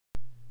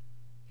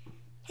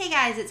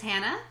guys, it's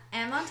Hannah.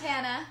 And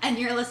Montana. And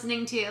you're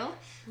listening to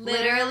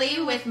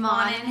Literally with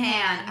Mon in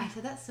Hand. I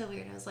said that so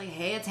weird. I was like,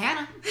 hey, it's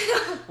Hannah.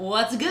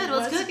 What's good?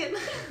 What's cooking?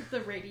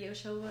 The radio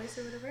show voice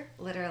or whatever.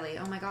 Literally.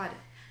 Oh my god.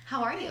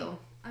 How are you?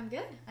 I'm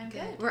good. I'm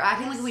good. We're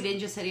acting like we didn't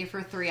just sit here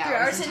for 3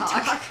 hours and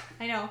talk.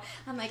 I know.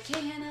 I'm like,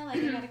 hey, Hannah, like,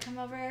 you gotta come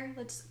over.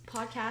 Let's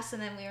podcast.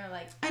 And then we were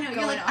like, I know.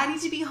 You're like, I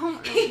need to be home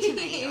early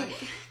tonight.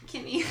 Like,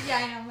 Kimmy. Yeah,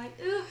 I know. I'm like,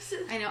 oops.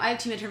 I know. I have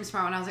 2 midterms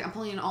tomorrow, and I was like, I'm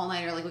pulling an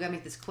all-nighter. Like, we gotta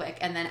make this quick.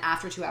 And then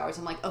after 2 hours,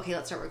 I'm like, okay,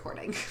 let's start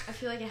recording. I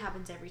feel like it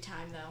happens every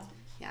time, though.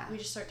 Yeah. We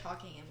just start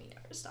talking and we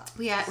never stop.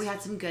 We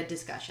had some good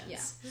discussions. Yeah.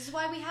 This is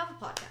why we have a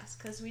podcast,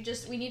 because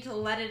we need to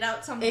let it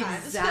out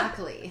sometimes.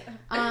 Exactly.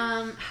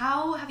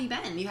 How have you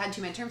been? You had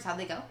 2 midterms. How'd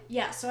they go?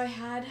 Yeah, so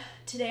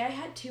today I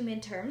had 2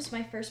 midterms.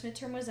 My first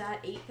midterm was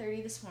at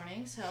 8:30 this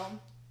morning, so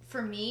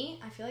for me,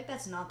 I feel like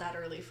that's not that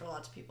early for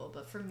lots of people,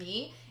 but for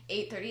me,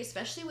 8:30,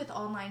 especially with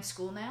online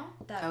school now,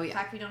 the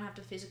fact we don't have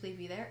to physically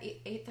be there,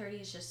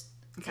 8:30 is just...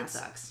 It kind of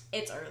sucks.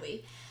 It's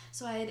early.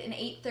 So I had an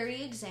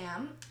 8:30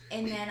 exam,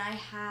 and then I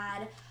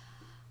had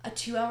a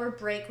 2-hour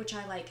break, which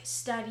I, like,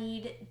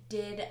 studied,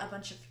 did a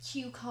bunch of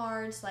cue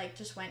cards, like,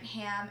 just went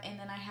ham, and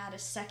then I had a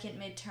second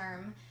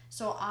midterm.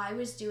 So I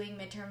was doing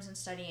midterms and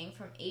studying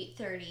from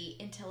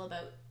 8:30 until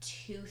about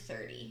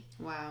 2:30.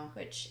 Wow.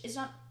 Which is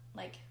not,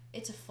 like,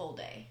 it's a full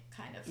day,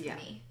 kind of, for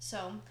me.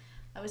 So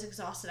I was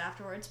exhausted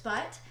afterwards,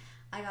 but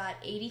I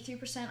got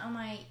 83% on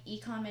my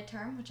econ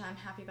midterm, which I'm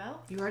happy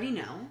about. You already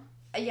know?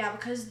 Yeah,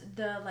 because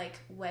the, like,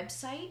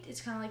 website,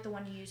 it's kind of like the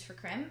one you use for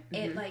Crim. Mm-hmm.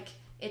 It, like,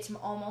 it's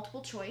all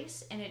multiple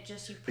choice, and it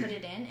just, you put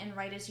it in, and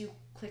right as you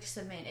click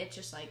submit, it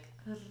just, like,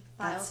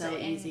 files so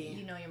it, easy. And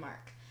you know your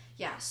mark.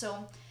 Yeah,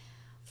 so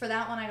for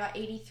that one, I got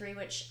 83,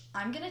 which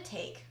I'm going to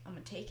take. I'm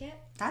going to take it.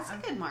 That's a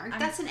good mark.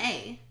 That's an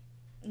A.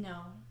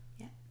 No.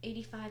 Yeah.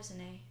 85's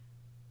an A.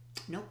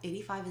 Nope,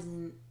 85 is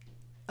an...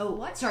 Oh,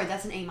 what? Sorry,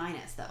 that's an A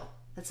minus, though.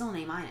 That's still an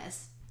A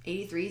minus.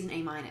 83 is an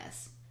A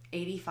minus.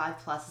 85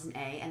 plus is an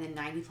A, and then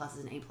 90 plus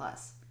is an A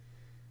plus.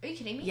 Are you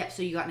kidding me? Yep,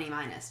 so you got an A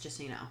minus, just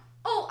so you know.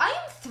 Oh, I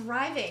am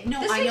thriving.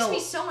 No, this I know. makes me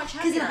so much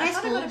happier. Because in high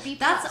school, I got a B+.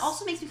 That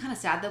also makes me kind of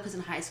sad, though, because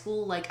in high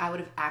school, like, I would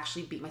have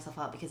actually beat myself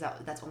up because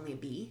that's only a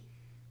B.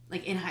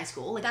 Like, in high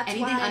school. Like,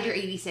 anything under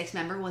 86,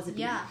 remember, was a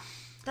B. Yeah.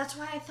 That's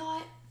why I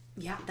thought...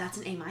 Yeah, that's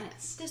an A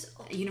minus.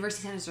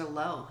 University standards are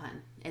low,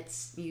 hun.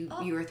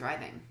 You were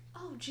thriving.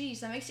 Oh, geez,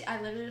 that makes you... I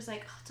literally was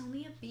like, oh, it's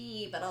only a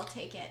B, but I'll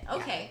take it.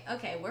 Okay,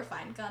 we're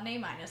fine. Got an A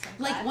minus. I'm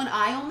glad. Like, when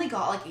I only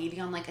got, like, 80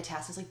 on, like, a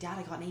test, I was like, Dad,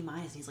 I got an A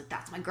minus. And he's like,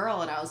 that's my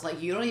girl. And I was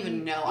like, you don't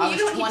even know. I was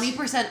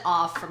 20%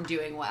 off from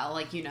doing well.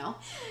 Like, you know?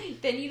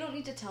 Then you don't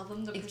need to tell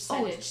them the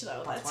percentage,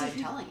 though. That's why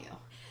I'm telling you.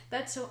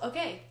 That's so...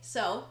 Okay,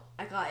 so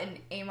I got an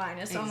A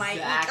minus on my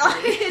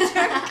econ,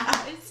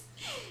 guys.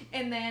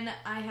 And then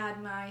I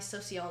had my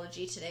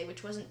sociology today,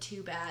 which wasn't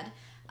too bad.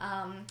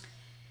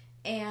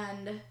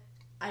 And...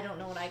 I don't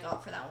know what I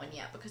got for that one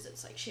yet because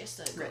it's like she has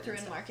to go through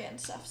and mark it and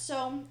stuff.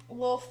 So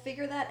we'll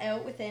figure that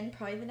out within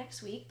probably the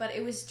next week. But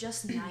it was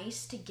just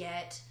nice to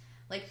get,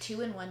 like, 2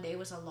 in one day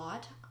was a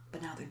lot.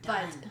 But now they're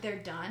done. But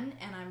they're done,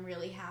 and I'm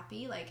really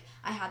happy. Like,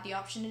 I had the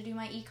option to do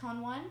my econ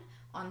one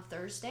on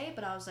Thursday,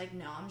 but I was like,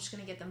 no, I'm just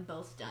going to get them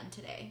both done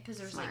today because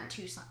there's, like,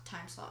 2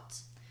 time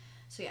slots.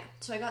 So, yeah.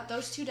 So I got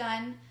those 2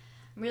 done.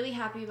 I'm really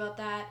happy about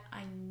that.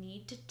 I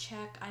need to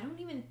check. I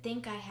don't even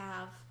think I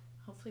have...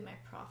 Hopefully my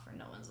prof or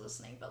no one's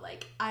listening, but,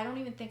 like, I don't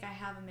even think I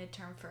have a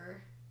midterm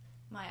for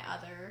my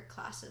other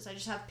classes. I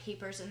just have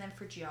papers, and then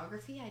for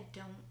geography,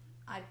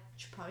 I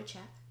should probably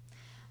check.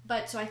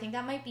 But, so I think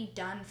that might be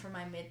done for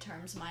my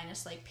midterms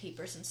minus, like,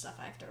 papers and stuff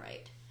I have to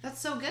write. That's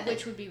so good.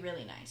 Which would be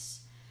really nice.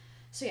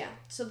 So, yeah.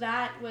 So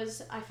that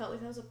was, I felt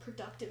like that was a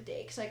productive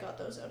day because I got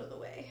those out of the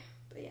way.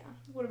 But, yeah.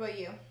 What about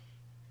you?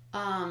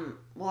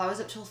 Well, I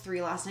was up till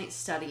 3 last night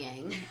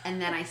studying,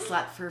 and then I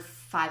slept for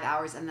 5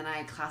 hours, and then I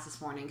had class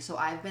this morning. So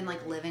I've been,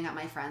 like, living at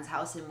my friend's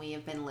house, and we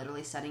have been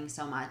literally studying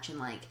so much, and,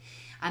 like,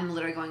 I'm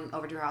literally going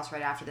over to her house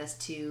right after this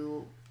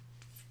to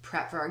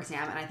prep for our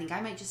exam, and I think I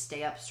might just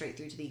stay up straight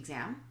through to the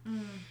exam,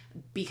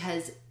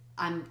 because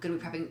I'm going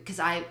to be prepping, because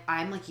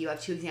I'm like you, I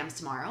have 2 exams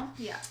tomorrow.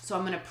 Yeah. So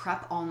I'm going to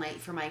prep all night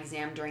for my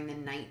exam during the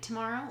night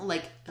tomorrow,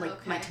 like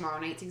my tomorrow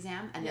night's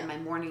exam, and then my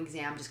morning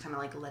exam, just kind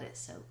of, like, let it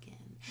soak in.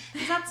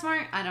 Is that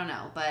smart? I don't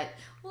know, but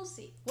we'll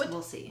see.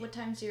 We'll see. What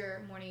time's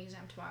your morning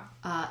exam tomorrow?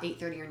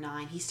 8:30 or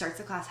 9. He starts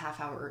the class half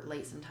hour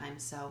late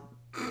sometimes, so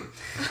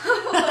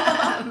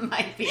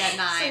might be at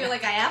 9. So you're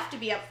like, I have to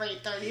be up for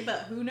 8:30, but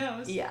who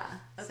knows? Yeah.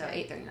 Okay. So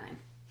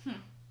 8:39.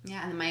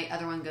 Yeah, and then my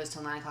other one goes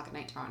till 9 o'clock at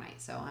night tomorrow night,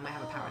 so I might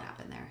have a power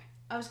nap in there.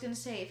 I was gonna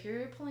say, if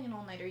you're pulling an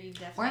all-nighter, you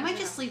definitely... Or I might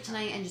just sleep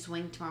tonight and just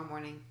wing tomorrow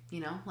morning, you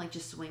know? Like,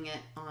 just swing it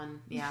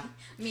on, yeah.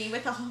 Me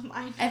with all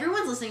mine.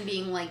 Everyone's listening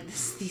being like,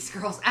 these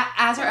girls,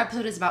 as our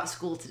episode is about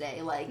school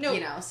today, like, no,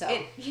 you know, so.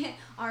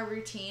 Our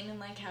routine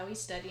and, like, how we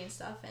study and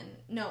stuff, and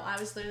no, I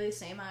was literally the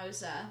same. I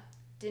was,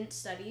 didn't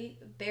study,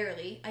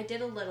 barely. I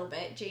did a little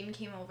bit. Jaden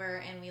came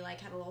over, and we,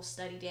 like, had a little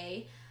study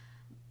day,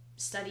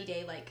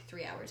 like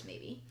 3 hours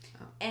maybe.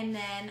 Oh. And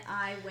then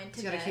I went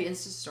to bed. You got a cute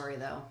Insta story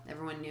though.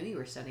 Everyone knew you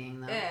were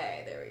studying though.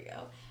 Hey, there we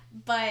go.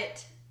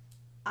 But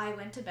I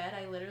went to bed.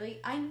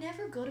 I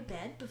never go to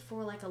bed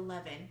before like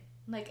 11.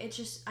 Like, it's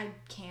just, I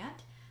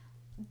can't.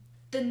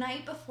 The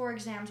night before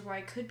exams where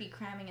I could be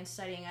cramming and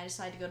studying, I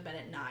decided to go to bed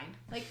at 9.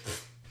 Like,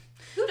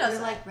 who does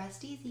that? Like,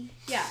 rest easy.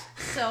 Yeah.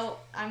 So,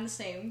 I'm the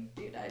same,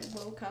 dude. I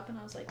woke up and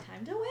I was like,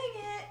 time to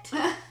wing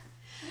it.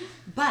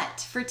 But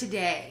for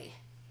today,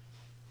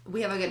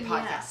 we have a good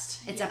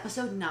podcast. It's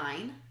episode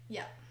 9.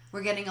 Yeah.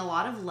 We're getting a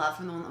lot of love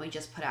from the one that we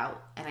just put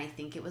out, and I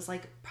think it was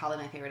like probably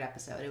my favorite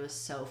episode. It was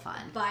so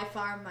fun. By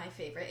far my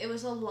favorite. It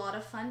was a lot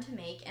of fun to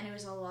make, and it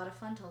was a lot of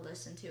fun to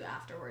listen to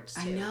afterwards too.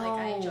 I know. Like,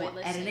 I enjoyed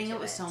listening editing to it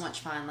was so much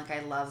fun. Like,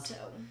 I loved. So.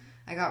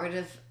 I got rid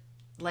of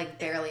like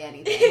barely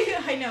anything.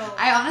 I know.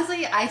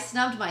 I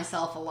snubbed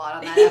myself a lot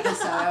on that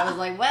episode. I was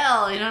like,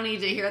 well, you don't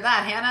need to hear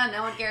that, Hannah.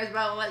 No one cares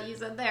about what you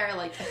said there.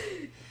 Like,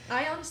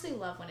 I honestly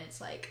love when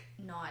it's like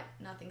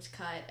nothing's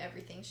cut,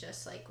 everything's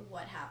just like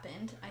what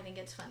happened. I think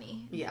it's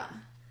funny. Yeah.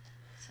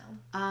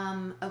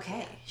 So.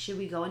 Okay. Should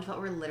we go into what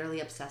we're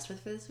literally obsessed with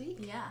for this week?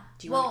 Yeah.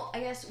 Do you I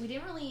guess we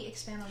didn't really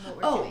expand on what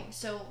we're doing.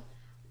 So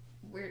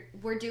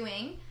we're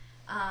doing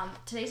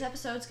today's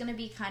episode is going to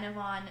be kind of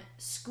on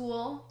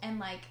school and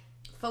like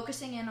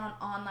focusing in on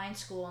online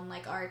school and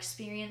like our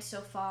experience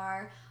so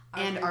far.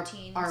 And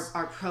routines.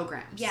 our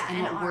programs. Yeah,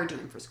 and what we're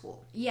doing for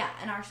school. Yeah,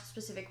 and our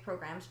specific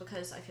programs,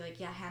 because I feel like,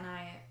 Hannah and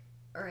I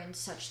are in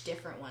such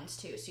different ones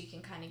too, so you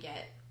can kind of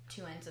get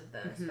two ends of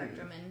the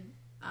spectrum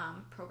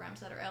and programs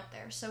that are out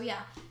there. So yeah,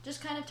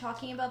 just kind of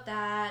talking about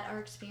that, our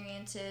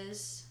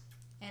experiences,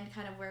 and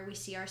kind of where we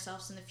see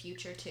ourselves in the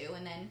future too,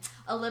 and then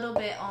a little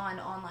bit on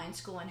online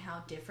school and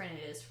how different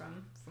it is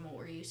from what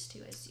we're used to,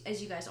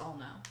 as you guys all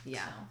know.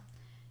 Yeah. So,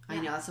 I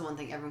know, that's the one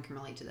thing, everyone can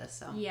relate to this,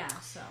 so. Yeah,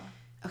 so.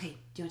 Okay, do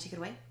you want to take it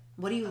away?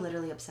 What are you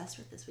literally obsessed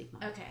with this week,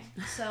 Mom? Okay,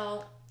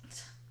 so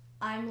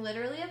I'm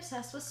literally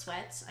obsessed with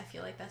sweats. I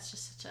feel like that's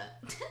just such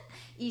a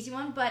easy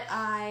one, but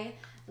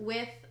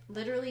with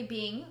literally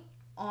being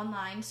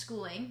online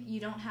schooling, you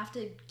don't have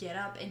to get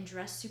up and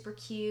dress super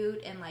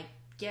cute and like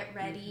get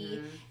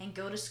ready and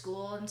go to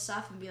school and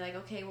stuff and be like,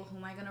 okay, well, who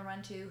am I going to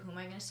run to? Who am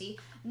I going to see?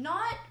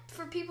 Not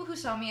for people who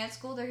saw me at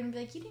school. They're going to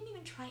be like, you didn't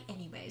even try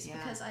anyways,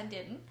 because I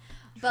didn't.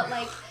 But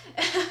like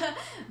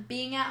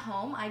being at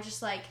home, I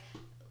just like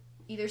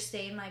either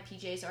stay in my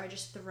PJs or I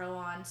just throw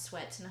on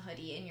sweats and a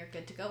hoodie and you're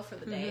good to go for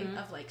the day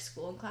of like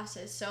school and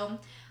classes. So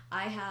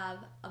I have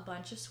a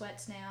bunch of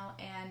sweats now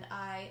and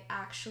I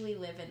actually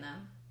live in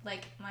them.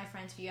 Like, my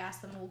friends, if you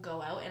ask them, will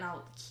go out and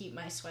I'll keep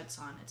my sweats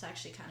on. It's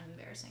actually kind of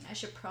embarrassing. I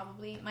should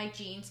probably, my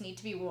jeans need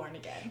to be worn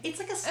again. It's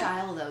like a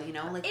style though, you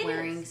know, like it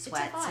wearing is.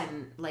 sweats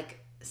and like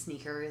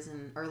sneakers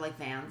and or like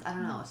Vans. I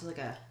don't know. It's like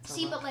a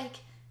but like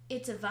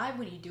it's a vibe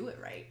when you do it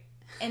right.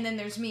 And then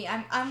there's me.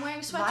 I'm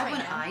wearing sweats right now.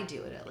 When I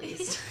do it, at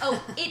least.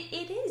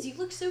 It is. You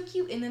look so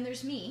cute. And then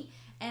there's me.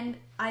 And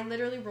I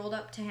literally rolled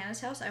up to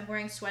Hannah's house. I'm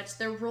wearing sweats.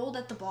 They're rolled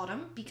at the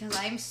bottom because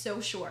I am so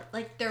short.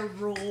 Like, they're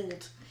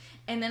rolled.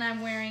 And then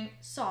I'm wearing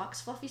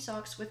socks, fluffy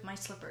socks with my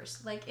slippers.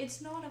 Like,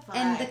 it's not a vibe.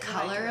 And the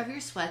color of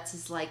your sweats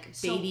is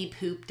like baby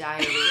poop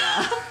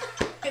diarrhea.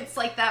 It's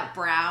like that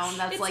brown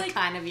that's like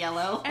kind of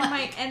yellow.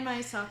 And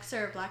my socks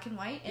are black and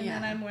white, and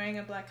then I'm wearing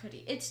a black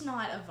hoodie. It's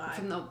not a vibe.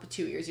 From the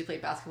 2 years you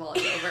played basketball,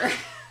 it's over.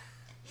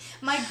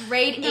 My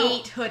grade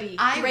 8 hoodie.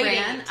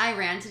 I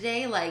ran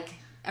today like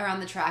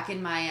around the track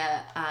in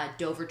my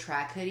Dover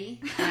track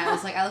hoodie, and I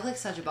was like, I look like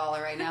such a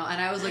baller right now,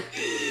 and I was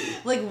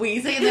like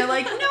wheezing, and they're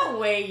like, no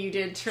way you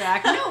did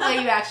track, no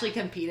way you actually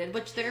competed,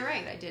 which they're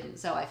right, I didn't,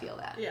 so I feel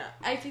that. Yeah,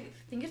 I think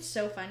it's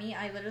so funny.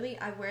 I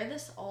wear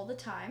this all the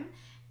time.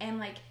 And,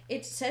 like,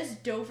 it says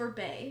Dover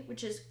Bay,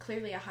 which is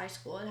clearly a high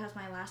school. It has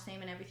my last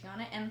name and everything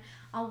on it. And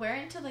I'll wear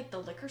it to, like, the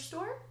liquor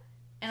store,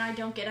 and I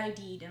don't get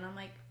ID'd. And I'm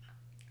like,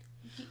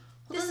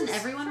 doesn't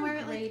everyone wear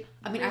it? Like,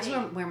 I mean, I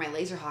just wear my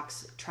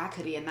Laserhawks track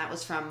hoodie, and that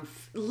was from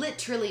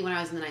literally when I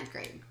was in the 9th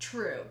grade.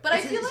 True. But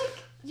I feel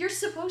like you're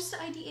supposed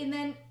to ID, and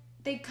then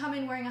they'd come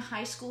in wearing a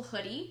high school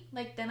hoodie.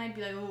 Like, then I'd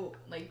be like, oh,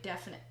 like,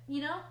 definite.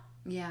 You know?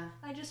 Yeah.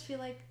 I just feel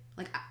like...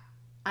 Like,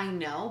 I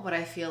know, but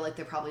I feel like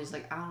they're probably just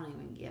like, I don't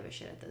even give a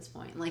shit at this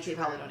point. Like, they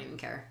probably don't even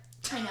care.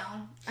 I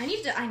know. I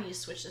need to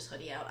switch this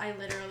hoodie out. I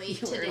literally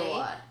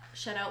today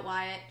shut out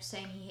Wyatt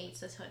saying he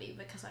hates this hoodie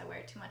because I wear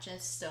it too much, and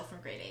it's still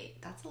from grade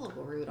 8. That's a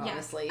little rude,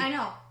 honestly. I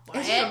know. Wyatt?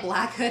 It's just a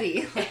black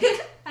hoodie. I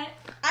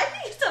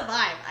think it's a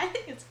vibe. I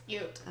think it's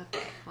cute.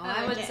 Okay. Well,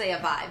 I wouldn't say a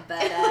vibe, but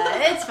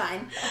it's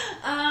fine.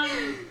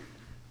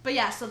 But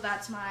yeah, so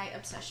that's my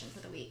obsession for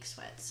the week,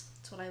 sweats.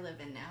 That's what I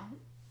live in now.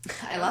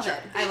 I love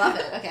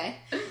it. Okay.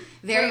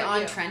 Very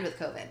on trend with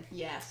COVID.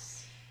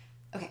 Yes.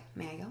 Okay,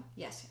 may I go?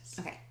 Yes.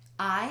 Okay.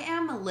 I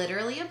am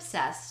literally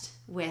obsessed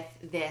with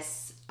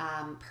this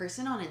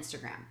person on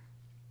Instagram.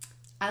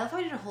 I love how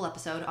I did a whole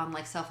episode on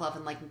like self-love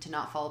and like to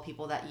not follow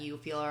people that you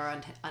feel are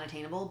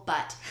unattainable,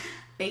 but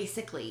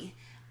basically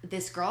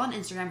this girl on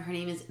Instagram, her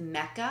name is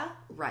Mecca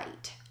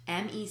Wright.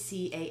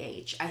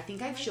 Mecah. I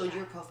think I've showed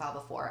you her profile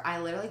before. I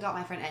literally got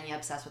my friend Enya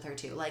obsessed with her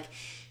too. Like,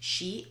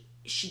 she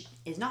she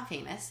is not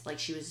famous. Like,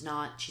 she's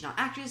not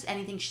actress,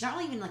 anything. She's not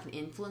really even like an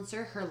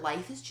influencer. Her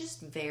life is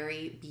just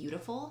very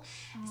beautiful.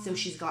 So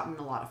she's gotten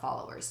a lot of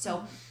followers.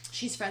 So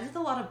she's friends with a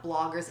lot of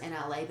bloggers in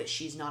LA, but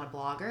she's not a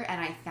blogger. And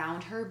I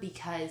found her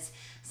because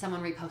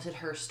someone reposted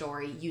her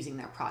story using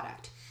their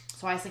product.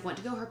 So I just like went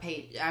to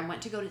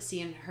go to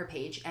see in her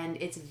page, and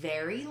it's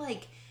very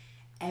like,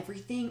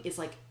 everything is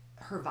like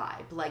her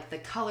vibe, like the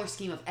color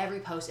scheme of every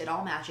post, it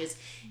all matches.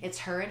 It's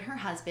her and her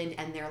husband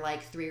and their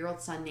like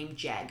 3-year-old son named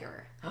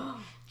Jagger.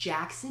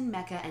 Jackson,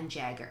 Mecca, and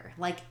Jagger.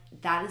 Like,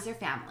 that is their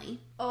family.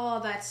 Oh,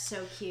 that's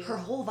so cute. Her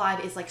whole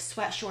vibe is like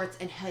sweat shorts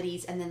and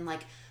hoodies, and then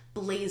like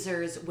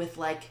blazers with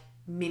like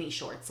mini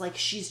shorts. Like,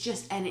 she's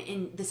just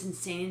in this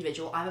insane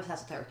individual. I'm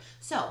obsessed with her.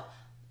 So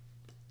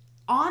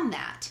on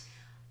that,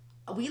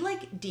 we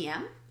like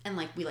DM and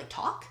like we like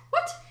talk.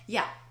 What?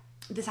 Yeah.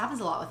 This happens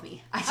a lot with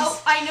me.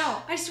 I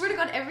know. I swear to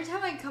God, every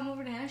time I come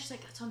over to Hannah, she's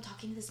like, so I'm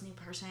talking to this new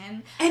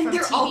person. And from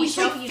they're TV always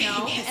show, like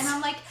famous. And I'm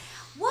like,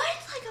 what?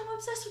 Like, I'm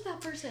obsessed with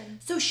that person.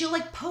 So she'll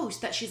like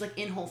post that she's like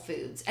in Whole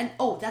Foods. And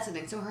that's the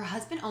thing. So her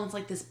husband owns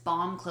like this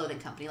bomb clothing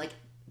company. Like,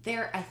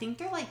 I think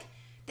they're like,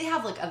 they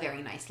have like a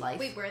very nice life.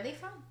 Wait, where are they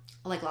from?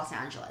 Like Los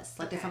Angeles.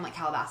 Like, okay. They're from like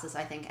Calabasas,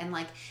 I think. And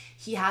like,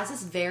 he has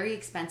this very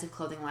expensive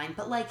clothing line,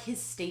 but like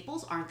his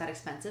staples aren't that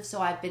expensive. So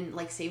I've been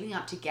like saving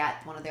up to get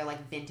one of their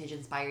like vintage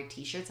inspired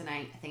t-shirts, and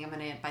I think I'm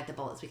gonna bite the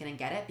bullet this weekend and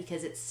get it,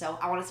 because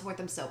I want to support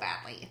them so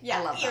badly. Yeah,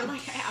 I love them.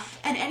 Like, I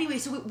have to. And anyway,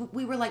 so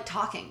we were like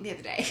talking the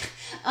other day,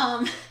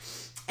 and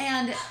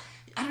I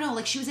don't know,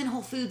 like, she was in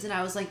Whole Foods, and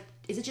I was like,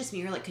 is it just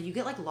me, or like, could you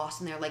get like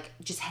lost in there, like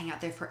just hang out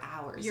there for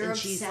hours? You're and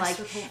she's obsessed like,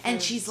 with Whole Foods.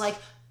 and she's like,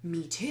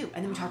 me too.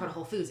 And then we talk about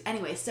Whole Foods.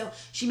 Anyway, so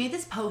she made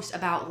this post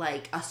about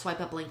like a swipe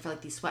up link for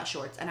like these sweat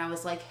shorts, and I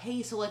was like,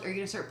 hey, so like, are you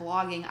gonna start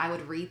blogging? I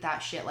would read that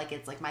shit like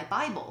it's like my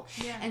Bible.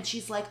 Yeah. And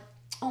she's like,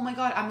 oh my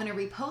God, I'm gonna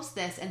repost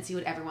this and see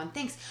what everyone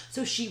thinks.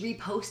 So she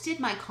reposted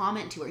my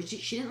comment to her.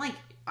 She didn't like,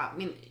 I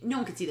mean, no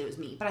one could see that it was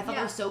me, but I thought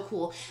that was so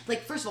cool.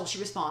 Like, first of all, she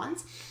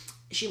responds.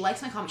 She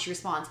likes my comment, she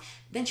responds.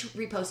 Then she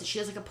reposts it. She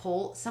does like a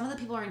poll. Some of the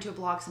people are into a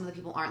blog, some of the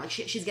people aren't. Like,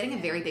 she's getting a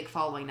very big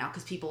following now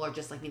because people are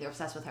just like me, they're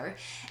obsessed with her.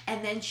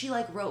 And then she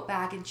like wrote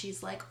back, and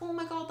she's like, oh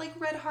my God, like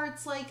red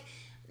hearts, like,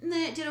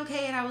 it did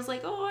okay. And I was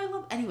like, oh, I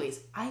love. Anyways,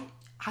 I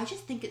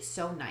just think it's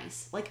so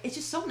nice. Like, it's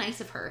just so nice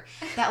of her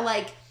that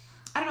like,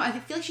 I don't know, I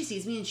feel like she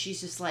sees me and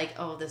she's just like,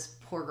 oh, this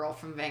poor girl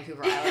from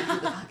Vancouver Island, who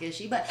the fuck is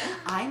she? But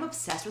I'm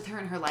obsessed with her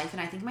and her life,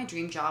 and I think my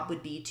dream job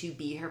would be to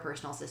be her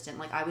personal assistant.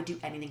 Like, I would do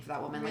anything for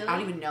that woman. Really? Like, I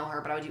don't even know her,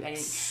 but I would do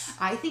anything.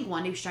 I think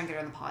one day we should try and get her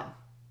on the pod.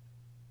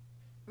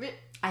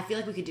 I feel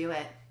like we could do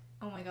it.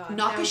 Oh my God.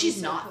 Not because she's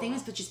not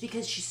famous, but just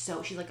because she's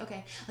like,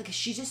 okay. Like,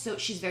 she's just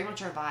she's very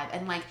much our vibe.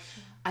 And like,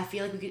 I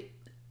feel like we could,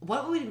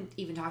 what would we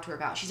even talk to her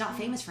about? She's not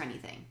famous for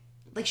anything.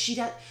 Like, she's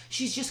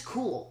just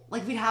cool.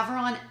 Like, we'd have her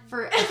on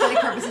for aesthetic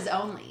purposes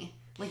only.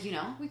 Like, you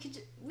know?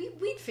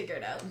 We'd figure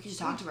it out. We could just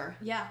talk to her.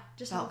 Yeah.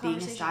 Just about being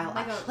a style.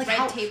 Like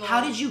how, table.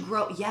 How did you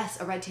grow? Yes,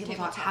 a red table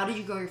talk. How did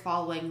you grow your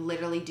following?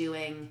 Literally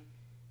doing,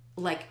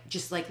 like,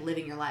 just like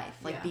living your life.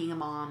 Like, being a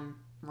mom,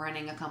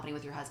 running a company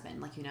with your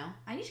husband. Like, you know?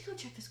 I need to go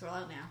check this girl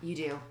out now. You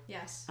do?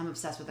 Yes. I'm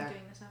obsessed with her. I'm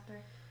doing this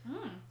after.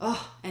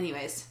 Oh,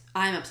 anyways.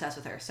 I'm obsessed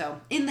with her. So,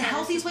 in the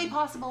healthiest way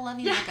possible, love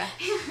you, Mecca.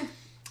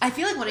 I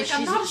feel like one day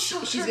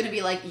she's going to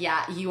be like,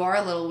 yeah, you are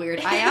a little weird.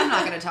 I am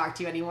not going to talk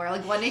to you anymore.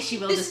 Like, one day she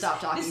will just stop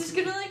talking to me. This is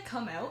going to, like,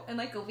 come out, and,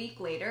 like, a week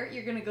later,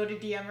 you're going to go to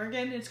DM her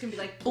again, and it's going to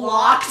be, like,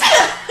 blocked.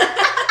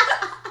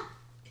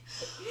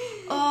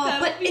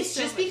 But it's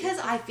so just because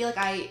I feel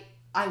like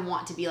I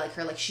want to be like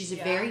her. Like, she's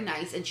very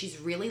nice, and she's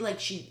really,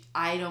 like,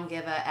 I don't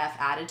give a F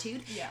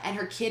attitude. Yeah. And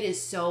her kid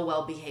is so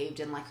well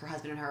behaved, and, like, her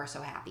husband and her are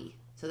so happy.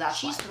 So that's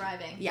She's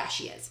thriving. Yeah,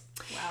 she is.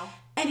 Wow.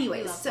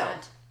 Anyways, so...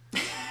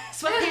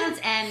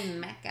 Sweatpants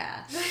and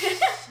Mecca.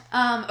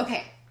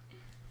 Okay.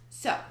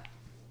 So,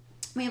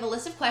 we have a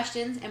list of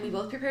questions, and we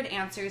both prepared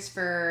answers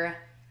for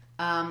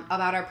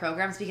about our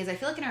programs, because I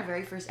feel like in our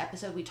very first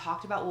episode we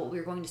talked about what we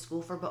were going to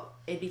school for, but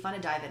it'd be fun to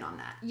dive in on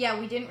that. Yeah,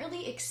 we didn't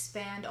really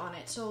expand on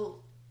it. So,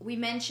 we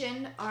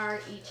mentioned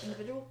each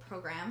individual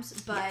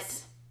programs,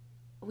 but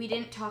we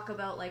didn't talk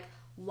about, like,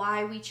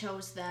 why we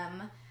chose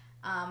them,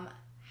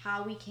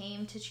 how we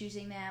came to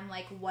choosing them,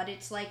 like, what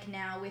it's like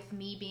now with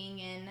me being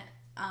in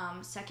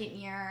second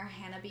year,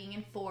 Hannah being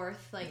in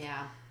fourth, like,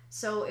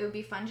 so it would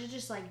be fun to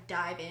just, like,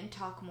 dive in,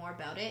 talk more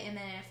about it, and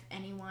then if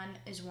anyone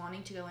is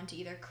wanting to go into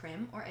either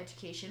crim or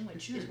education,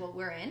 which is what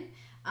we're in,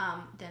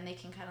 then they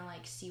can kind of,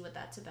 like, see what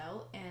that's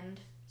about and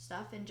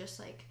stuff, and just,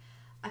 like,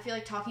 I feel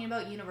like talking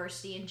about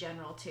university in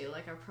general too,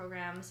 like our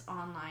programs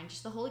online,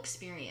 just the whole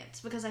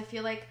experience, because I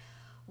feel like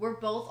we're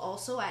both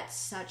also at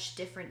such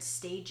different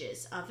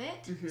stages of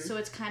it, so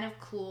it's kind of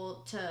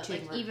cool to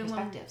like, even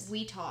when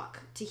we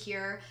talk, to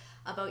hear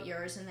about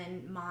yours and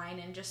then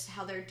mine, and just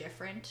how they're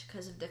different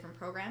because of different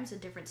programs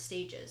and different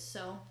stages.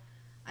 So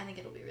I think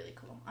it'll be really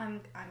cool.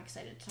 I'm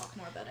excited to talk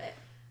more about it.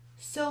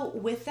 So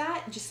with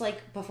that, just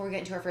like before we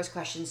get into our first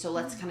question, so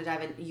let's kind of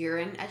dive in. You're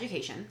in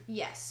education.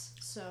 Yes.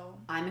 So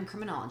I'm in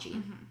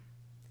criminology.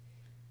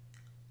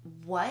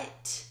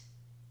 What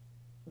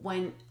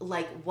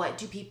what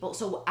do people,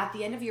 so at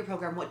the end of your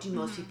program, what do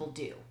most people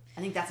do?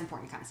 I think that's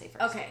important to kind of say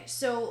first. Okay,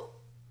 so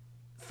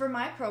for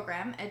my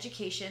program,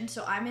 education,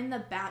 so I'm in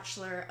the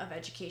Bachelor of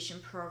Education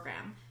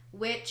program,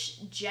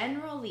 which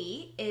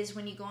generally is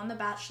when you go on the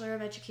Bachelor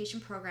of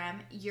Education program,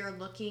 you're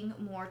looking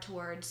more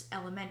towards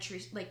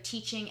elementary, like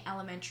teaching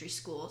elementary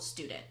school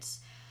students.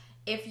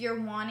 If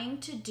you're wanting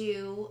to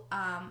do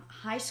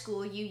high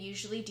school, you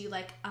usually do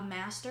like a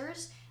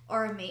master's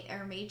or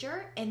a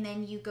major, and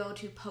then you go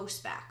to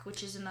post-bac,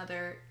 which is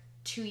another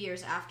 2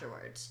 years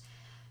afterwards.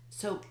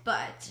 So,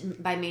 but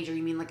by major,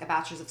 you mean like a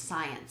bachelor's of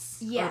science?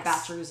 Yes. Or a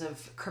bachelor's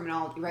of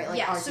criminology, right?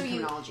 Like arts and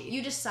criminology.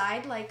 You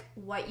decide like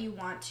what you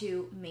want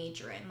to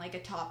major in, like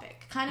a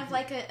topic, kind of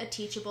like a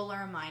teachable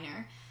or a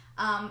minor.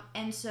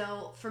 And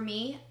so for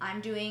me, I'm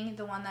doing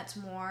the one that's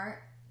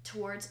more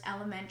towards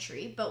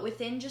elementary, but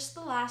within just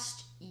the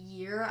last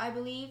year, I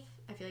believe,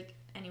 I feel like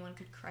anyone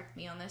could correct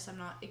me on this, I'm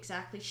not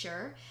exactly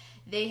sure,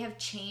 they have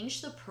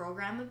changed the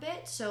program a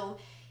bit. So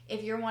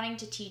if you're wanting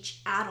to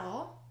teach at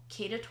all,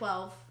 K to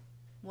 12,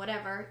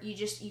 whatever,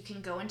 you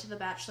can go into the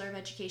Bachelor of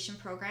Education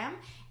program,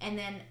 and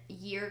then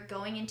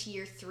going into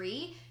year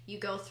 3, you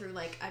go through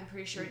like, I'm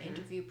pretty sure an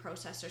interview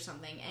process or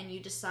something, and you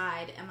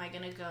decide, am I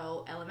going to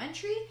go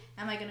elementary?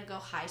 Am I going to go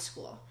high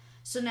school?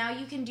 So now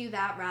you can do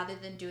that rather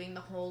than doing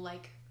the whole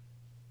like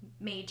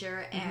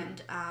major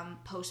and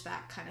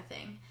post-bac kind of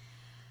thing.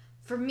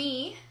 For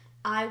me,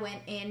 I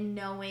went in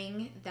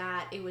knowing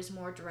that it was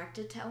more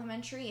directed to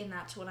elementary, and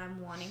that's what I'm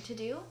wanting to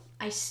do.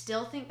 I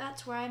still think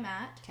that's where I'm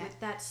at. Okay. With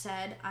that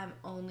said, I'm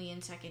only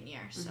in second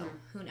year, so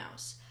who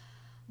knows.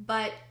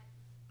 But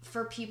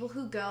for people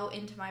who go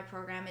into my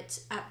program,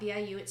 it's at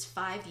BIU, it's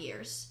 5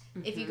 years.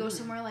 If you go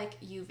somewhere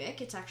like UVic,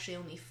 it's actually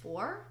only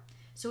 4.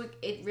 So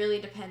it really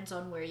depends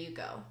on where you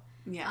go.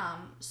 Yeah.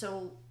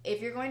 So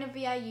if you're going to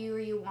BIU or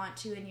you want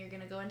to, and you're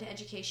going to go into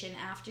education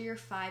after your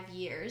 5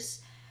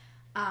 years,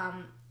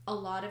 a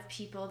lot of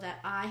people that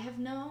I have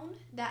known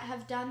that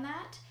have done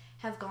that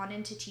have gone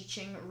into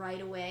teaching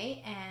right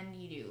away, and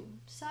you do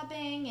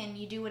subbing and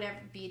you do whatever,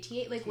 be a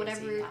TA, like TOC,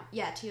 whatever,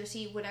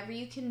 TOC, whatever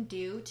you can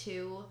do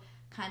to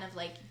kind of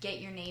like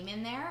get your name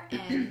in there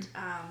and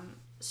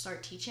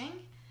start teaching.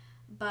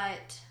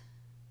 But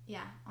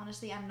yeah,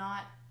 honestly,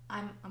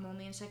 I'm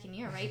only in second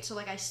year, right? So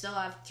like I still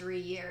have 3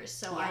 years,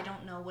 so I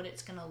don't know what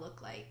it's gonna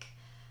look like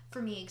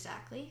for me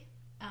exactly.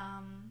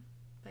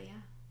 But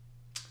yeah,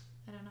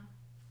 I don't know.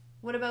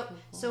 What about,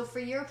 so for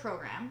your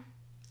program,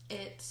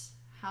 it's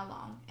how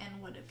long,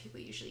 and what do people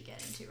usually get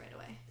into right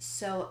away?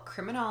 So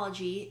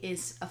criminology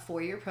is a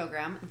 4-year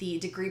program. The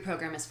degree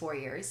program is 4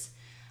 years.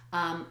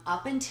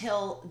 Up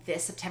until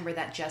this September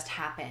that just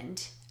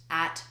happened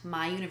at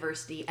my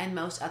university and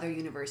most other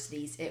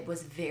universities, it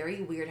was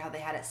very weird how they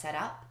had it set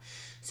up.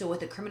 So with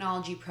the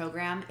criminology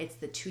program, it's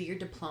the 2-year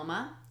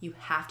diploma. You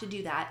have to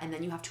do that, and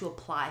then you have to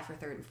apply for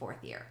 3rd and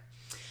 4th year.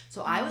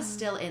 So I was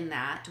still in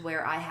that,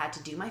 where I had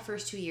to do my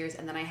first 2 years,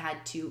 and then I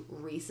had to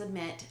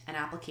resubmit an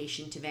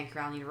application to Vancouver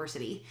Island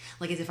University,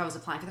 like as if I was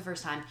applying for the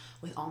first time,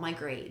 with all my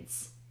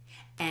grades.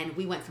 And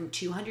we went from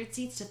 200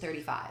 seats to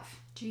 35.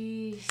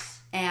 Jeez.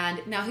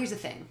 And now here's the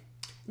thing.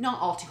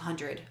 Not all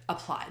 200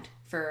 applied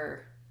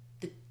for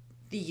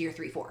the year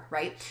 3-4,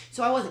 right?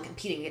 So I wasn't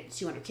competing against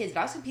 200 kids, but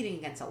I was competing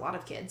against a lot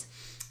of kids.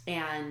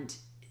 And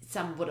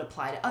some would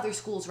apply to other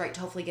schools, right, to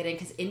hopefully get in,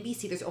 because in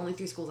BC, there's only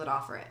 3 schools that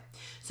offer it.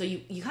 So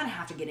you kind of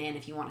have to get in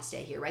if you want to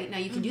stay here, right? Now,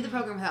 you can do the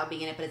program without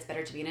being in it, but it's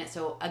better to be in it.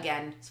 So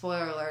again,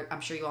 spoiler alert, I'm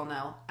sure you all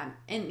know, I'm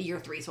in year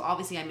 3, so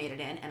obviously I made it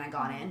in, and I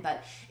got in,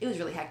 but it was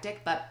really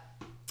hectic. But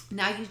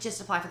now you just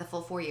apply for the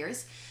full 4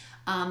 years.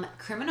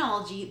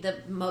 Criminology,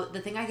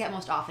 the thing I get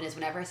most often is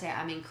whenever I say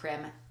I'm in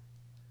crim,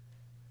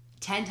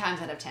 10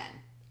 times out of 10,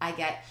 I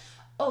get,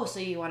 oh, so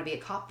you want to be a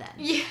cop then?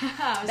 Yeah.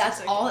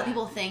 That's all that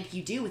people think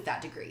you do with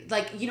that degree.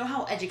 Like, you know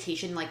how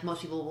education, like,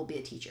 most people will be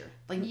a teacher.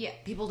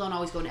 Like, people don't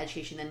always go into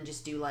education and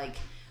just do, like,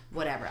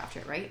 whatever after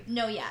it, right?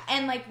 No, yeah.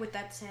 And, like, with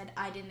that said,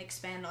 I didn't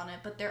expand on it,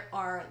 but there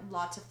are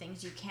lots of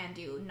things you can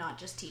do, not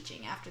just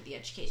teaching after the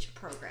education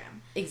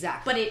program.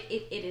 Exactly. But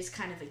it is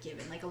kind of a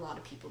given. Like, a lot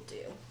of people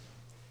do.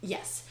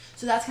 Yes.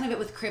 So that's kind of it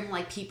with crim.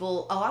 Like, a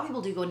lot of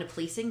people do go into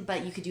policing,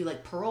 but you could do,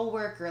 like, parole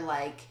work or,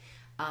 like,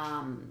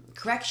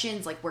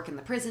 corrections, like work in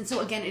the prison.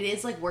 So again, it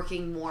is like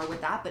working more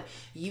with that, but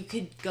you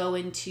could go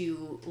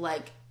into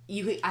like,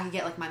 I could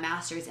get like my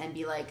master's and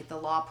be like the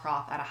law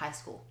prof at a high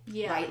school,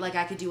 right? Like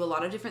I could do a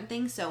lot of different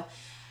things. So,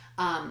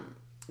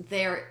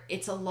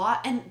 it's a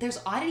lot, and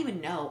I didn't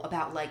even know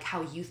about like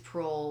how youth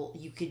parole,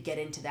 you could get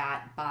into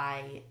that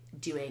by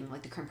doing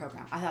like the crim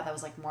program. I thought that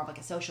was like more of like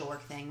a social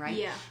work thing, right?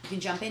 Yeah. You can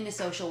jump into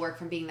social work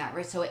from being that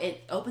rich. So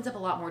it opens up a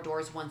lot more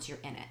doors once you're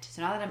in it.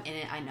 So now that I'm in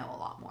it, I know a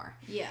lot more.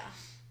 Yeah.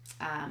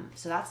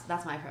 So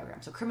that's my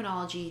program. So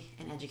criminology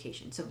and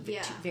education. So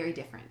very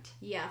different.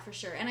 Yeah, for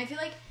sure. And I feel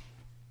like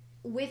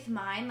with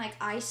mine, like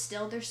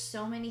there's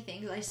so many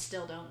things I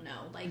still don't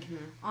know. Like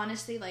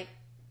honestly, like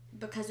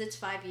because it's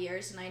 5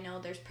 years and I know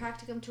there's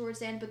practicum towards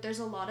the end, but there's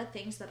a lot of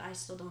things that I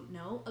still don't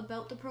know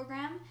about the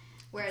program.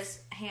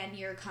 Whereas hand,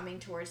 you're coming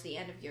towards the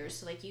end of yours,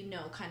 so like you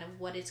know kind of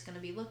what it's going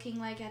to be looking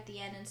like at the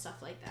end and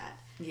stuff like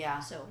that. Yeah.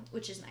 So,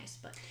 which is nice.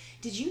 But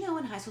did you know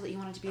in high school that you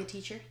wanted to be a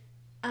teacher?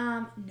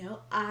 No,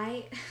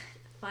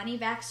 funny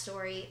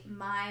backstory.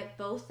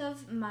 Both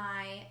of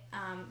my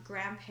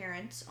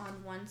grandparents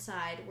on one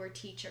side were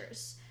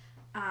teachers,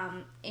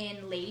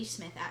 in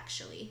Ladysmith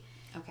actually.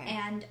 Okay.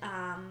 And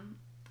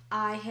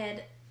I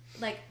had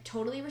like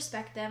totally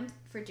respect them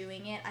for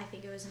doing it. I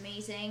think it was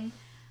amazing.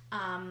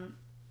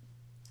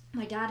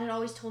 My dad had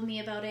always told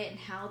me about it and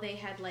how they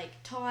had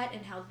like taught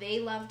and how they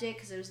loved it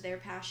because it was their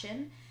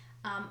passion.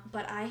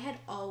 But I had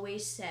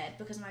always said,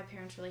 because my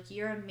parents were like,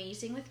 you're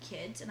amazing with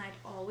kids, and I'd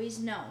always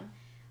known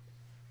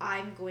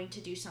I'm going to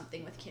do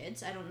something with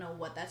kids. I don't know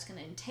what that's going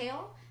to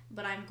entail,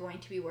 but I'm going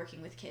to be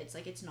working with kids.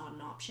 Like, it's not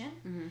an option.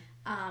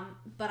 Mm-hmm.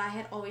 But I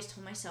had always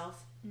told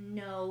myself,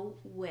 no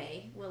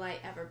way will I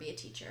ever be a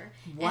teacher.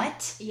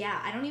 What? And,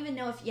 I don't even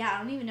know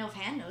if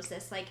Han knows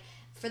this. Like,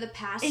 for the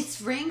past...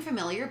 It's ringing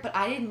familiar, but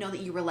I didn't know that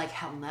you were like,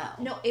 hell no.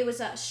 No, it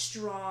was a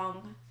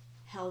strong...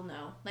 hell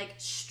no. Like,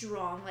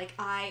 strong. Like,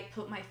 I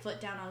put my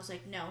foot down. I was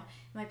like, no.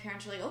 My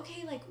parents were like,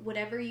 okay, like,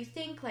 whatever you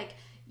think, like,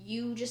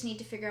 you just need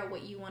to figure out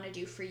what you want to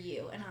do for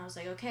you. And I was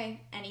like,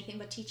 okay, anything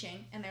but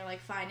teaching. And they're like,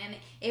 fine. And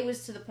it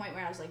was to the point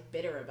where I was, like,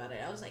 bitter about it.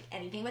 I was like,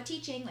 anything but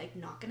teaching, like,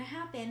 not gonna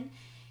happen.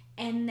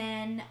 And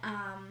then,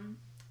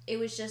 it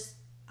was just,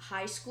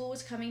 high school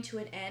was coming to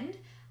an end.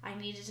 I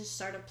needed to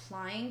start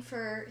applying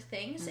for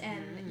things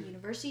and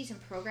universities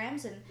and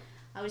programs, and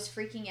I was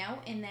freaking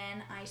out. And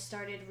then I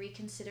started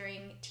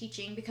reconsidering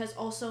teaching because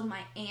also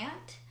my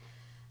aunt,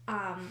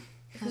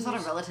 there's a lot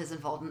of relatives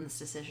involved in this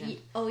decision.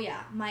 Oh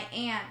yeah, my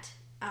aunt,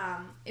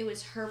 it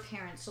was her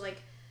parents. So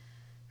like,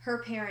 her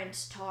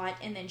parents taught,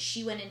 and then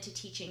she went into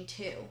teaching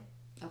too.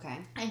 Okay.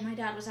 And my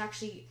dad was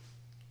actually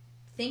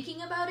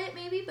thinking about it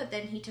maybe, but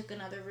then he took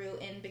another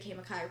route and became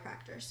a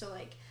chiropractor. So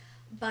like,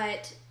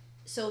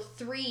 so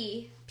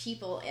 3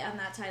 people on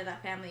that side of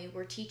that family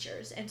were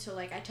teachers. And so,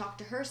 like, I talk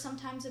to her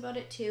sometimes about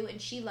it, too,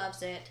 and she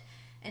loves it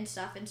and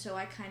stuff. And so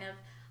I kind of...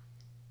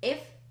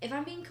 If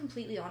I'm being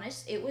completely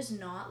honest, it was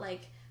not,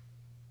 like,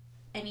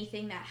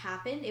 anything that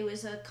happened. It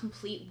was a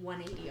complete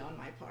 180 on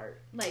my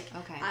part. Like,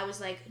 okay. I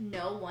was like,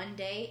 no, one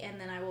day, and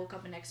then I woke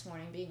up the next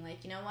morning being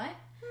like, you know what?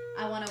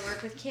 I want to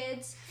work with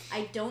kids.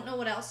 I don't know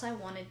what else I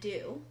want to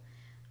do.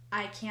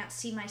 I can't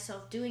see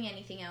myself doing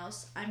anything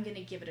else. I'm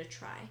gonna give it a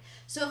try.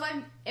 So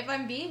if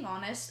I'm being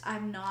honest,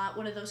 I'm not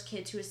one of those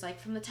kids who is like,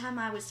 from the time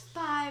I was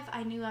 5,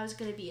 I knew I was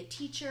gonna be a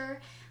teacher.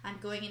 I'm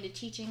going into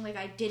teaching. Like,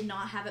 I did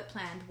not have it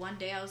planned. One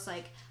day I was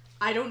like,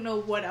 I don't know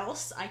what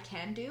else I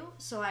can do.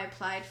 So I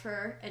applied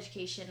for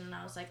education, and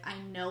I was like, I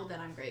know that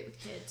I'm great with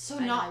kids. So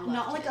not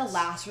like a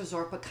last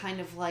resort, but kind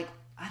of like,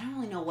 I don't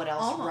really know what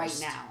else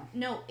almost. Right now.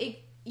 No,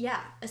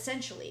 yeah,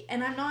 essentially.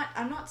 And I'm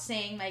not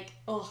saying like,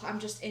 oh, I'm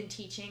just in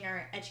teaching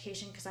or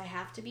education because I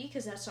have to be,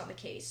 because that's not the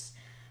case.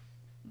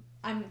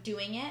 I'm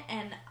doing it,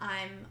 and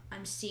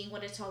I'm seeing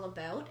what it's all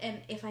about, and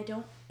if I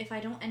don't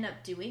end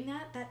up doing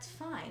that, that's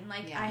fine.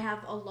 Like, yeah. I have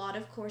a lot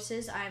of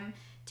courses. I'm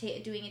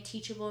doing a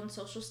teachable in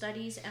social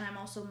studies, and I'm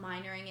also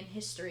minoring in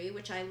history,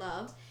 which I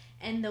love,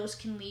 and those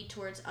can lead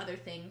towards other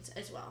things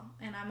as well.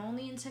 And I'm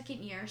only in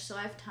 2nd year, so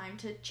I have time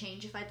to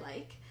change if I'd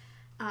like.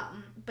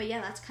 But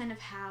yeah, that's kind of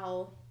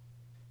how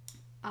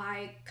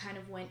I kind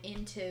of went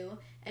into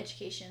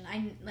education.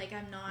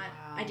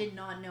 I did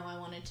not know I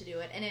wanted to do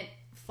it, and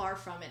far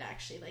from it,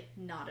 actually, like,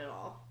 not at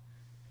all.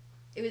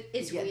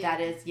 It's weird. That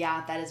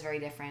is very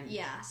different.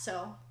 Yeah,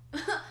 so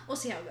we'll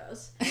see how it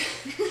goes.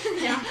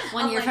 Yeah,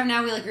 1 year from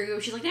now, we like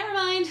regroup. She's like, never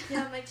mind.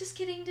 Yeah, I'm like, just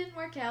kidding, didn't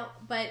work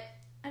out. But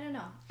I don't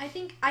know. I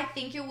think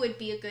it would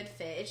be a good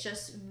fit. It's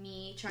just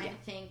me trying to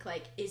think,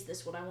 like, is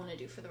this what I want to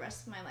do for the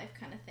rest of my life,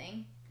 kind of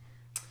thing.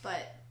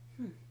 But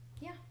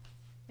yeah.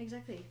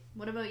 Exactly.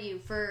 What about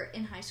you?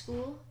 In high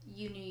school,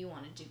 you knew you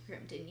wanted to do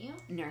crim, didn't you?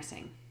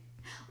 Nursing.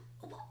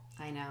 What?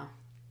 I know.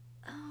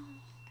 Oh,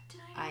 did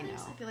I know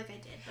this? I feel like I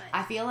did, but...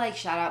 I feel like,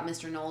 shout out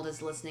Mr. Nold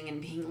is listening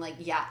and being like,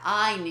 yeah,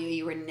 I knew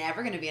you were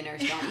never going to be a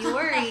nurse, don't you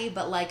worry.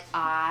 But, like,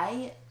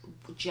 I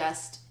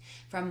just,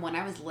 from when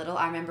I was little,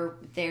 I remember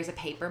there's a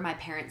paper, my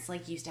parents,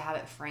 like, used to have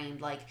it framed,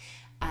 like,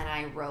 and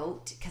I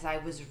wrote, because I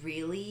was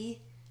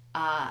really,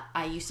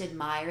 I used to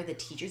admire the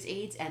teacher's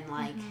aides and,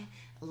 like... Mm-hmm.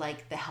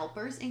 Like the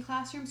helpers in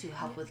classrooms who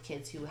help with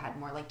kids who had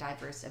more like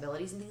diverse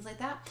abilities and things like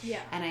that. Yeah.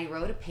 And I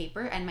wrote a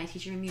paper, and my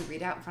teacher made me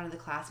read out in front of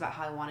the class about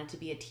how I wanted to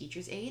be a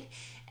teacher's aide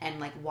and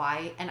like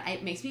why. And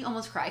it makes me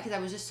almost cry because I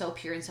was just so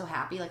pure and so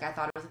happy. Like, I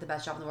thought it was like the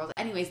best job in the world.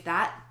 Anyways,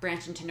 that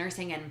branched into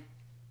nursing, and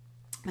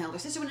my older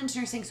sister went into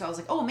nursing, so I was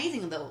like, oh,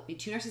 amazing, there'll be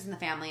 2 nurses in the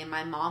family. And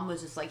my mom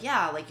was just like,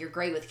 yeah, like, you're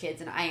great with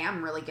kids, and I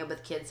am really good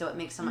with kids, so it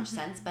makes so much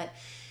sense. But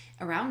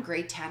around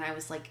grade 10, I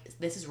was like,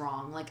 this is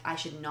wrong. Like, I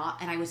should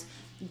not. And I was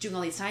doing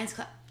all these science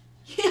classes.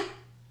 Yeah.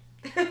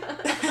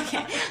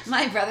 Okay.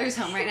 My brother's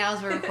home right now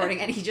as we're recording,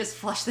 and he just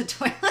flushed the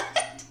toilet.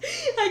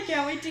 I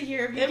can't wait to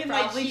hear if you can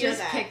probably hear just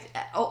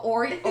that.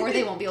 Or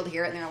they won't be able to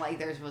hear it, and they're like,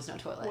 there was no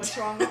toilet. What's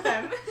wrong with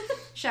them?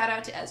 Shout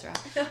out to Ezra.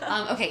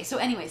 Okay, so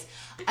anyways,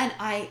 and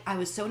I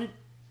was so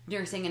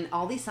nursing and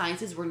all these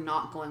sciences were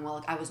not going well.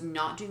 Like, I was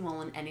not doing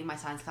well in any of my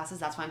science classes.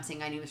 That's why I'm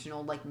saying I knew Mr.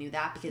 Knoll, like, knew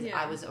that, because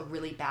I was a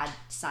really bad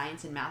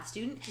science and math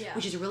student,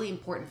 which is really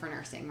important for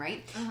nursing,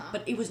 right?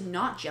 But it was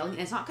not gelling. And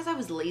it's not because I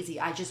was lazy.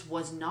 I just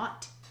was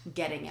not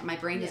getting it. My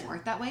brain doesn't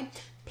work that way.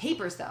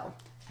 Papers, though.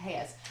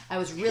 I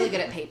was really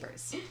good at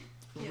papers.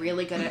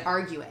 Really good at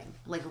arguing.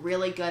 Like,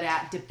 really good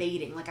at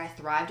debating. Like, I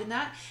thrived in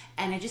that.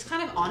 And I just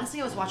kind of,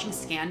 honestly, I was watching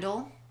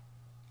Scandal,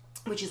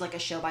 which is like a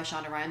show by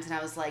Shonda Rhimes, and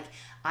I was like,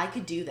 I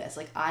could do this.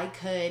 Like, I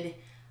could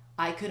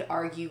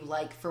argue,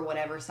 like, for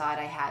whatever side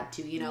I had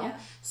to, you know? Yeah.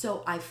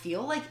 So I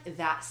feel like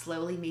that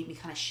slowly made me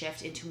kind of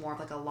shift into more of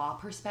like a law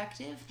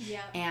perspective.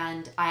 Yeah.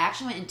 And I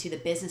actually went into the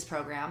business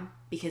program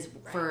because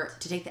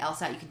to take the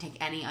LSAT, you can take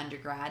any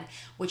undergrad,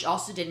 which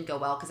also didn't go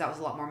well because that was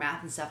a lot more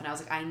math and stuff. And I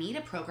was like, I need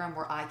a program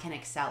where I can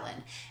excel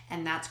in.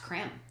 And that's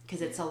CRIM,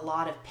 because it's a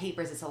lot of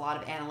papers, it's a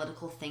lot of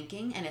analytical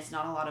thinking, and it's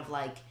not a lot of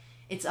like,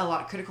 it's a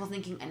lot of critical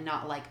thinking and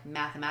not like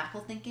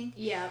mathematical thinking.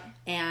 Yeah.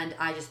 And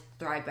I just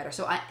thrive better.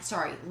 So that's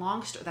a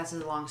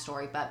long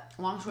story, but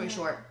long story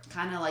short,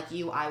 kind of like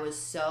you, I was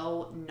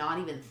so not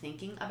even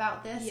thinking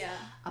about this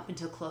up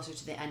until closer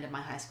to the end of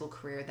my high school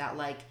career that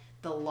like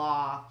the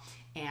law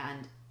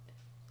and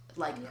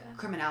like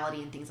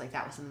criminality and things like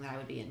that was something that I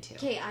would be into.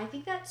 Okay, I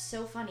think that's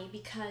so funny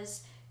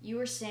because you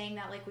were saying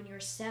that like when you were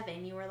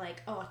 7, you were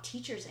like, oh, a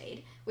teacher's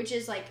aide, which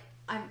is like,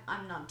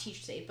 I'm not a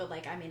teacher's aide, but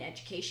like I'm in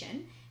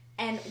education.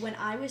 And when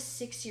I was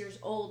 6 years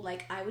old,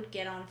 like I would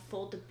get on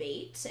full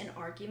debates and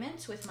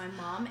arguments with my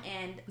mom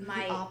and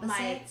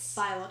my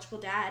biological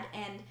dad,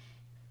 and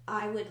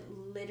I would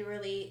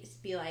literally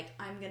be like,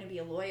 I'm going to be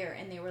a lawyer.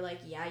 And they were like,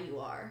 yeah, you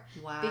are.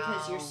 Wow.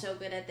 Because you're so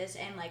good at this.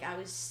 And like I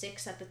was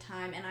 6 at the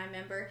time, and I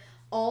remember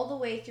all the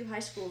way through high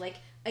school, like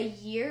a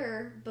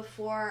year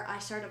before I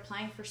started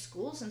applying for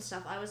schools and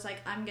stuff, I was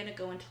like, I'm going to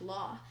go into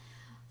law.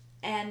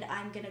 And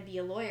I'm going to be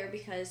a lawyer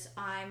because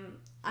I'm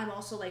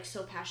also like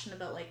so passionate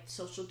about like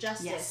social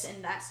justice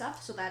and that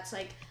stuff. So that's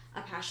like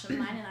a passion of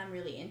mine, and I'm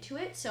really into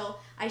it. So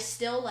I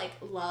still like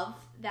love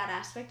that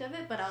aspect of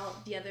it. But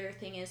the other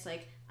thing is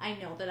like, I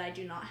know that I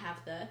do not have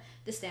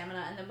the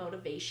stamina and the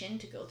motivation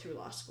to go through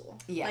law school.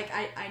 Yeah. Like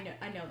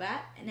I know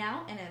that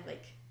now, and I'm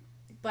like,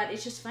 but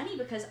it's just funny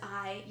because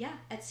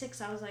at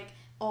 6 I was like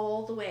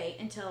all the way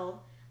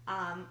until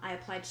I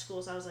applied to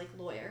schools, I was like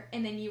lawyer,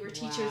 and then you were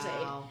teacher's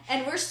aide,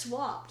 and we're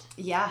swapped.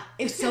 Yeah,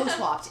 it was so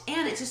swapped.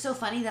 And it's just so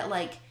funny that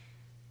like,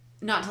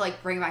 not to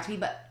like bring it back to me,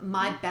 but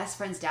my best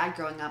friend's dad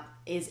growing up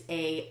is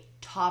a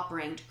top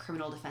ranked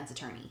criminal defense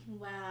attorney.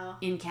 Wow.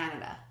 In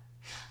Canada.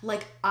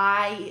 Like,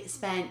 I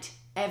spent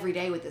every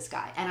day with this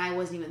guy, and I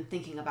wasn't even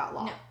thinking about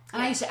law. No.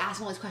 And I used to ask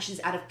him all these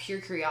questions out of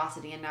pure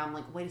curiosity, and now I'm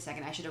like, wait a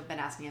second, I should have been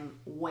asking him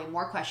way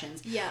more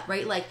questions. Yeah.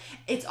 Right? Like,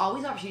 it's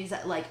always opportunities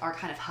that, like, are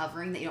kind of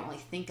hovering that you don't really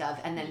think of,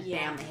 and then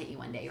bam, they hit you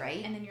one day,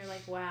 right? And then you're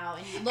like, wow,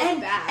 and you look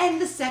back. And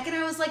the second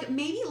I was like,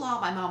 maybe law,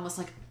 my mom was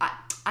like,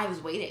 I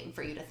was waiting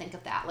for you to think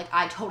of that. Like,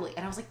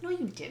 and I was like, no,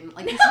 you didn't.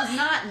 Like, this was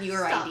not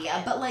your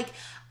idea. But, like,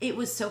 it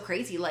was so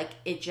crazy. Like,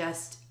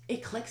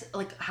 it clicks,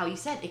 like, how you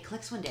said, it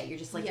clicks one day. You're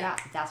just like, yeah,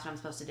 that's what I'm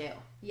supposed to do.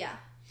 Yeah.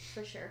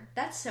 For sure.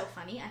 That's so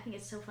funny. I think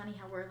it's so funny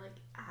how we're like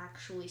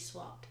actually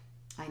swapped.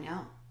 I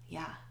know.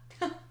 Yeah.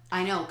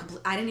 I know.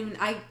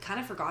 I kind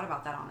of forgot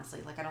about that,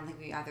 honestly. Like, I don't think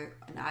either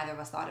of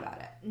us thought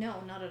about it.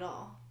 No, not at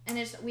all. And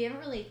we haven't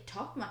really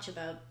talked much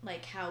about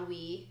like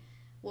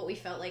what we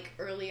felt like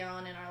earlier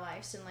on in our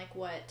lives, and like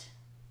what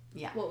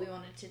we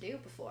wanted to do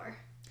before.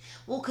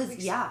 Well, because,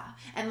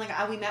 and,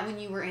 like, we met when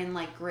you were in,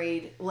 like,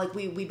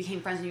 we became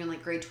friends when you were in,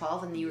 like, grade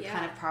 12, and you were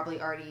kind of probably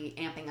already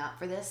amping up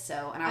for this,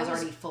 so, and I was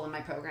already full in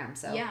my program,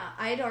 so. Yeah,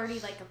 I had already,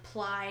 like,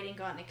 applied and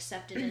gotten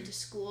accepted into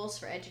schools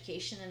for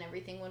education and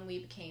everything when we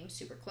became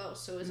super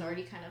close, so it was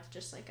already kind of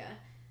just, like,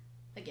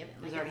 a given.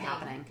 It was already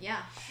happening.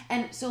 Yeah.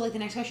 And so, like, the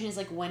next question is,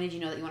 like, when did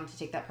you know that you wanted to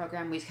take that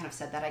program? We just kind of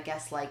said that, I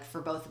guess, like,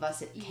 for both of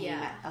us, it came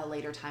at a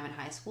later time in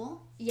high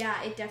school.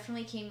 Yeah, it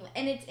definitely came,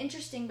 and it's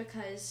interesting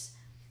because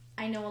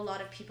I know a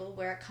lot of people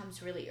where it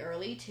comes really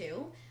early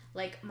too.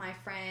 Like my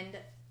friend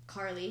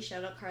Carly,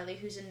 shout out Carly,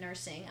 who's in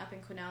nursing up in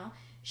Quesnel.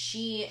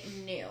 She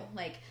knew,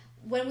 like,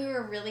 when we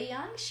were really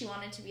young, she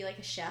wanted to be like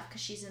a chef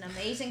because she's an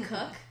amazing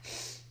cook.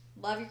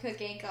 Love your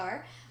cooking,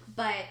 Car.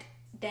 But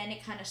then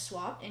it kind of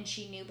swapped, and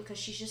she knew because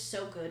she's just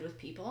so good with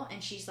people,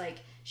 and she's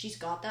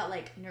got that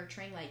like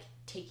nurturing, like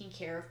taking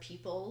care of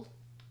people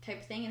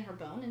type of thing in her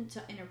bones.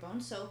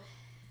 So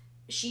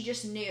she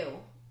just knew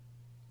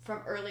from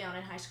early on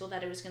in high school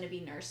that it was going to be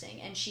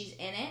nursing, and she's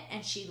in it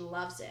and she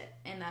loves it,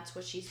 and that's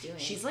what she's doing.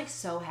 She's like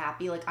so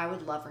happy. Like, I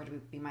would love her to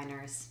be my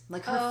nurse.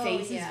 Like, her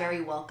face is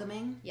very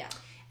welcoming. Yeah.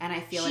 And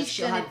I feel like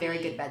she'll have very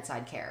good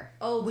bedside care.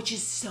 Oh, which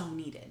is so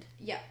needed.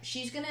 Yeah,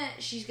 she's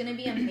gonna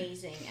be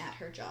amazing at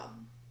her job.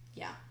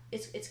 Yeah,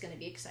 it's gonna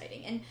be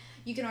exciting, and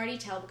you can already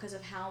tell because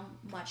of how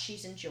much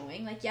she's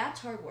enjoying. Like, yeah,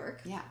 it's hard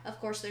work. Yeah. Of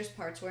course, there's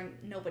parts where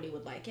nobody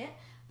would like it.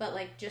 But,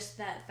 like, just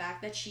that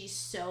fact that she's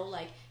so,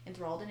 like,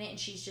 enthralled in it and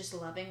she's just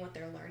loving what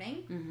they're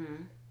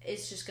learning,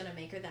 it's just going to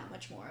make her that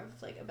much more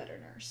of, like, a better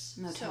nurse.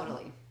 No,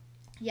 totally.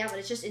 Yeah, but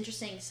it's just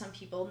interesting. Some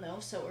people know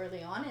so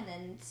early on, and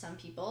then some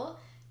people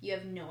you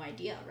have no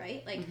idea,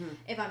 right? Like,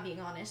 if I'm being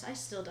honest, I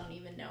still don't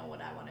even know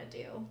what I want to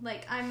do.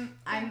 Like, I'm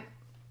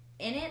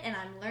in it, and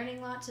I'm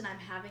learning lots, and I'm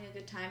having a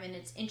good time, and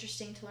it's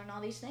interesting to learn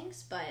all these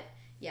things, but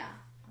yeah,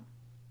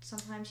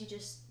 sometimes you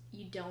just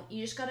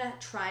gotta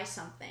try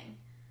something.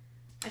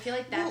 I feel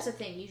like that's the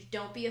thing. You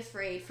don't be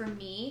afraid. For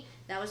me,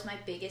 that was my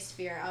biggest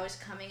fear. I was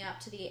coming up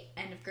to the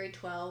end of grade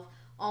 12.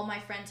 All my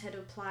friends had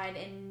applied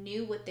and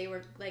knew what they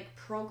were, like,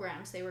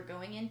 programs they were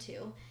going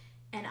into.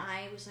 And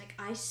I was like,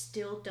 I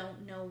still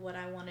don't know what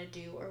I want to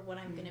do or what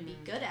I'm going to be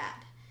good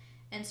at.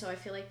 And so I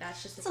feel like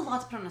that's just... It's a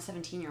lot to put on a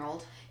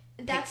 17-year-old.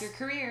 Pick your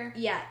career.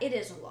 Yeah, it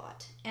is a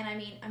lot. And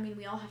I mean,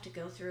 we all have to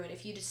go through it.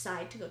 If you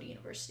decide to go to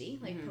university,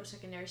 like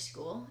post-secondary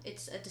school,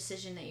 it's a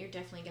decision that you're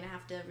definitely going to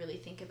have to really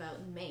think about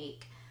and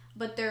make.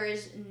 But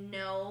there's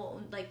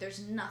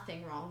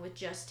nothing wrong with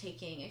just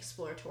taking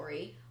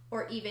exploratory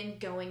or even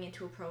going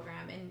into a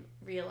program and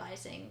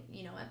realizing,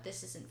 you know what,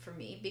 this isn't for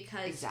me,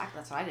 because... Exactly,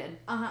 that's what I did.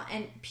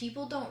 And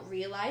people don't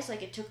realize,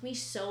 like, it took me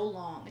so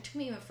long. It took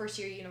me even first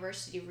year of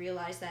university to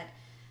realize that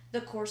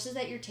the courses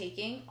that you're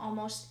taking,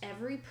 almost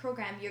every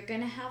program, you're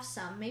going to have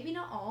some, maybe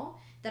not all,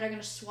 that are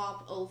going to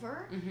swap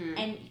over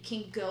and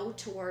can go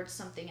towards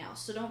something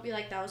else. So don't be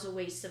like, that was a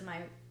waste of my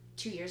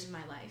 2 years of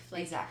my life.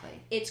 Like, exactly.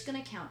 It's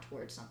going to count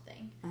towards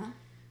something.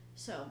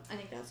 So I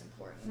think that's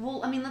important.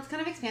 Well, I mean, let's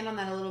kind of expand on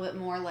that a little bit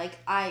more. Like,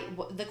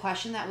 the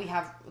question that we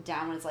have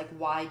down is, like,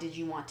 why did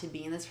you want to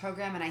be in this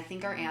program? And I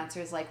think our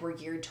answers, like, we're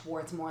geared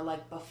towards more,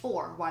 like,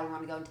 before, why do we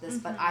want to go into this?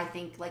 But I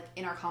think, like,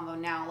 in our convo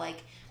now,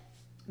 like,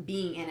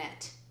 being in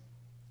it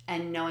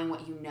and knowing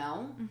what you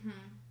know,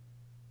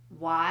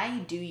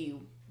 why do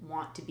you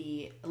want to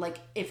be, like,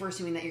 if we're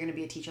assuming that you're going to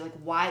be a teacher, like,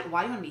 why do you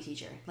want to be a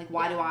teacher? Like,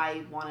 why do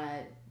I want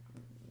to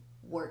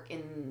work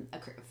in a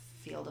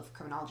field of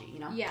criminology, you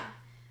know? Yeah.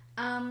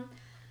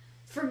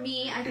 For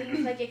me, I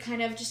think, like, it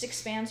kind of just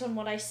expands on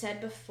what I said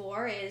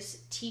before,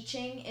 is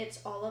teaching. It's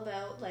all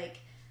about,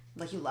 like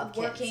you love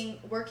kids.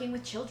 Working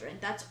with children.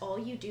 That's all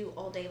you do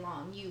all day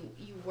long.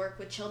 You work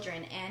with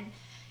children, and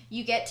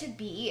you get to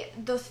be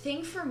the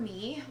thing for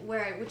me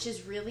which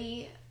is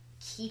really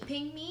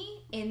keeping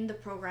me in the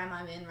program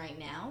I'm in right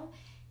now,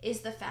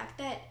 is the fact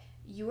that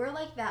you are,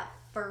 like, that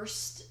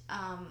first,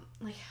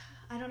 like,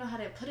 I don't know how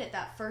to put it,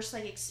 that first,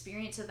 like,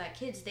 experience of that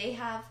kids. They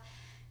have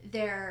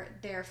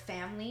their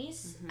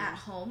families at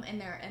home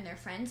and their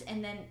friends,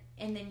 and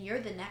then you're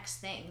the next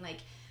thing. Like,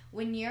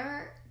 when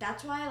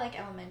that's why I like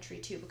elementary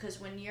too,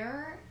 because when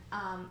you're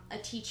a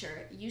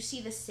teacher, you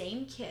see the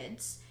same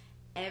kids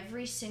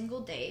every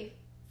single day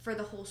for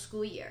the whole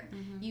school year.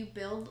 You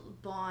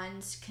build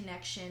bonds,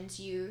 connections.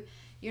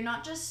 You're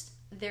not just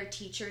their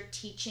teacher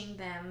teaching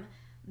them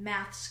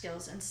math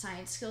skills and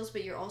science skills,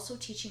 but you're also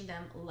teaching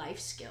them life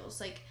skills.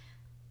 Like,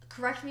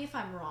 correct me if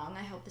I'm wrong,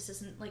 I hope this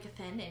doesn't, like,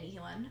 offend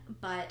anyone,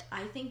 but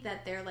I think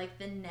that they're, like,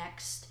 the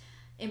next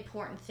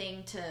important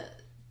thing to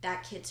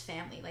that kid's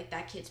family, like,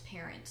 that kid's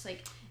parents.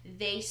 Like,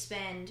 they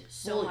spend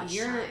so much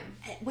time.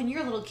 When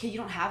you're a little kid, you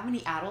don't have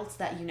many adults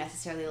that you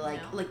necessarily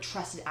like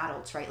trusted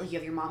adults, right? Like, you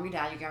have your mom, your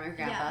dad, your grandma, your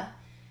grandpa. Yeah.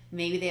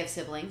 Maybe they have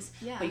siblings.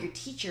 Yeah. But your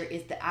teacher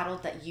is the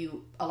adult that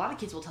a lot of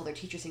kids will tell their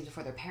teachers things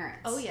before their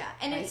parents. Oh, yeah.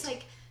 And right? It's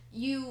like,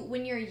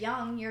 when you're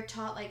young, you're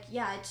taught, like,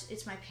 yeah,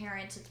 it's my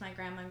parents, it's my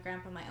grandma and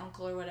grandpa, my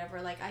uncle or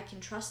whatever, like, I can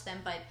trust them,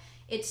 but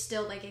it's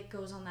still, like, it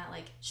goes on that,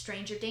 like,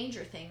 stranger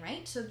danger thing,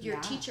 right? So your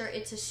teacher,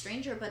 it's a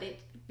stranger, but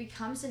it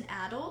becomes an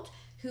adult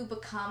who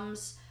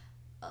becomes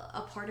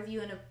a part of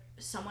you, and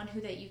someone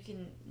that you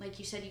can, like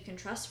you said, you can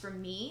trust. For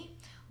me,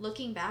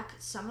 looking back,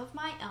 some of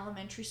my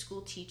elementary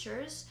school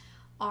teachers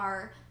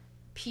are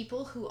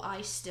people who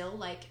I still,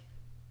 like,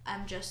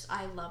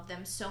 I love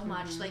them so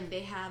much. Like,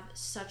 they have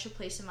such a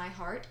place in my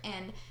heart,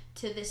 and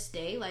to this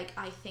day, like,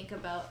 I think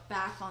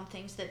back on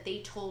things that they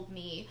told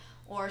me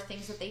or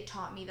things that they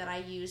taught me that I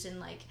use in,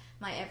 like,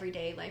 my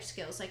everyday life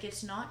skills. Like,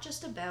 it's not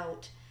just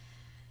about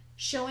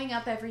showing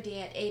up every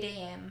day at 8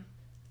 a.m.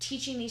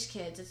 teaching these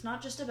kids. It's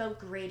not just about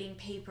grading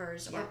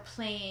papers or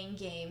playing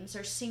games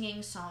or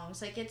singing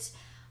songs. Like,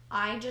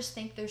 I just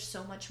think there's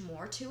so much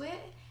more to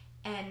it.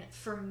 And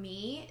for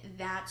me,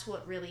 that's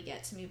what really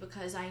gets me,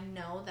 because I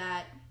know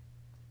that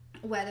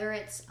whether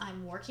it's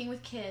I'm working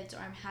with kids or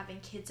I'm having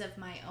kids of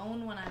my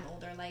own when I'm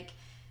older, like,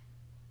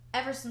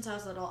 ever since I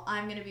was little,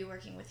 I'm going to be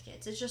working with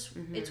kids. It's just,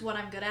 it's what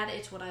I'm good at.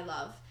 It's what I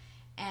love.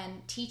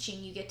 And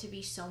teaching, you get to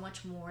be so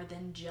much more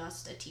than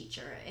just a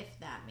teacher, if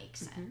that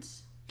makes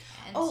sense.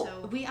 And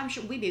I'm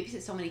sure we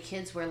babysit so many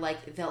kids where,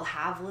 like, they'll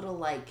have little,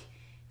 like,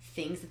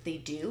 things that they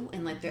do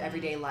in, like, their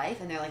everyday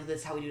life, and they're like, this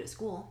is how we do it at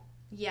school.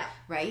 Yeah.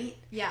 Right?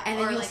 Yeah. And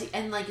then you'll see,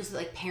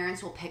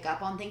 parents will pick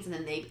up on things, and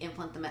then they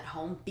implement them at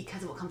home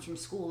because of what comes from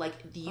school. Like,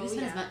 you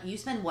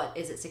spend what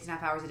is it,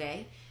 6.5 hours a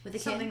day with a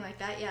kid? Something like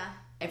that, yeah.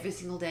 Every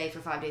single day for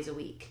 5 days a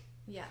week.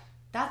 Yeah.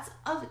 That's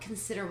a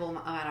considerable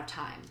amount of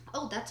time.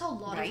 Oh, that's a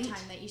lot of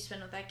time that you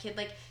spend with that kid.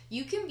 Like,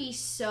 you can be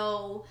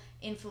so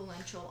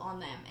influential on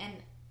them and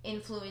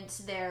influence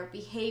their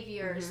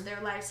behaviors,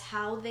 their lives,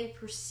 how they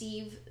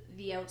perceive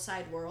the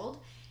outside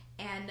world.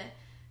 And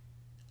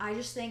I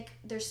just think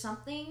there's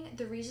something,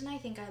 the reason I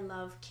think I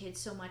love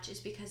kids so much is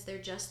because they're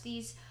just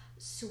these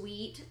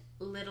sweet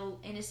little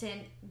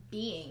innocent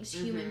beings,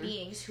 human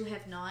beings who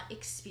have not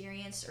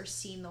experienced or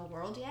seen the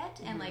world yet.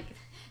 And like,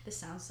 this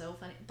sounds so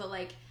funny, but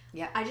like,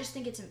 I just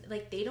think it's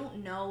like they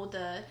don't know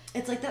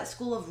it's like that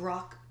School of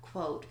Rock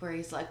quote where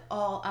he's like,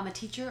 oh, I'm a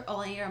teacher,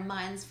 all I need are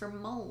minds for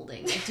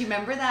molding. Like, do you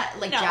remember that?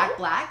 Like, no. Jack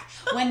Black,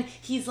 when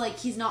he's like,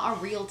 he's not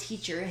a real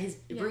teacher, his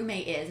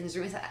roommate is, and his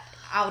roommate's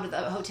out of the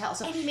hotel,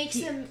 so and he makes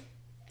them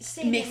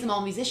sing. He makes them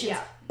all musicians,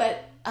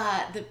 but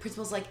the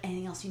principal's like,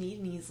 anything else you need?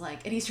 And he's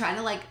like, and he's trying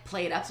to like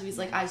play it up, so he's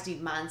like, I just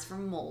need minds for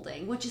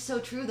molding, which is so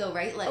true though,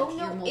 right? Like,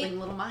 you're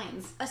molding little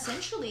minds.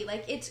 Essentially,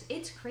 like,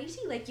 it's crazy.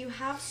 Like, you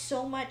have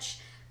so much,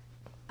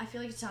 I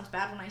feel like it sounds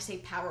bad when I say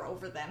power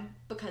over them,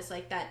 because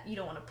like that, you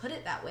don't want to put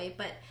it that way,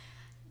 but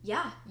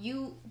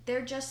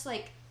they're just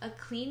like a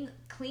clean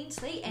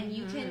slate, and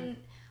you can,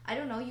 I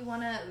don't know, you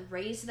want to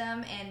raise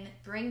them and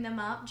bring them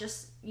up,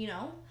 just, you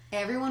know.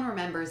 Everyone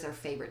remembers their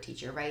favorite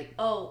teacher, right?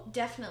 Oh,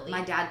 definitely.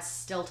 My dad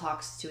still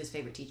talks to his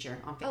favorite teacher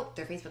on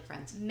their Facebook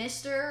friends.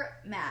 Mr.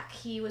 Mac.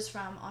 He was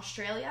from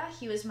Australia.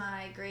 He was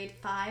my grade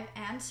 5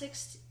 and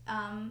 6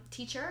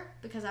 teacher,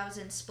 because I was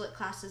in split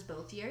classes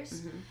both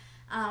years.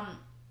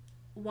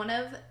 One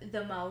of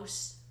the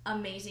most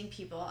amazing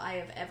people I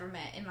have ever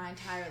met in my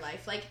entire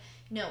life. Like,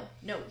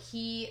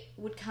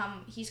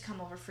 he's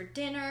come over for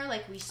dinner,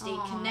 like, we stayed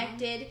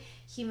connected.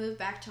 He moved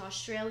back to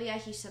Australia.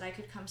 He said I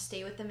could come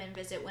stay with him and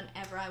visit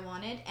whenever I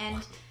wanted.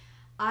 And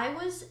I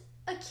was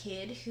a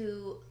kid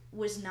who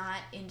was not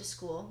into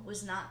school,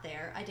 was not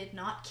there. I did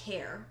not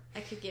care. I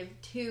could give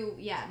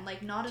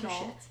not at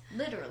all.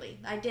 Literally.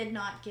 I did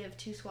not give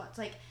two squats.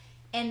 Like,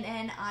 and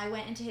then I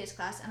went into his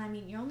class, and I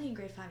mean, you're only in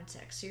grade 5 and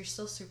 6, so you're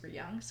still super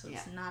young, so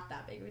it's not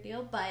that big of a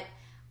deal. But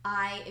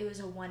it was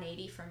a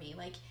 180 for me.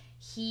 Like,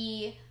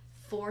 he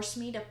forced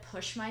me to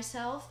push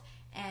myself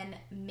and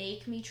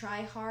make me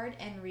try hard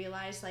and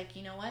realize, like,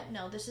 you know what?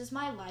 No, this is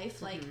my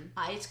life. Like,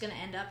 it's going to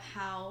end up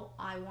how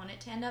I want it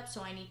to end up,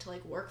 so I need to,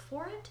 like, work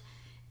for it.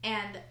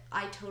 And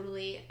I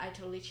totally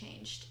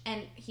changed.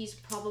 And he's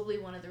probably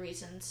one of the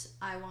reasons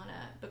I want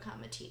to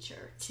become a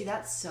teacher. See,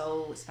 that's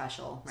so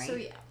special, right? So,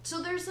 yeah.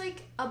 So there's,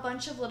 like, a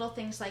bunch of little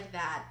things like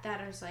that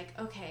is like,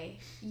 okay,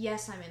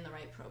 yes, I'm in the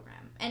right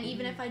program. And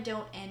even if I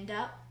don't end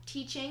up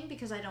teaching,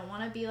 because I don't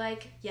want to be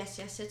like, yes,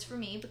 it's for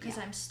me, because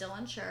I'm still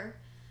unsure.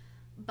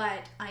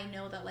 But I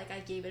know that, like, I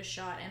gave it a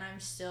shot, and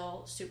I'm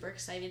still super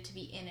excited to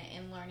be in it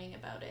and learning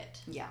about it.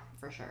 Yeah,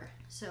 for sure.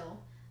 So,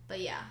 but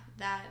yeah,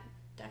 that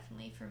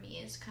definitely for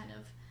me is kind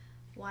of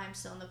why I'm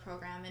still in the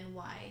program, and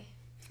why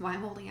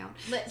I'm holding out.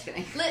 Why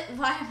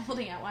I'm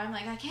holding out. Why I'm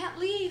like, I can't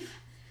leave.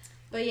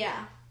 But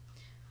yeah,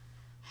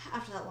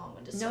 after that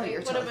long-winded story. No,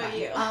 you're totally fine. What about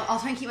you? I'll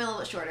try and keep it a little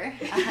bit shorter,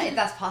 if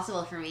that's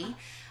possible for me.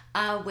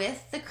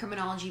 With the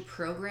criminology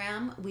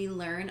program, we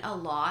learn a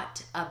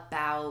lot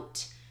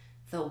about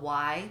the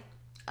why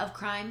of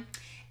crime,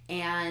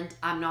 and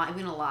I'm not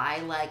even gonna lie,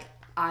 like,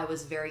 I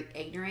was very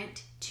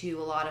ignorant to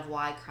a lot of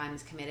why crime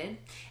is committed,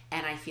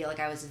 and I feel like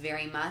I was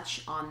very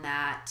much on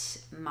that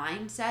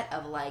mindset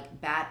of, like,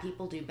 bad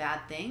people do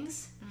bad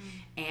things,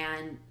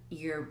 and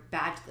you're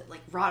bad to the, like,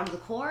 rotten to the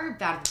core,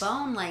 bad to the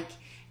bone. Like,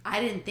 I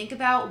didn't think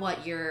about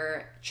what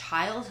your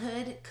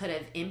childhood could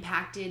have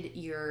impacted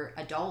your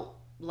adult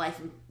life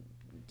and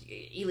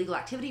illegal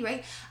activity,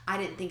 right? I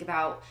didn't think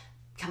about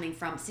coming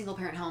from single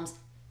parent homes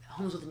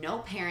with no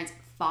parents,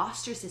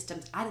 foster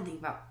systems. I didn't think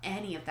about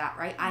any of that,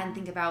 right? I didn't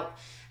think about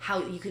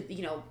how you could,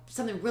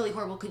 something really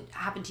horrible could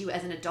happen to you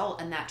as an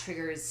adult, and that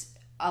triggers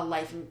a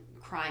life in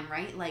crime,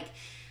 right? Like,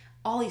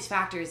 all these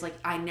factors, like,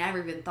 I never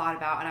even thought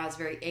about, and I was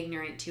very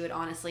ignorant to it,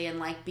 honestly. And,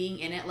 like, being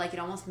in it, like, it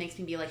almost makes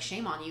me be like,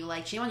 shame on you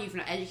for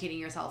not educating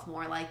yourself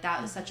more. Like,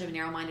 that was such a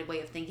narrow-minded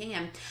way of thinking,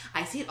 and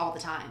I see it all the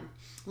time.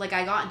 Like,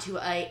 I got into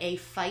a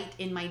fight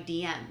in my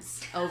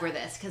DMs over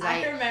this, because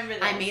I remember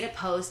this. I made a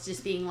post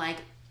just being like,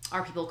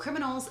 are people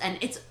criminals? And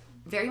it's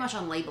very much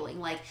on labeling.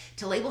 Like,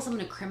 to label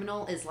someone a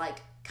criminal is, like,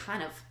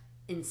 kind of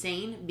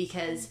insane,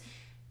 because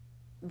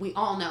we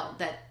all know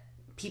that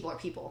people are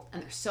people,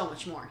 and there's so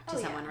much more to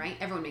someone, right?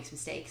 Everyone makes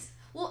mistakes.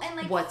 Well, and,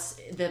 like,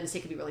 the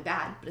mistake could be really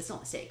bad, but it's still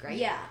a mistake, right?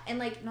 Yeah, and,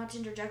 like, not to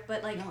interject,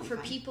 but, like, for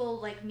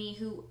people like me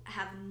who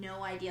have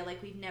no idea,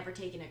 like, we've never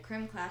taken a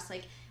crim class,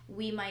 like,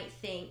 we might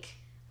think,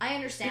 I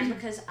understand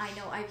because I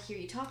know I hear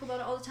you talk about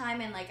it all the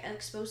time, and, like, I'm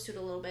exposed to it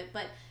a little bit,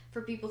 but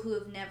for people who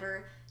have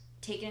never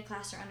taken a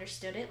class or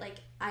understood it, like,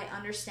 I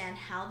understand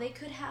how they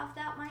could have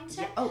that mindset.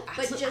 Yeah. Oh,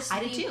 absolutely. But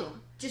I did too.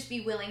 Just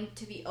be willing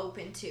to be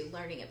open to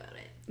learning about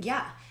it.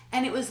 Yeah.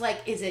 And it was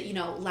like, is it,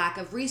 lack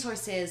of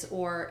resources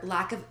or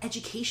lack of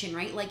education,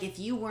 right? Like, if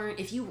you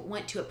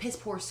went to a piss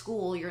poor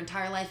school your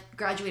entire life,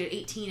 graduated at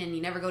 18, and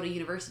you never go to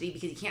university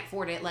because you can't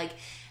afford it, like,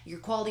 your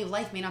quality of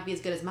life may not be as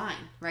good as mine,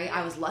 right?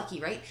 Yeah. I was lucky,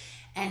 right?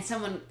 And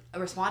someone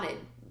responded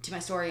to my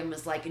story and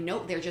was like,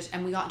 nope,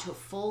 and we got into a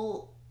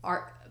full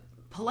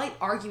polite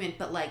argument,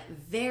 but, like,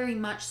 very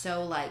much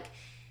so, like,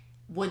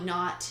 would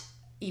not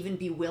even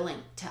be willing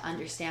to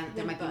understand that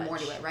there might be more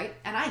to it, right?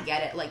 And I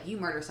get it, like, you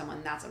murder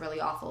someone, that's really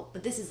awful,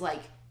 but this is,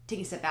 like,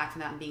 taking a step back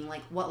from that and being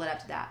like, what led up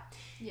to that?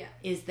 Yeah.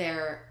 Is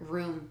there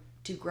room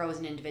to grow as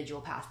an individual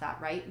past that,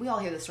 right? We all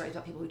hear the stories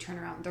about people who turn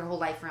around their whole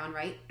life around,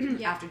 right?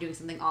 After doing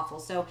something awful.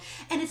 So,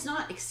 and it's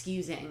not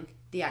excusing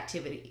the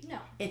activity. No.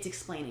 It's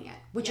explaining it,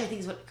 which I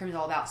think is what Crim is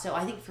all about. So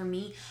I think for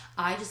me,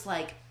 I just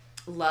like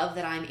love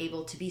that I'm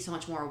able to be so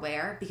much more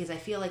aware, because I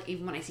feel like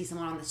even when I see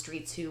someone on the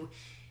streets who,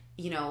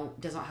 you know,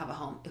 does not have a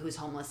home, who's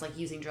homeless, like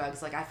using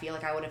drugs, like I feel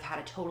like I would have had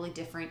a totally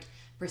different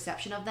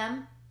perception of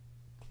them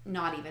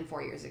not even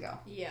 4 years ago.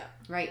 Yeah.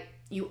 Right?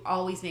 You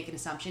always make an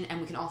assumption, and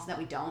we can also that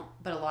we don't,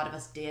 but a lot of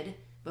us did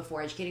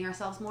before educating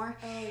ourselves more.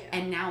 Oh, yeah.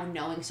 And now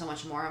knowing so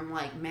much more, I'm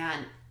like,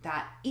 man,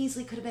 that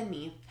easily could have been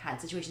me had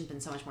situations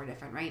been so much more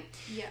different, right?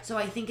 Yeah. So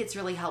I think it's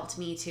really helped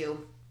me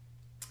to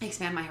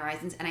expand my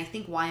horizons, and I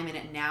think why I'm in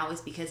it now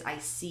is because I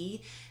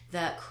see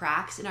the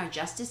cracks in our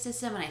justice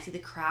system, and I see the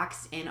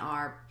cracks in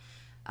our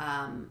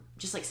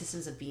just like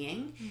systems of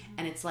being.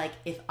 And it's like,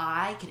 if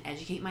I can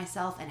educate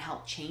myself and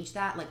help change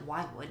that, like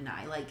why wouldn't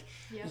I like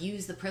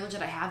use the privilege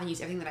that I have and use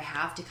everything that I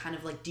have to kind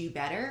of like do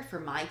better for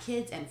my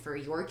kids and for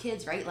your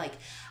kids, right? Like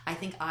I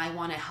think I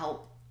want to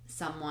help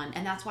someone,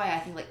 and that's why I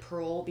think like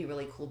parole will be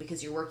really cool,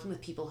 because you're working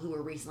with people who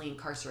were recently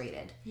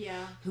incarcerated,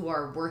 who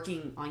are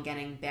working on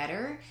getting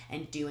better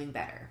and doing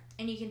better,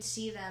 and you can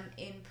see them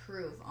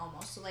improve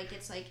almost. So like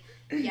it's like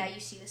you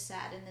see the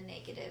sad and the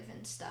negative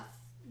and stuff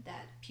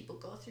that people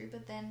go through,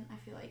 but then I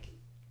feel like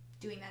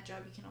doing that job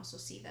you can also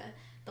see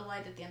the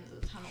light at the end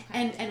of the tunnel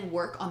and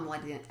work on the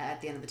light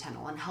at the end of the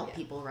tunnel and help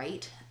people,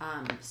 right?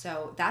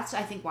 So that's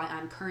I think why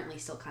I'm currently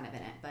still kind of in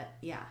it, but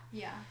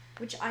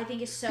which I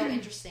think is so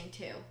interesting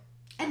too.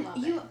 And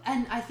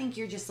and I think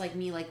you're just like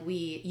me, like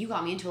you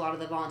got me into a lot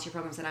of the volunteer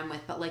programs that I'm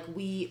with, but like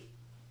we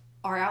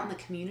are out in the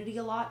community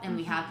a lot, and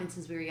we have been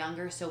since we were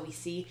younger, so we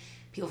see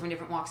people from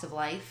different walks of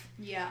life.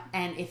 Yeah.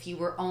 And if you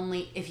were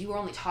only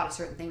taught a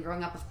certain thing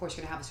growing up, of course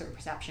you're gonna have a certain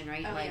perception,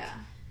 right? Oh, like,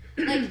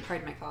 like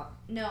pardon my thought.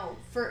 No,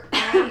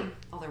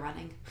 all the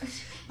running.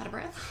 Out of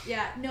breath.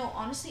 Yeah, no,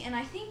 honestly, and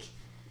I think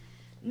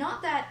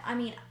not that, I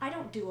mean, I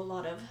don't do a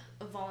lot of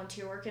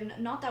volunteer work, and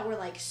not that we're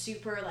like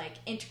super like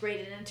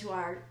integrated into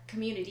our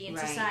community and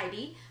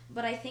society,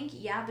 but I think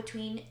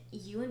between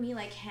you and me,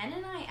 like Hen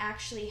and I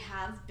actually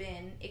have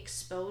been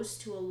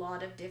exposed to a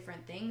lot of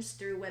different things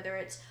through whether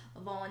it's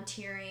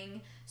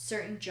volunteering,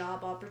 certain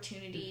job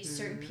opportunities,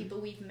 certain people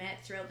we've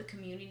met throughout the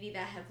community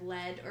that have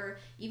led, or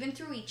even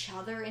through each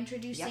other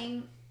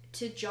introducing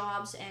to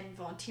jobs and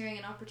volunteering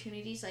and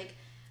opportunities. Like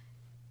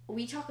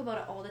we talk about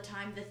it all the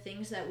time, the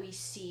things that we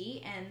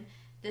see and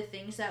the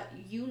things that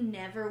you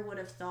never would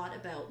have thought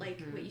about,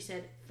 like what you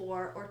said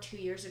 4 or 2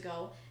 years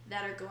ago,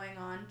 that are going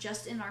on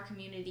just in our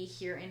community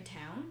here in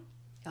town.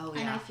 Oh,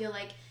 yeah. And I feel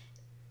like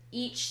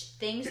each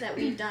things that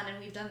we've done, and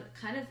we've done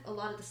kind of a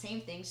lot of the same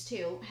things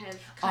too,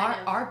 have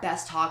our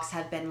best talks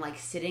have been like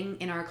sitting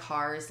in our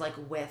cars, like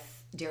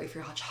with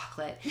dairy-free hot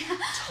chocolate,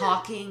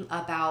 talking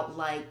about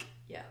like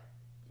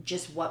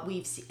just what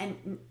we've seen,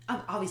 and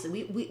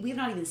obviously we've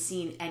not even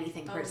seen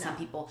anything compared to some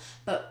people,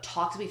 but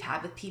talks we've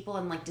had with people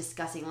and like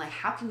discussing like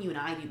how can you and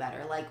I do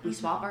better, like we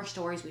swap our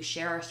stories, we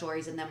share our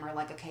stories, and then we're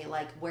like, okay,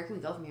 like where can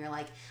we go from here,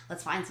 like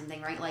let's find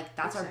something, right? Like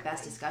that's our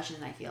best discussion,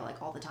 I feel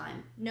like, all the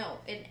time. No,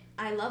 and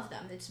I love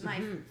them. It's my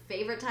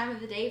favorite time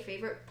of the day,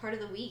 favorite part of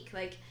the week,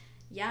 like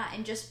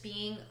and just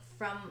being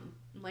from,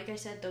 like I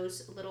said,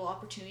 those little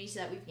opportunities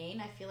that we've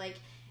gained, I feel like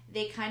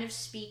they kind of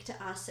speak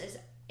to us as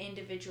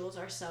individuals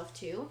ourselves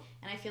too,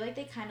 and I feel like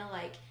they kind of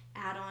like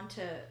add on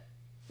to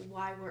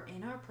why we're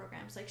in our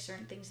programs, like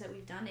certain things that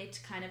we've done, it's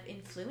kind of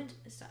influenced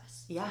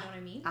us. You know what I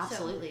mean?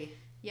 Absolutely.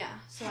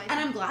 So and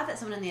I'm glad that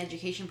someone in the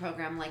education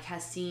program like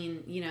has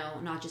seen, you know,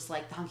 not just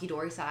like the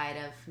hunky-dory side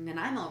of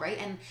Nanaimo, right?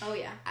 And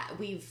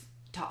we've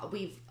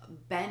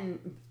been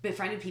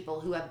befriended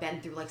people who have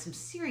been through like some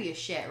serious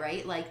shit,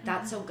 right? Like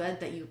that's so good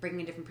that you bring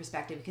a different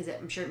perspective, because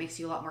I'm sure it makes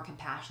you a lot more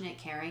compassionate,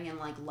 caring, and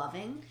like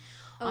loving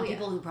on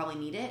people who probably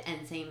need it.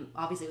 And same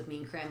obviously with me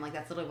and Crim, like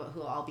that's literally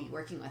who I'll be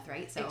working with,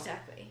 right? So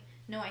exactly.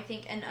 No, I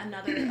think, and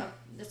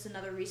that's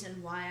another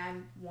reason why I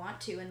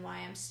want to and why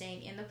I'm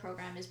staying in the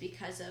program, is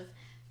because of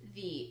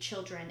the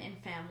children and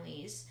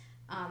families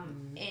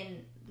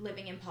in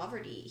living in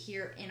poverty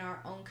here in our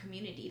own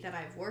community that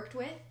I've worked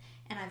with,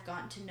 and I've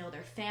gotten to know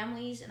their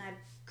families, and I've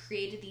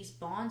created these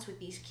bonds with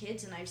these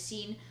kids, and I've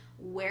seen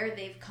where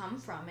they've come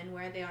from and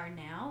where they are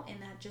now,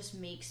 and that just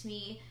makes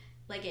me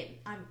like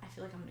I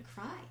feel like I'm gonna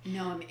cry.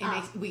 No, it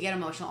makes we get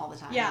emotional all the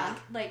time. Yeah,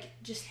 like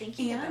just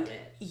thinking about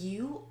it.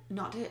 You,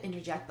 not to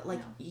interject, but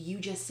like you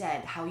just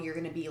said how you're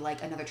gonna be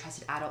like another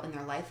trusted adult in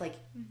their life. Like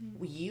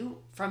you,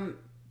 from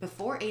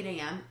before 8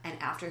 a.m. and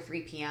after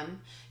 3 p.m.,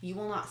 you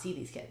will not see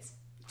these kids.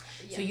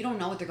 Yeah. So you don't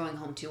know what they're going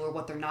home to or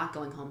what they're not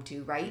going home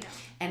to, right?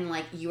 Yeah. And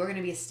like you are going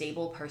to be a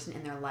stable person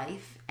in their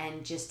life,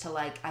 and just to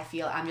like, I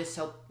feel I'm just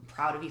so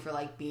proud of you for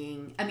like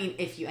being, I mean,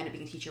 if you end up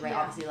being a teacher, right?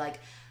 Obviously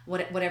like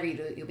whatever you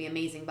do, you'll be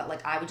amazing, but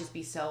like I would just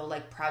be so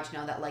like proud to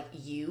know that like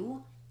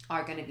you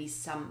are going to be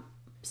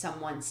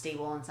someone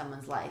stable in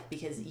someone's life,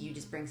 because you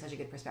just bring such a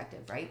good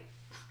perspective, right?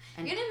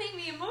 And you're gonna make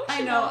me emotional.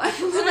 I know.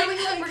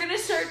 We're gonna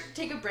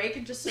take a break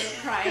and just start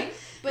crying.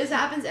 But this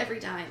happens every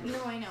time.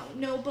 No, I know.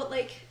 No, but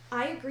like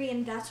I agree,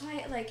 and that's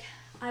why like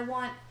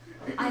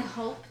I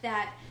hope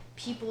that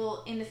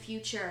people in the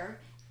future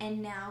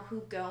and now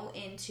who go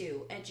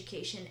into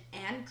education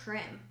and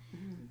crim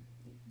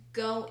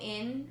go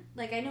in,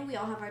 like I know we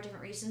all have our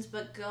different reasons,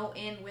 but go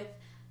in with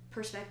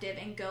perspective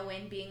and go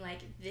in being like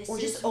this or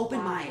is just open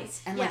why.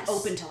 minds and like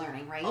open to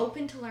learning, right?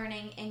 Open to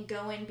learning and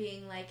go in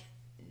being like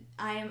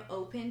I am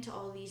open to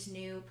all these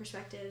new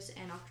perspectives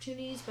and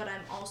opportunities, but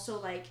I'm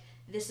also like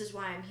this is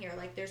why I'm here.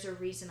 Like there's a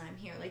reason I'm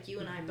here. Like you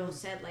and I both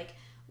said, like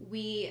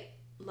we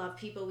love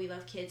people, we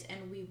love kids,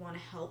 and we want to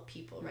help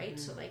people, right?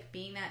 So like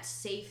being that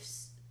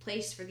safe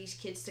place for these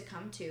kids to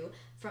come to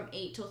from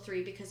 8 till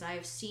 3, because I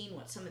have seen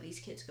what some of these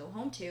kids go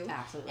home to.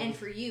 Absolutely. And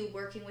for you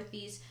working with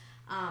these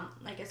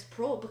like as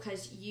parole,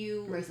 because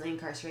you recently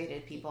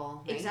incarcerated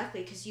people, right?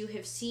 Exactly, because you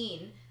have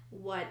seen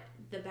what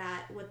the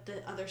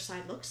other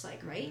side looks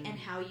like, right? And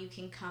how you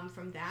can come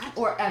from that.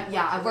 Or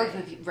I've worked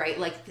with you, right?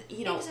 Like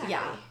you know, exactly.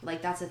 yeah,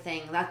 like that's the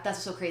thing. That's what's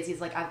so crazy.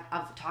 Is like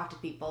I've talked to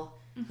people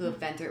who have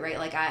been through it, right?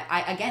 Like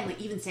I again,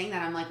 like even saying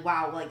that, I'm like,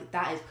 wow, like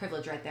that is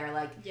privilege right there.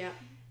 Like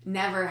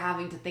never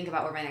having to think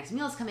about where my next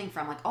meal is coming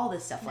from, like all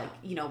this stuff. Like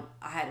you know,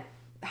 I had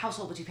a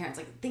household with 2 parents,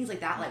 like things like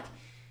that. Like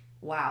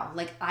wow,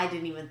 like I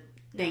didn't even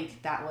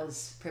think that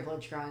was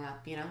privilege growing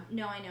up. You know?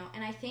 No, I know,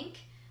 and I think.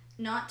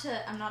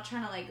 I'm not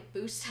trying to like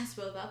boost us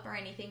both up or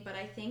anything, but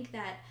I think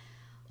that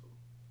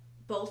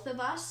both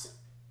of us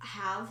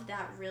have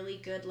that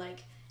really good like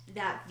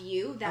that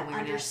view, that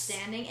awareness.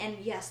 Understanding, and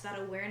yes, that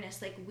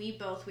awareness. Like we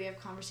have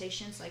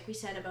conversations like we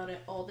said about it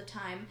all the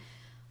time.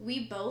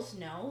 We both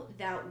know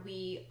that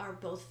we are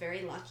both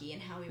very lucky in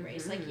how we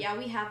raise. Like yeah,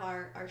 we have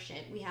our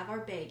shit, we have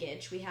our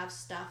baggage, we have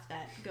stuff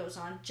that goes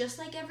on just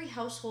like every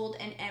household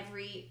and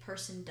every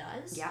person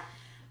does. Yeah.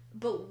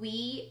 But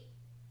we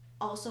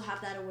also have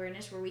that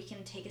awareness where we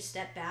can take a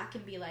step back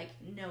and be like,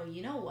 no,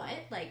 you know what?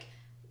 Like,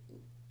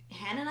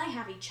 Hannah and I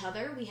have each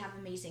other. We have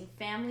amazing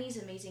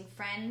families, amazing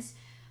friends.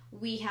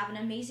 We have an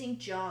amazing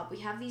job.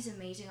 We have these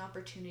amazing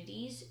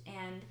opportunities.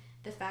 And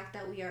the fact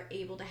that we are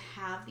able to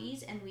have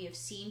these and we have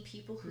seen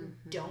people who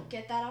don't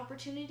get that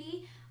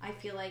opportunity, I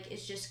feel like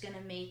is just going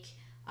to make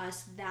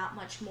us that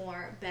much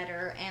more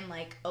better and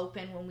like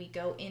open when we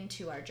go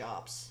into our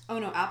jobs. Oh,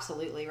 no,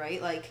 absolutely,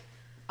 right? Like,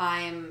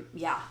 I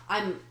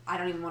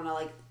don't even want to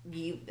like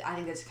I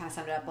think that's kind of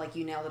summed it up, like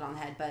you nailed it on the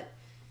head, but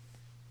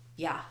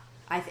yeah,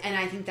 I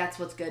think that's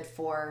what's good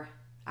for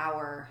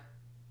our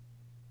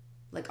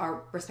like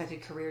our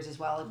respected careers as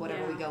well, like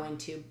whatever we go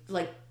into,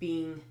 like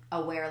being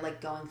aware,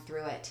 like going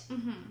through it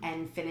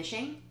and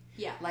finishing,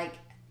 like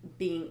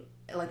being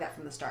like that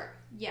from the start.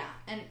 Yeah,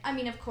 and I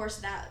mean, of course,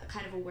 that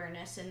kind of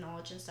awareness and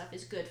knowledge and stuff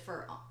is good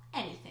for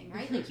anything,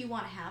 right? Like you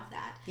want to have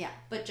that,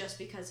 but just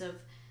because of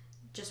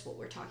just what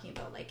we're talking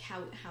about, like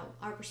how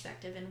our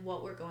perspective and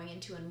what we're going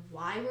into and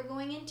why we're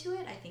going into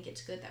it, I think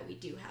it's good that we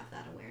do have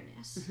that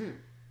awareness.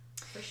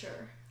 For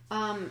sure.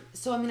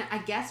 So I mean, I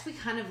guess we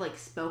kind of like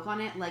spoke on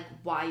it, like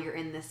why you're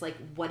in this, like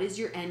what is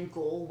your end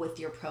goal with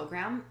your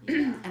program?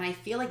 And I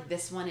feel like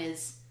this one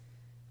is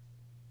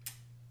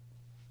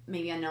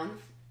maybe unknown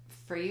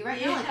for you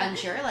right now, like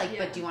unsure, like,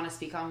 but do you want to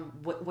speak on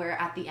where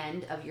at the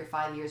end of your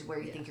 5 years,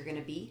 where you think you're going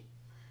to be?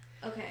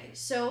 Okay,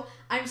 so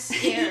I'm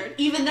scared.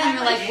 Even then,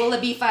 you're like, will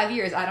it be 5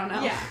 years? I don't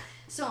know. Yeah.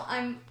 So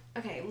I'm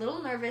a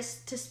little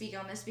nervous to speak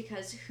on this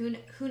because who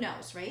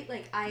knows, right?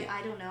 Like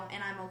I don't know,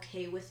 and I'm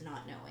okay with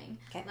not knowing.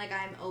 Okay. Like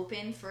I'm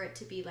open for it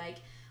to be like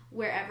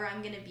wherever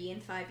I'm gonna be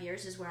in 5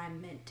 years is where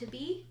I'm meant to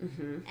be,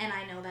 and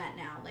I know that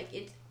now. Like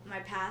it's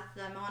my path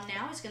that I'm on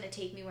now is gonna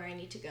take me where I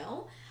need to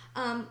go.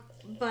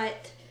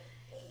 But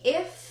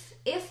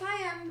if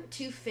I am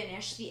to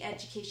finish the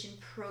education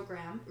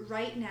program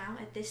right now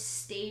at this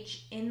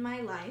stage in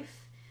my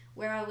life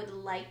where I would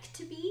like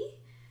to be,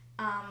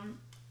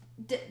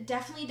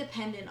 definitely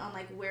dependent on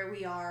like where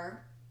we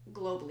are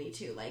globally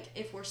too. Like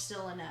if we're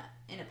still in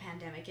a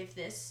pandemic, if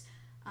this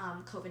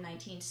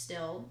COVID-19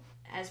 still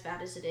as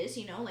bad as it is,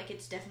 you know, like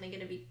it's definitely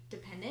going to be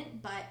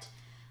dependent. But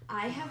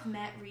I have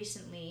met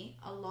recently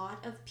a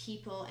lot of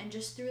people, and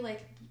just through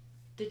like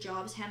the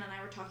jobs Hannah and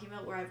I were talking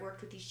about where I've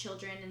worked with these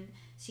children and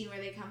seen where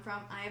they come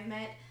from, I have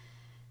met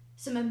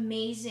some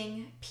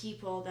amazing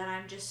people that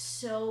I'm just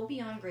so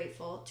beyond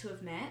grateful to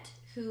have met,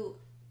 who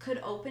could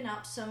open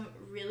up some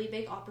really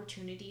big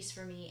opportunities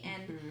for me.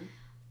 And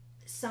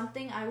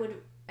something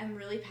am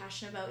really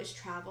passionate about is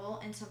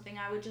travel, and something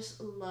I would just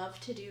love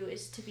to do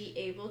is to be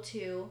able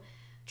to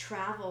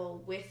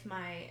travel with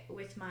my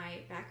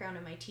background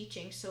and my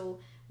teaching. So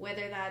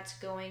whether that's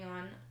going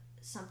on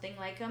something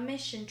like a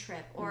mission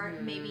trip, or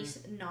maybe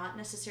not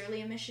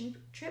necessarily a mission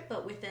trip,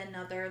 but with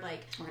another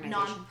like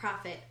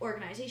non-profit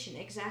organization,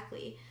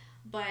 exactly.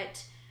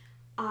 But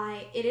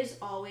it has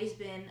always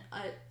been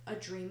a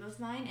dream of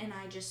mine, and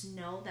I just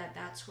know that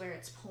that's where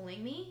it's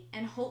pulling me,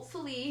 and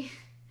hopefully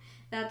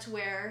that's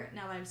where,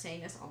 now that I'm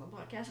saying this on the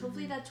podcast,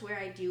 hopefully that's where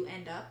I do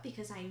end up,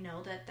 because I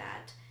know that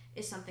that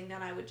is something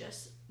that I would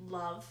just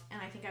love,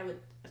 and I think I would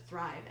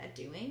thrive at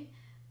doing.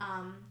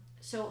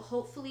 so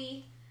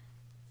hopefully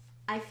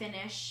I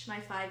finish my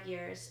 5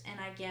 years and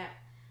I get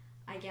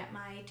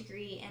my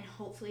degree, and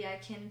hopefully I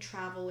can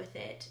travel with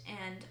it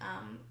and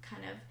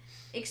kind of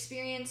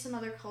experience some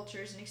other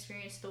cultures and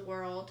experience the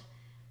world,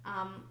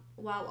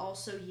 while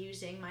also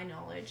using my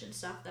knowledge and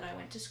stuff that I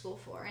went to school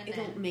for. And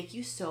it'll make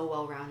you so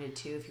well-rounded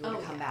too if you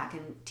want to come back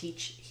and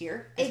teach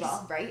here as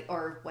well, right?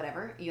 Or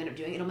whatever you end up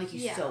doing, it'll make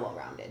you so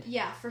well-rounded.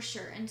 Yeah, for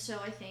sure. And so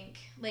I think,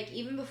 like,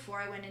 even before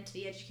I went into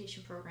the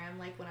education program,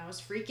 like when I was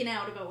freaking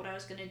out about what I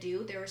was going to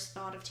do, there was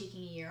thought of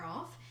taking a year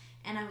off,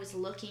 and I was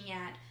looking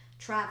at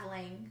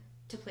traveling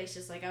to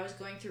places. Like, I was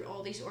going through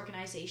all these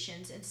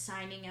organizations and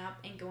signing up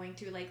and going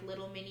through like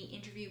little mini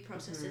interview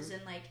processes,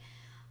 and like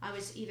I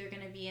was either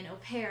going to be an au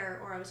pair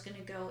or I was going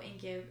to go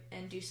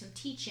and do some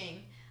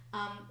teaching.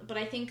 But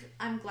I think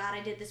I'm glad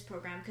I did this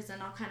program, because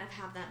then I'll kind of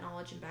have that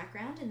knowledge and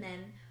background, and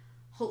then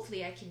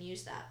hopefully I can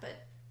use that.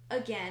 But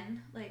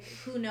again, like,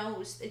 who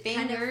knows?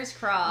 Fingers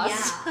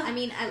crossed. Yeah, I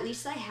mean, at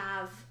least I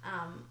have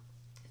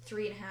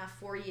 3.5,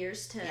 4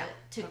 years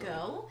to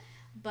go.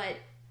 But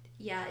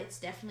yeah, it's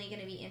definitely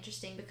going to be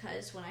interesting,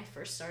 because when I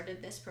first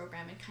started this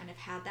program and kind of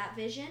had that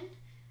vision,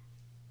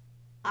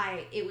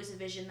 it was a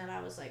vision that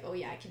I was like, oh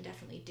yeah, I can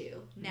definitely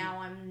do. Now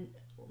I'm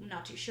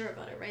not too sure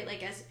about it, right?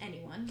 Like, as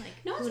anyone, like,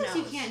 no one says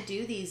you can't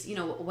do these, you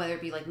know, whether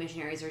it be like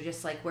missionaries or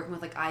just like working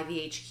with like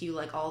IVHQ,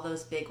 like all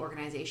those big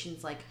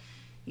organizations. Like,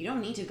 you don't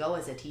need to go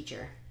as a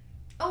teacher.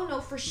 Oh no,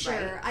 for sure.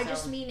 Right? I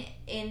just mean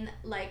in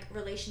like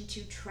relation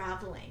to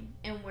traveling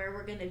and where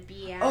we're gonna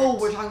be at. Oh,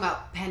 we're talking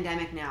about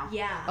pandemic now.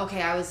 Yeah.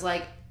 Okay, I was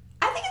like,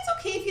 I think it's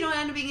okay if you don't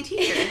end up being a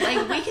teacher.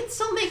 Like, we can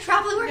still make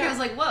traveling work. No. I was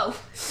like, whoa.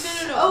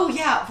 No. Oh,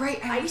 yeah,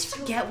 right. I always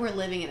forget we're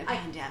living in a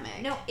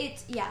pandemic. No,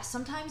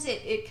 sometimes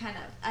it kind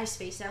of, I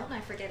space out and I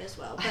forget as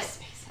well. But I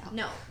space out.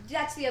 No,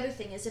 that's the other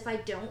thing, is if I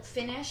don't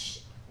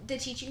finish the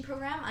teaching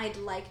program, I'd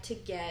like to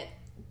get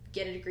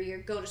a degree or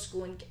go to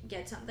school and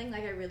get something.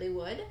 Like, I really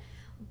would.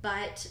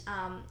 But,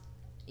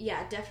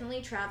 yeah,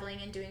 definitely traveling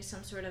and doing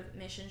some sort of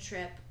mission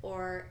trip,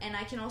 and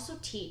I can also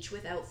teach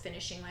without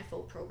finishing my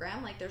full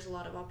program. Like, there's a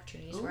lot of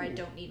opportunities where I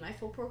don't need my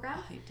full program.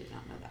 I did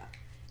not know that.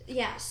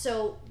 Yeah,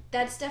 so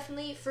that's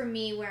definitely for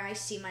me where I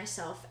see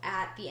myself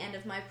at the end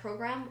of my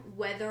program,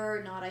 whether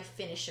or not I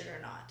finish it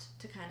or not,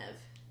 to kind of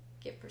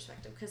give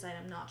perspective, because I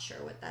am not sure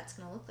what that's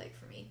going to look like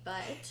for me.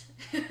 But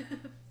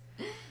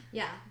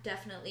yeah,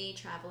 definitely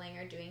traveling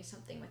or doing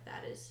something with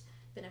that has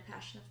been a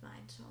passion of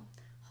mine. So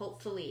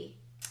hopefully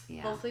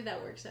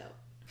that works out.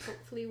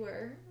 Hopefully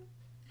we're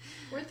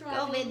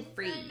thriving. COVID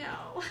free. I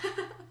know.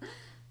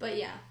 But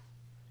yeah.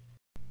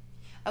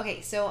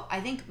 Okay, so I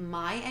think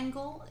my end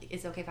goal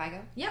is, okay if I go?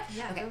 Yep.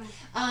 Yeah. Okay. Go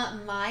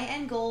ahead. My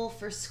end goal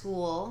for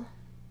school,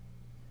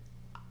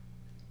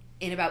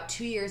 in about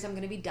 2 years, I'm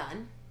going to be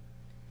done.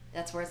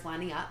 That's where it's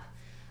lining up.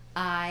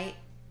 I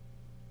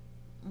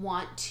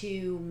want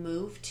to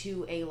move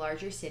to a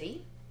larger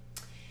city,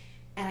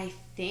 and I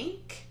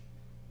think,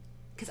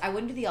 because I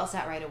wouldn't do the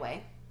LSAT right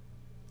away.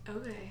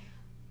 Okay.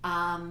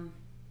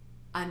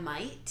 I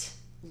might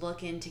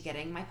look into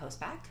getting my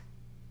post-bac.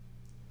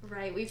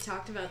 Right, we've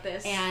talked about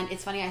this. And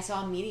it's funny, I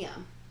saw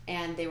Medium,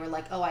 and they were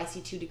like, oh, I see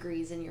 2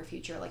 degrees in your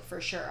future, like, for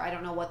sure. I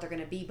don't know what they're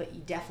going to be, but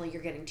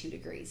you're getting 2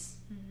 degrees.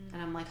 Mm-hmm.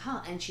 And I'm like, huh.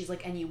 And she's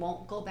like, and you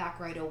won't go back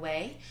right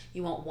away.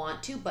 You won't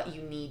want to, but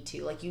you need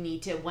to. Like, you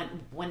need to,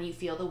 when you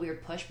feel the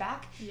weird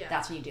pushback,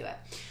 that's when you do it.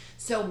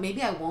 So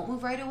maybe I won't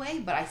move right away,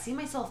 but I see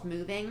myself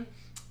moving,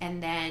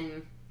 and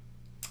then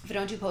if I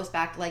don't do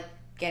post-bac, like,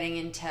 getting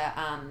into,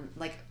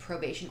 like,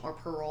 probation or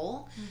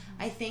parole,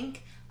 I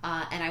think.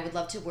 And I would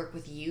love to work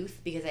with youth,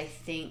 because I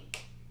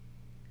think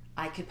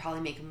I could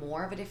probably make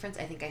more of a difference.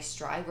 I think I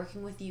strive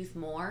working with youth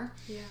more.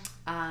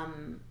 Yeah.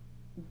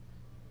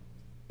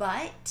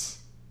 But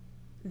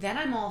then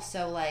I'm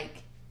also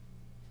like,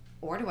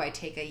 or do I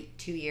take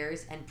 2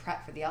 years and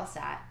prep for the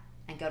LSAT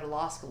and go to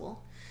law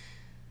school?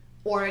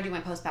 Or do I do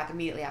my post-bac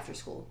immediately after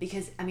school?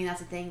 Because, I mean, that's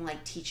the thing,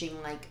 like,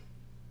 teaching, like,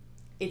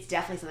 it's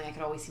definitely something I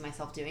could always see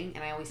myself doing,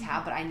 and I always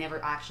have, but I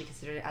never actually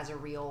considered it as a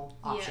real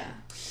option.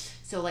 Yeah.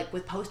 So, like,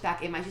 with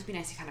post-bac, it might just be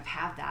nice to kind of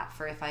have that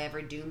for if I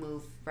ever do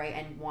move, right,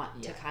 and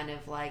want to kind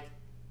of, like,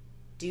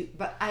 do...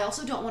 But I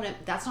also don't want to...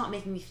 That's not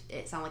making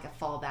it sound like a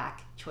fallback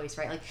choice,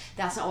 right? Like,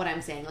 that's not what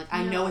I'm saying. Like,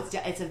 I know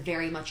it's a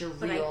very much a real...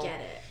 But I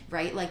get it.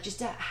 Right? Like, just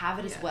to have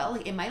it as well.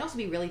 Like, it might also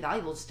be really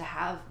valuable just to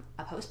have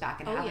a post-bac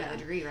and have another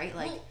degree, right?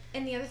 Like... Well,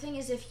 and the other thing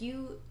is, if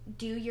you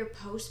do your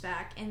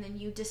post-bac and then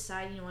you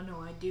decide, you know, no,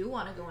 I do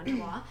want to go into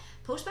law,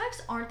 post-bacs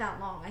aren't that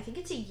long. I think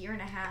it's a year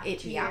and a half, 2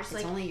 years. It's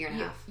like, only a year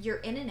and a half. You're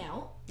in and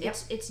out. Yep.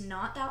 It's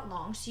not that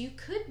long, so you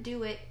could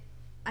do it.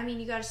 I mean,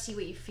 you got to see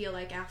what you feel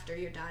like after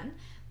you're done,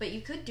 but you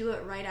could do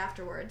it right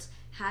afterwards.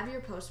 Have your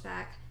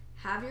post-bac,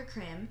 have your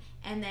crim,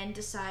 and then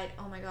decide,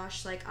 oh my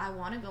gosh, like, I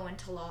want to go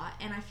into law.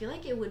 And I feel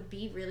like it would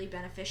be really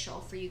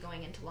beneficial for you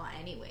going into law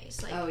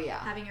anyways. Like,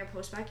 having your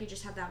post-bac, you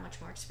just have that much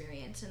more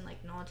experience and,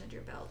 like, knowledge under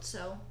your belt.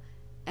 So...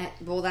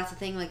 well, that's the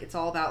thing. Like, it's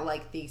all about,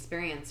 like, the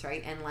experience,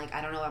 right? And, like,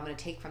 I don't know what I'm going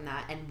to take from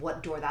that and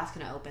what door that's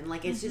going to open.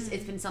 Like, it's just,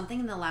 it's been something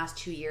in the last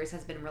 2 years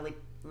has been really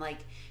like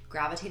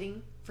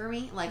gravitating for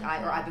me. Like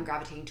I've been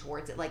gravitating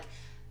towards it, like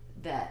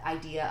the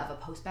idea of a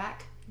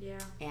post-bac. Yeah.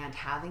 And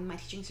having my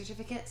teaching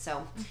certificate.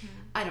 So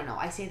I don't know.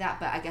 I say that,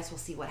 but I guess we'll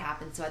see what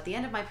happens. So at the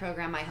end of my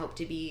program, I hope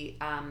to be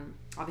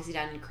obviously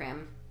done in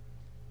crim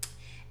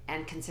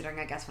and considering,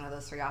 I guess, one of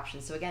those 3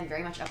 options. So again,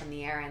 very much up in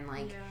the air and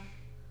like,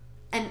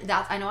 and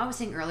that's, I know I was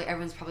saying earlier,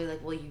 everyone's probably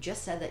like, well, you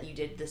just said that you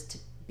did this to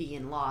be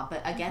in law,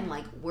 but again,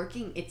 like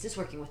it's just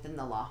working within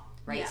the law,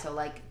 right? Yeah. So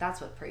like that's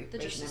what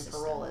probation and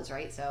parole is,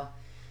 right? So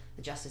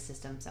the justice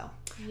system. So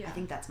I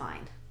think that's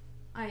mine.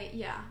 I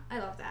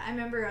love that. I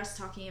remember us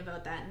talking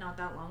about that not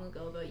that long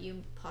ago, about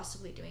you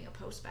possibly doing a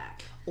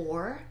post-bac.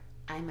 Or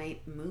I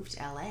might move to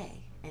LA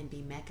and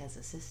be Mecca's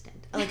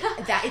assistant. Like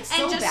that, it's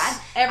so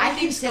bad. I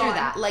consider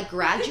that. Like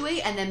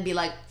graduate and then be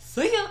like,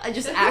 see ya, and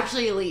just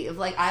actually leave.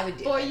 Like I would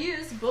do 4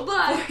 years,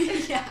 bye-bye.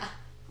 Yeah.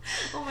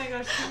 Oh my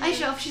gosh. I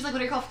show up, she's like,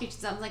 what are your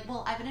qualifications? I'm like,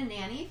 well, I've been a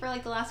nanny for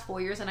like the last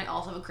 4 years and I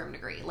also have a crim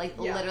degree. Like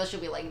literally she'll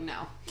be like,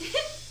 no.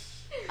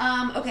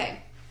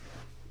 Okay.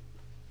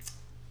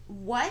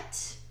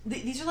 What...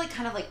 These are like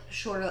kind of like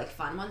shorter, like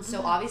fun ones.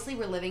 So obviously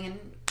we're living in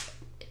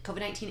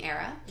COVID-19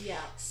 era. Yeah.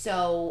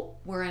 So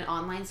we're in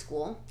online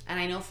school, and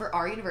I know for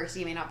our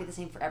university it may not be the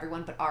same for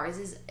everyone, but ours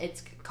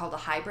it's called a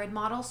hybrid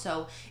model.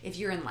 So if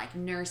you're in like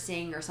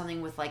nursing or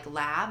something with like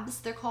labs,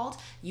 they're called,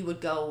 you would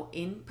go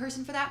in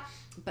person for that.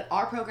 But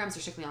our programs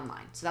are strictly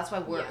online. So that's why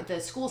the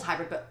school's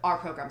hybrid, but our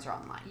programs are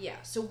online. Yeah.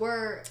 So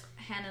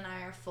Hannah and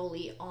I are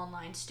fully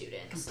online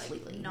students.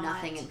 Completely. Like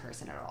nothing in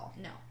person at all.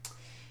 No.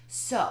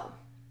 So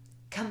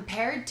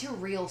compared to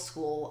real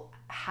school,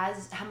 how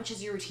much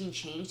has your routine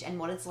changed, and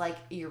what is like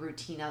your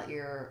routine now that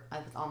you're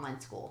with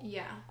online school?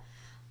 Yeah.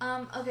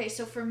 Okay,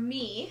 so for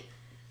me,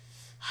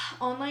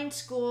 online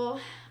school,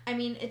 I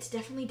mean, it's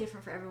definitely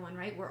different for everyone,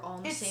 right? We're all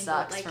in the same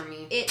boat. It sucks for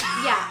me.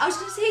 I was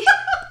gonna say...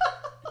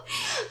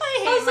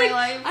 I hate my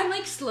life. I'm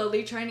like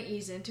slowly trying to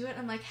ease into it.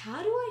 I'm like,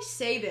 how do I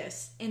say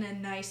this in a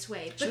nice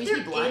way? Should we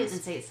be blunt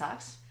and say it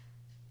sucks?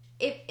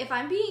 If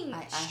I'm being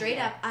straight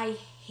up, I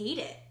hate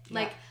it. Yeah.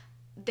 Like,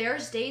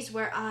 there's days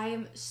where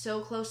I'm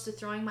so close to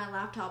throwing my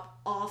laptop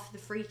off the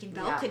freaking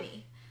balcony.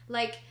 Yeah.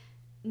 Like,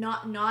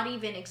 not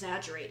even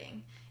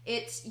exaggerating.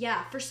 It's,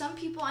 for some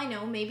people I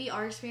know, maybe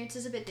our experience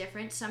is a bit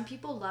different. Some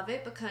people love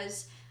it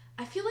because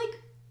I feel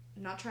like,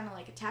 I'm not trying to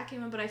like attack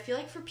anyone, but I feel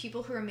like for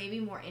people who are maybe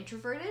more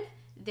introverted,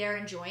 they're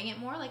enjoying it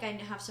more. Like, I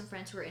have some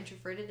friends who are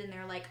introverted and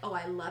they're like, oh,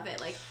 I love it.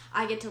 Like,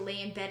 I get to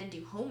lay in bed and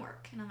do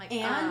homework. And I'm like,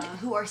 and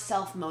who are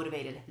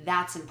self-motivated.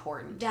 That's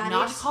important.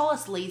 Not to call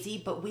us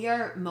lazy, but we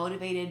are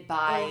motivated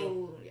by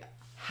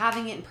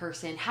having it in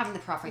person, having the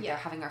prof right there,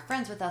 having our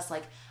friends with us.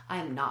 Like, I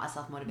am not a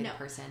self-motivated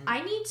person.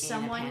 I need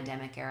someone in a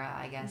pandemic era,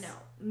 I guess.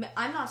 No,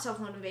 I'm not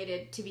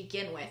self-motivated to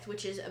begin with,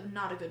 which is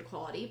not a good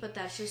quality, but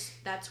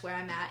that's where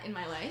I'm at in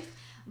my life.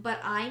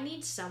 But I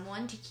need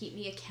someone to keep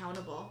me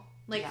accountable.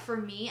 Like, for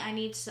me, I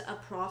need a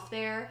prof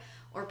there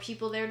or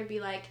people there to be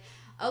like,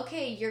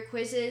 okay, your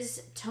quiz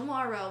is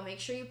tomorrow, make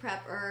sure you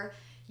prep, or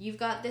you've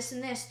got this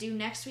and this, due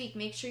next week,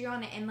 make sure you're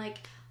on it. And like,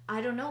 I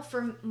don't know,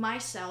 for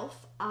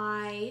myself,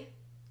 I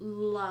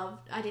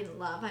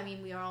mean,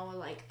 we are all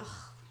like, ugh,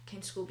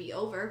 can school be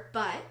over?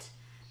 But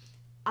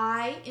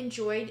I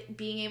enjoyed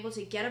being able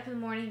to get up in the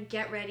morning,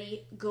 get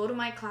ready, go to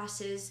my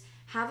classes,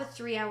 have a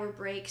 3-hour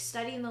break,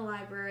 study in the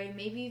library,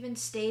 maybe even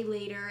stay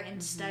later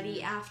and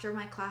study after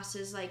my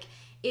classes. Like,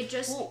 it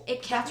just,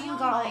 it kept me on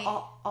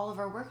got all of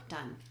our work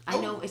done. I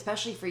know,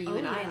 especially for you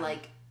and I,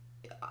 like,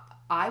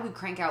 I would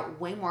crank out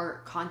way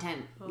more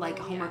content, like,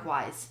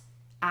 homework-wise,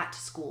 at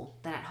school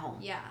than at home.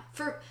 Yeah.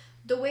 For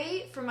the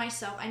way, for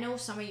myself, I know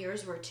some of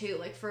yours were too.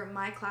 Like, for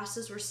my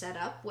classes were set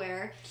up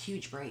where...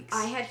 Huge breaks.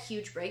 I had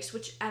huge breaks,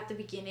 which at the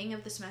beginning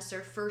of the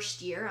semester,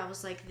 first year, I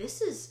was like, this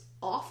is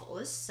awful.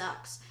 This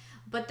sucks.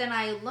 But then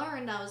I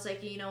learned, I was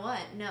like, you know what?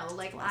 No,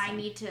 like, I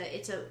need to,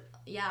 it's a,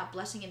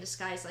 blessing in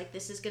disguise. Like,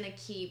 this is going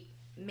to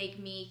make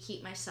me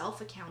keep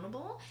myself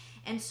accountable.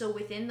 And so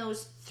within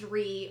those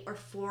 3 or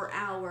 4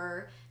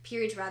 hour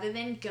periods, rather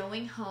than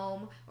going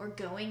home or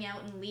going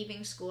out and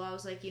leaving school, I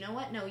was like, you know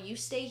what? No, you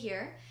stay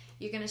here.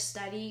 You're going to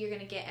study. You're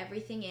going to get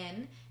everything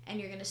in. And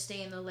you're going to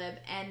stay in the lib.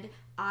 And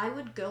I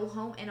would go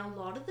home. And a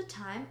lot of the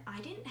time, I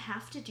didn't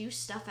have to do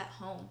stuff at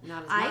home.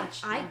 Not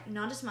as much.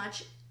 Not as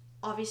much.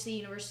 Obviously,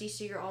 university,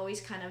 so you're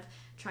always kind of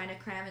trying to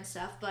cram and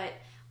stuff. But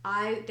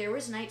there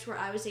was nights where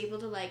I was able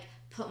to, like,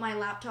 put my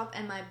laptop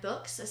and my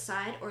books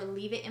aside or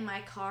leave it in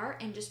my car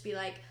and just be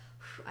like,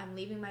 I'm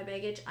leaving my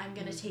baggage. I'm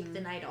going to take the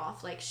night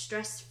off. Like,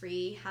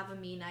 stress-free, have a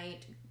me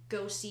night,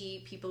 go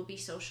see people, be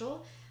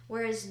social.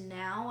 Whereas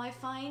now I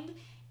find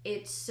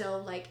it's so,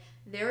 like,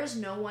 there is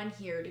no one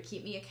here to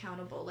keep me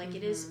accountable. Like,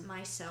 it is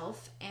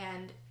myself,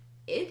 and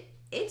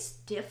it's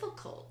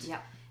difficult.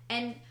 Yeah.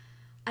 And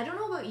I don't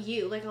know about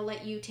you, like, I'll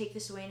let you take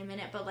this away in a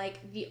minute, but,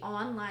 like, the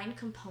online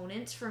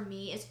components for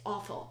me is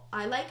awful.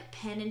 I like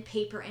pen and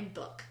paper and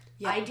book.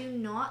 Yeah. I do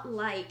not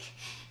like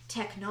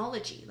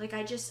technology. Like,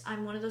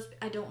 I'm one of those,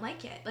 I don't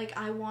like it. Like,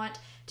 I want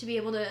to be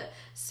able to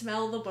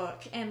smell the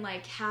book and,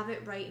 like, have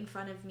it right in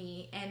front of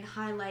me and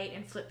highlight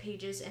and flip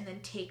pages and then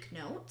take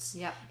notes.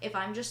 Yeah. If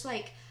I'm just,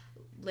 like,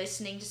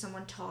 listening to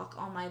someone talk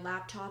on my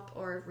laptop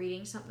or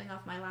reading something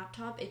off my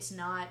laptop, it's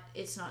not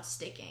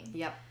sticking.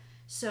 Yep.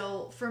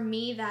 So for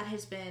me, that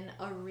has been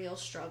a real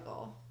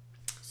struggle.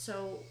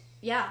 So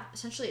yeah,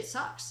 essentially it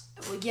sucks.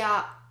 Well,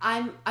 yeah,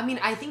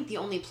 I think the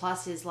only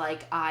plus is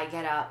like I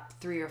get up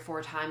 3 or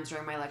 4 times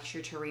during my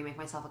lecture to remake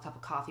myself a cup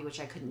of coffee, which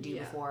I couldn't do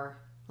before.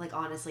 Like,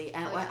 honestly,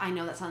 and I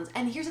know that sounds,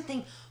 and here's the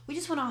thing, we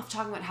just went off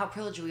talking about how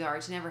privileged we are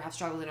to never have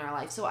struggled in our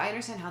life, so I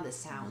understand how this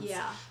sounds.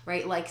 Yeah.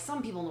 Right? Like,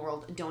 some people in the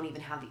world don't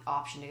even have the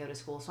option to go to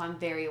school, so I'm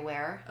very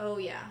aware. Oh,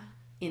 yeah.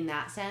 In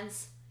that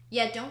sense.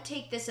 Yeah, don't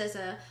take this as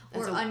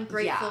we're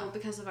ungrateful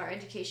because of our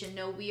education.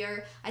 No, we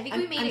are, I think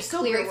we made it clear. I'm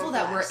so grateful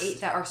that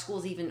that our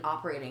school's even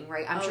operating,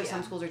 right? I'm sure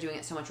some schools are doing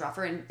it so much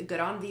rougher, and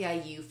good on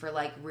VIU for,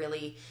 like,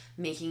 really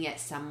making it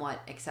somewhat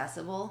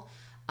accessible,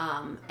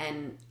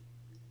 and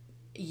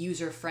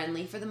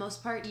user-friendly for the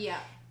most part. Yeah.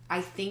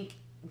 I think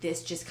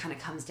this just kind of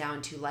comes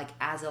down to, like,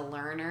 as a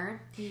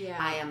learner,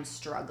 I am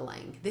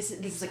struggling. This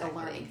is like a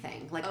learning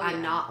thing. Like,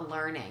 I'm not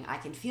learning. I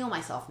can feel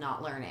myself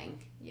not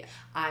learning. Yeah.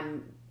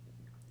 I'm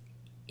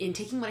in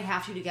taking what I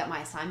have to get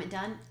my assignment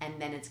done,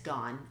 and then it's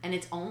gone. And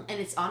it's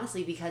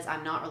honestly because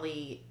I'm not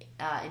really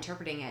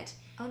interpreting it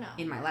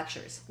in my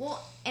lectures.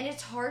 Well, and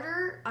it's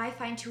harder, I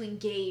find, to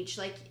engage.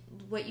 Like,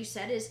 what you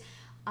said is,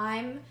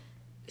 I'm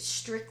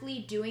strictly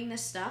doing the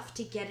stuff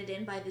to get it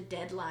in by the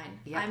deadline.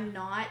 Yep. I'm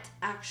not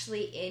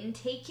actually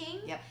intaking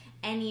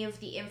any of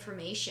the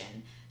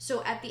information.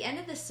 So at the end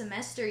of the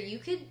semester, you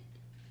could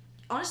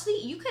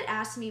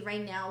ask me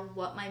right now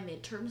what my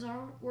midterms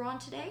were on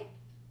today.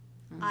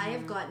 Mm-hmm. I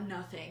have got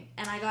nothing,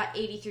 and I got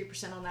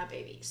 83% on that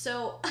baby.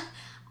 So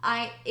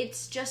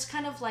it's just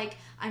kind of like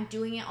I'm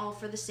doing it all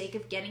for the sake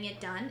of getting it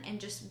done and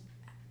just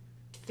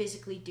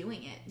physically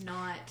doing it,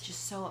 not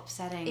just so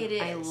upsetting. It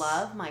is. I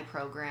love my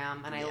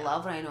program and I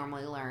love what I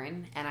normally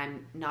learn, and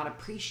I'm not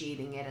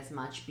appreciating it as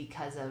much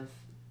because of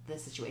the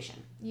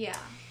situation. Yeah.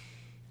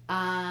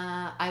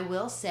 I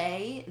will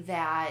say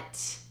that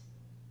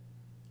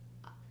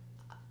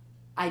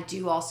I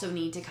do also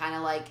need to kind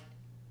of like,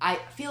 I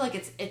feel like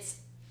it's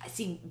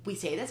see, we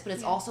say this, but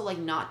it's also like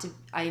not to,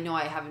 I know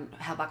I haven't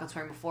held back on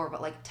swearing before, but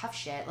like tough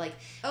shit. Like,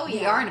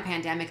 we are in a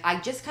pandemic.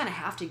 I just kind of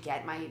have to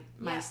get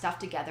my stuff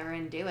together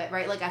and do it,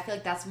 right? Like, I feel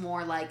like that's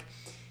more like,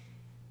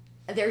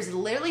 there's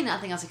literally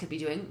nothing else I could be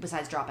doing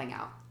besides dropping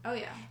out. Oh,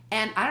 yeah.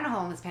 And I don't know how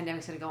long this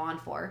pandemic's going to go on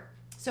for.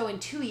 So in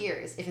 2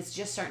 years, if it's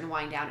just starting to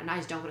wind down and I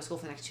just don't go to school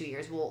for the next 2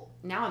 years, well,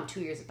 now I'm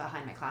 2 years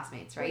behind my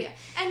classmates, right? Oh,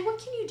 yeah. And what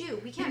can you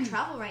do? We can't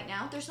travel right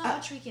now. There's not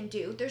much we can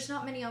do. There's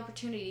not many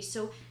opportunities.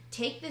 So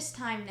take this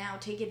time now,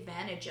 take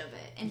advantage of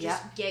it, and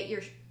just get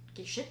your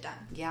shit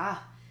done. Yeah.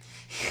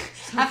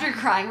 After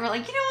crying, we're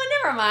like, you know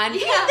what, never mind.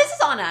 Yeah, this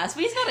is on us.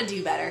 We just gotta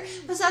do better.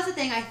 But so that's the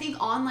thing. I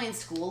think online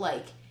school,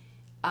 like,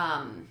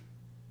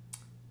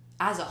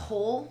 as a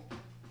whole,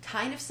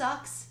 kind of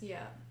sucks.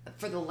 Yeah.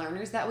 For the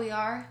learners that we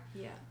are.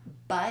 Yeah.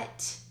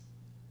 But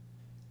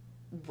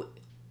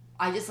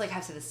I just, like,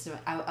 have said this to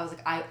I was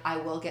like, I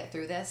will get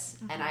through this,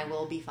 and I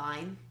will be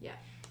fine. Yeah.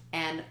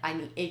 And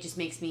it just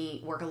makes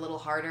me work a little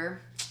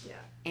harder. Yeah.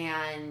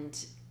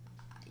 And,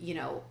 you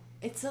know,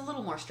 it's a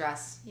little more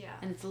stress. Yeah.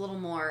 And it's a little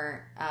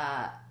more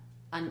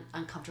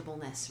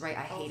uncomfortableness, right?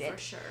 I hate it. For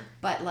sure.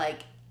 But,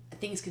 like,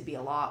 things could be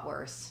a lot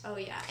worse. Oh,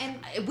 yeah.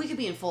 And we could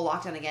be in full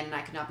lockdown again, and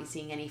I could not be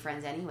seeing any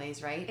friends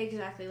anyways, right?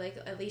 Exactly. Like,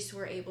 at least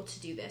we're able to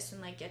do this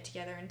and, like, get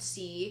together and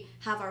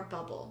have our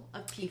bubble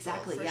of people.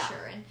 Exactly, for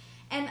sure.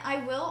 And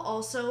I will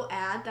also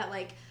add that,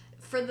 like,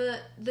 for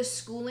the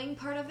schooling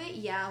part of it,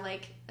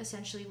 like,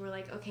 essentially we're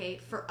like, okay,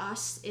 for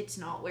us, it's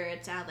not where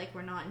it's at. Like,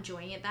 we're not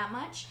enjoying it that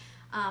much.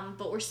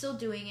 But we're still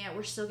doing it.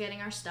 We're still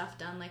getting our stuff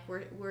done. Like,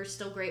 we're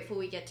still grateful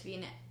we get to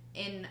be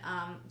in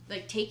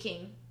like,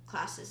 taking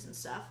classes and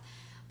stuff.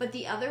 But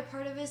the other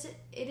part of it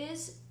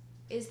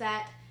is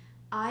that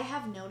I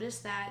have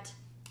noticed that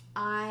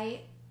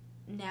I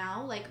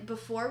now, like,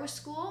 before with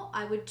school,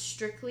 I worked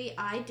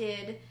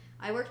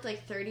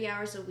like 30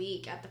 hours a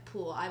week at the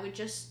pool. I would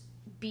just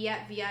be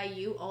at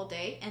VIU all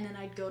day, and then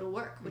I'd go to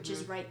work, which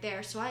is right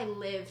there. So I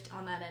lived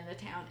on that end of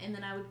town, and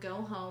then I would go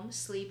home,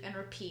 sleep, and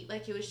repeat.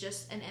 Like, it was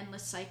just an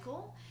endless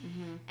cycle.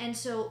 And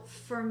so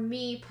for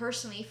me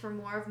personally, for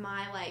more of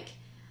my, like,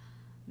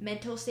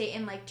 mental state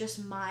and, like,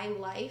 just my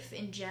life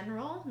in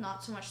general,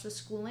 not so much the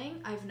schooling,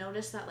 I've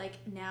noticed that, like,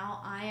 now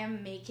I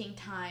am making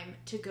time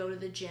to go to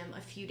the gym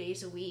a few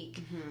days a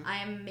week. I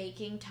am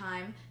making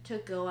time to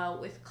go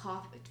out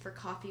for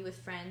coffee with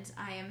friends.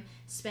 I am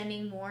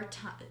spending more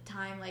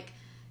time, like,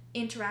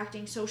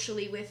 interacting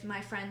socially with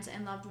my friends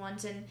and loved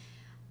ones, and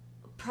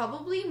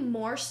probably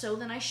more so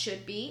than I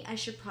should be. I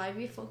should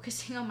probably be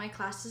focusing on my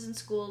classes in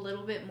school a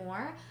little bit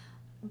more,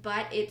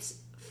 but it's,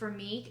 for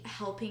me,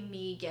 helping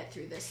me get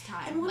through this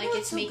time. And like,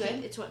 it's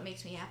what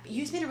makes me happy.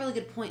 You just made a really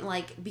good point.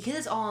 Like, because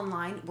it's all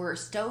online, we're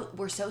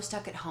so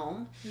stuck at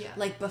home. Yeah.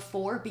 Like,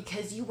 before,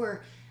 because you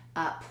were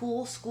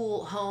pool,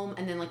 school, home,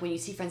 and then, like, when you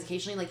see friends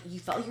occasionally, like, you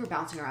felt like you were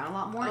bouncing around a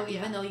lot more.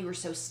 Even though you were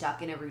so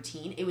stuck in a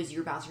routine, you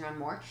were bouncing around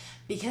more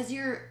because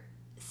you're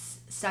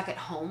stuck at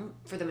home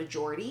for the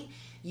majority,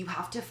 you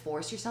have to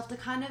force yourself to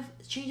kind of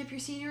change up your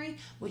scenery,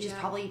 which is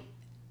probably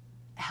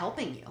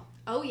helping you.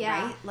 Oh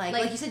yeah. Right?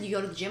 Like you said, you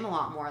go to the gym a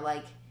lot more.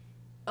 Like,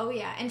 oh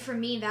yeah, and for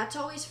me, that's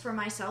always, for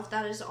myself,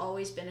 that has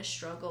always been a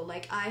struggle.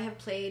 Like, I have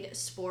played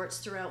sports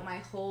throughout my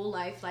whole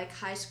life, like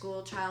high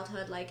school,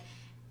 childhood, like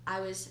I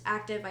was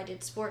active, I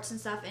did sports and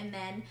stuff, and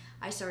then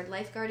I started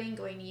lifeguarding,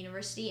 going to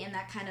university, and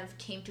that kind of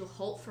came to a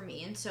halt for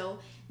me. And so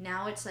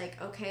now it's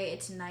like, okay,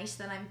 it's nice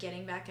that I'm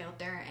getting back out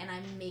there and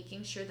I'm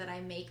making sure that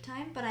I make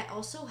time, but I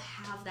also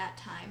have that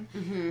time.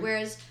 Mm-hmm.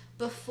 Whereas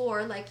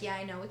before, like, yeah,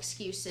 I know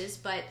excuses,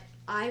 but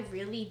I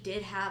really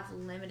did have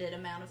limited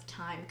amount of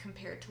time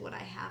compared to what I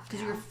have now.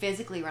 Because you were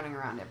physically running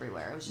around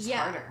everywhere. It was just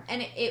harder.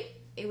 And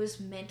it was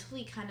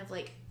mentally kind of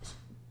like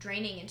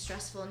draining and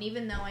stressful. And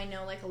even though I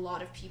know like a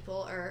lot of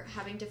people are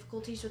having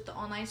difficulties with the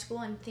online school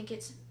and think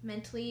it's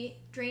mentally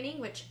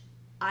draining, which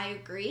I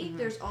agree, mm-hmm.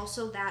 there's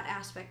also that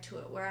aspect to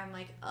it where I'm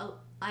like, oh,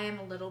 I am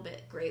a little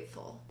bit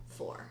grateful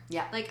for.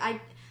 Yeah. Like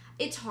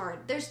it's hard.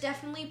 There's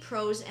definitely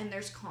pros and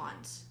there's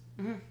cons,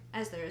 mm-hmm.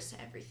 as there is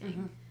to everything.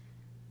 Mm-hmm.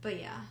 But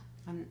yeah.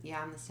 I'm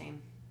the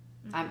same.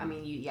 Mm-hmm. I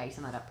mean, you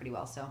sum that up pretty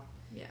well. So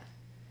yeah.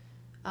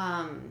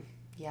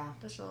 Yeah.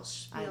 That's all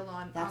spiel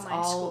on that's online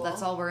all. school.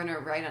 That's all we're gonna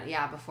write on.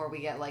 Yeah, before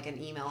we get like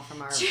an email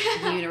from our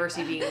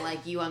university being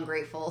like, "You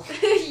ungrateful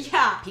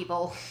yeah,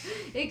 people."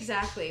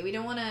 Exactly. We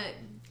don't want to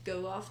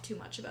go off too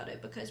much about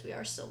it because we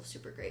are still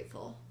super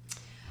grateful.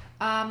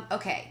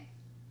 Okay.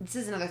 This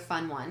is another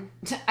fun one.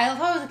 I love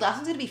how I was like, last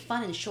one's gonna be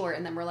fun and short,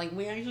 and then we're like,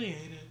 we actually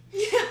hate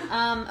it.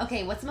 Yeah.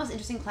 Okay. What's the most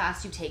interesting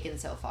class you've taken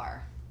so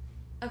far?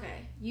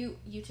 Okay, you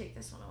take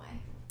this one away.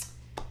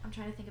 I'm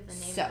trying to think of the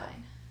name of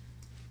mine.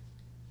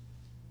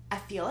 I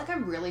feel like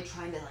I'm really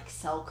trying to like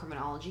sell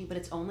criminology, but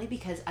it's only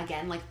because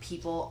again, like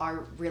people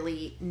are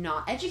really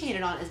not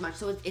educated on it as much,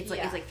 so it's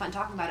like fun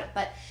talking about it.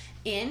 But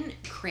in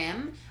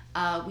crim,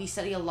 we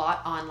study a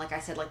lot on, like I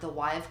said, like the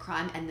why of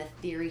crime and the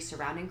theory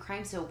surrounding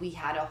crime. So we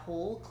had a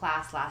whole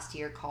class last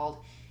year called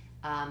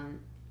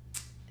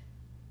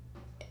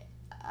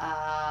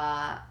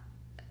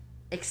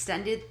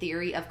extended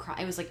theory of crime.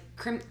 It was like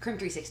Crim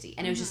 360,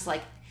 and it was just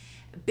like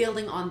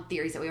building on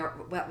theories that we've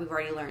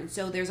already learned.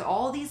 So there's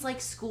all these like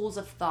schools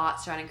of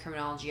thought surrounding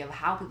criminology of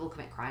how people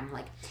commit crime.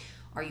 Like,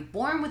 are you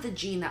born with a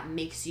gene that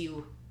makes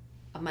you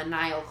a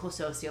maniacal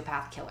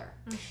sociopath killer?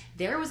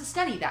 There was a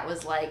study that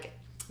was like,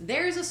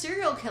 there's a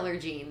serial killer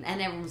gene, and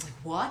everyone was like,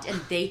 what?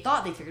 And they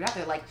thought they figured out,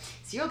 they're like,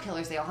 serial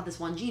killers, they all have this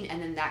one gene, and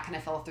then that kind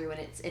of fell through, and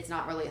it's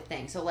not really a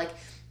thing. So like,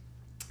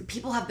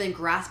 people have been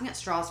grasping at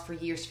straws for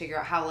years to figure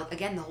out how, like,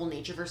 again, the whole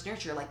nature versus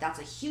nurture, like, that's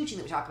a huge thing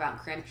that we talk about in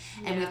crim,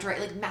 and we have to write,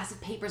 like,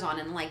 massive papers on,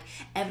 and, like,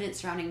 evidence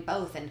surrounding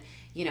both, and,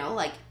 you know,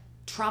 like,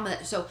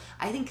 trauma. So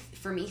I think,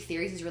 for me,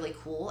 theories is really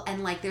cool,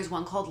 and, like, there's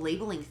one called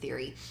labeling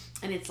theory,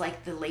 and it's,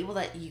 like, the label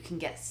that you can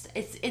get,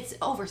 it's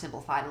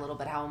oversimplified a little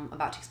bit how I'm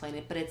about to explain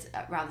it, but it's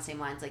around the same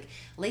lines, like,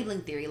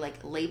 labeling theory, like,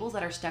 labels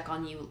that are stuck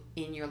on you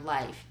in your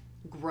life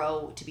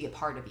grow to be a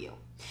part of you.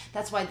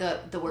 That's why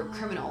the word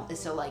criminal is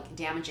so like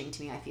damaging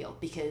to me, I feel,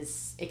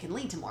 because it can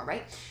lead to more,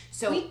 right?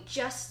 So we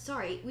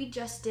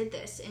just did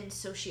this in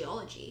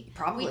sociology.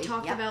 Probably. We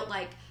talked about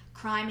like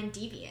crime and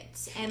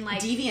deviance and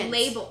like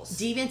labels.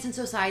 Deviance in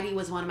society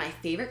was one of my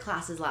favorite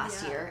classes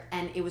last year,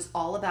 and it was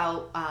all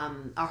about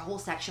our whole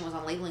section was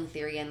on labeling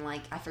theory, and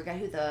like I forget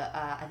who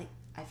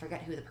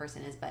the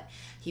person is, but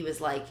he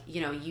was like, you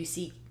know, you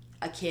see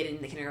a kid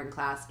in the kindergarten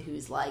class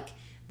who's like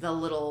the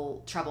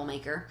little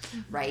troublemaker,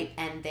 right?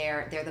 And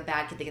they're the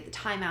bad kid. They get the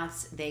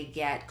timeouts. They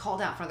get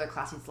called out in front of their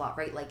classmates a lot,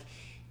 right? Like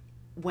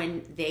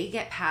when they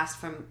get passed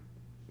from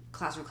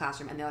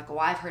classroom, and they're like, "Oh,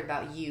 I've heard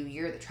about you.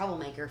 You're the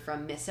troublemaker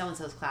from Miss So and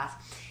So's class."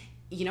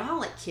 You know how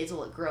like kids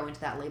will grow into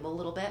that label a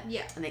little bit,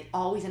 and they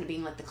always end up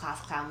being like the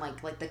class clown,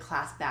 like the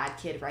class bad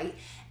kid, right?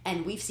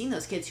 And we've seen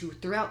those kids who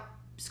throughout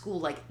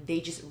school, like they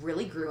just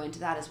really grew into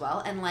that as well.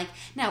 And like,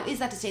 now is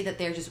that to say that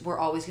we're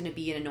always going to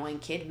be an annoying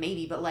kid?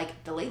 Maybe, but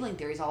like the labeling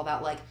theory is all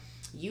about like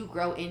you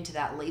grow into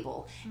that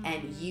label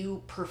and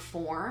you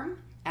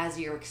perform as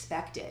you're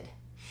expected.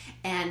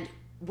 And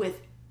with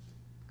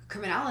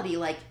criminality,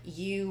 like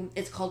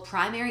it's called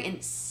primary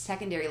and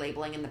secondary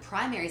labeling, and the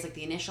primary is like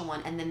the initial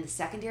one, and then the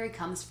secondary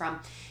comes from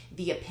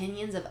the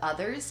opinions of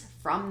others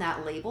from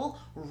that label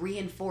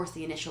reinforce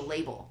the initial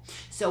label.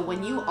 So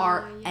when you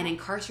are an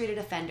incarcerated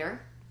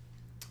offender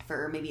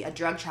for maybe a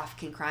drug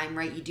trafficking crime,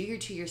 right? You do your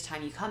 2 years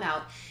time, you come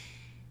out,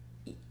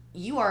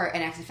 you are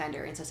an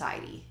ex-offender in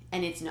society,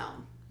 and it's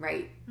known,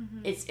 right?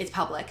 It's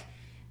public.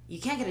 You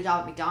can't get a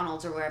job at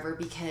McDonald's or wherever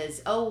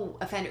because,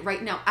 offender,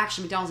 right? Now,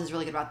 actually, McDonald's is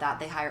really good about that.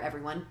 They hire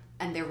everyone,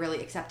 and they're really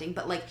accepting,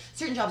 but like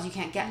certain jobs you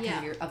can't get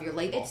because of your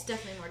label. It's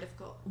definitely more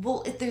difficult.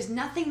 Well, if there's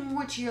nothing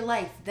more to your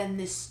life than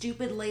this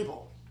stupid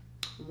label,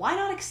 why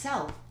not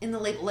excel in the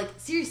label? Like,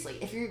 seriously,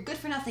 if you're good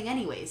for nothing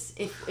anyways,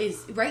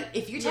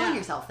 if you're telling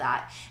yourself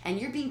that, and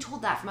you're being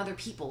told that from other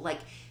people, like,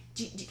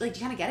 do you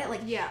kind of get it?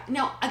 Like,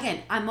 now,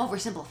 again, I'm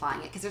oversimplifying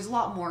it, because there's a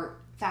lot more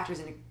factors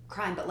in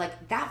crime, but,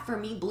 like, that, for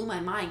me, blew my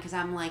mind, because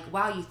I'm like,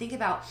 wow, you think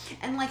about,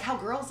 and, like, how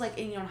girls, like,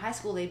 in high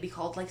school, they'd be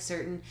called, like,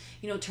 certain,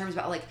 terms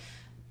about, like,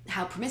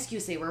 how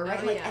promiscuous they were, right?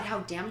 Oh, like, yeah. and how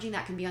damaging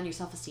that can be on your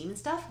self-esteem and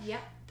stuff. Yeah.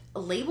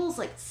 Labels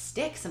like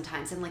stick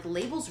sometimes, and like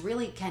labels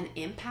really can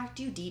impact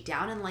you deep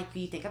down, and like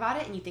you think about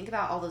it and you think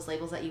about all those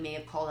labels that you may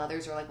have called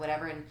others or like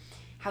whatever, and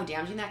how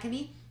damaging that can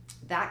be.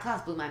 That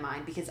class blew my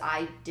mind because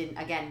I didn't,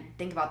 again,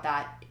 think about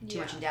that too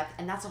much in depth,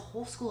 and that's a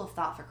whole school of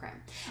thought for crim,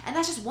 and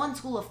that's just one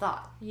school of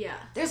thought. Yeah,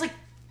 there's like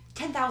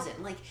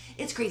 10,000. Like,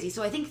 it's crazy.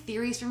 So I think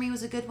theories for me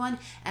was a good one,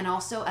 and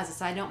also as a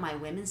side note, my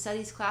women's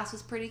studies class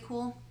was pretty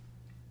cool.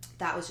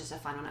 That was just a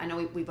fun one. I know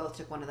we both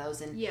took one of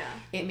those, and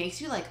it makes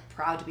you like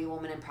proud to be a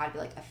woman and proud to be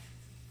like a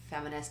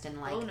feminist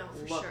and like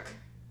look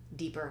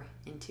deeper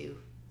into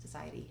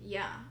society.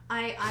 Yeah,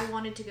 I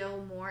wanted to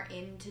go more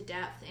into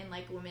depth in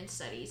like women's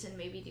studies and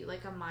maybe do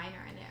like a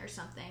minor in it or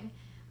something,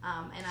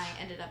 and I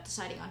ended up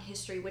deciding on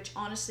history, which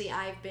honestly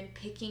I've been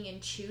picking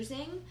and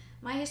choosing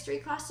my history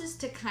classes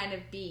to kind of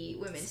be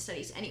women's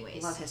studies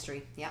anyways. Love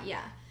history. Yeah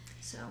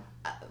So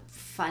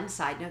fun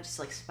side note, just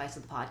like spice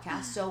of the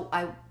podcast. So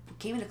I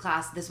came into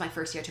class, this is my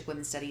first year I took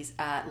women's studies,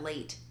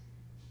 late,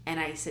 and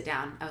I sit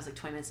down, I was like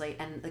 20 minutes late,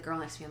 and the girl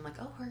next to me, I'm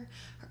like, oh, her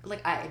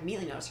like, I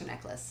immediately noticed her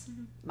necklace,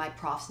 my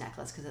prof's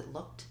necklace, because it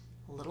looked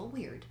a little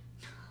weird,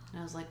 and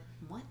I was like,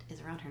 what is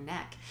around her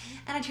neck?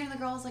 And I turned to the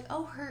girl, I was like,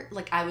 oh, her,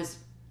 like, I was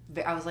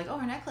like, oh,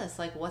 her necklace,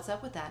 like, what's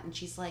up with that? And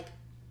she's like,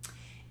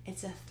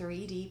 it's a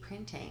 3D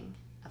printing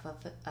of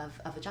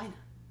a vagina.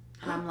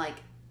 And I'm like,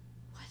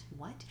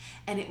 what?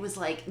 And it was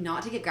like,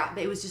 not to get grabbed,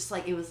 but it was just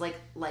like, it was like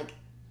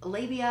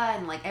labia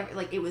and like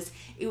it was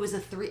a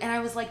 3, and I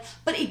was like,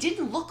 but it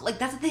didn't look like,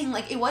 that's the thing,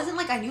 like it wasn't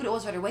like I knew what it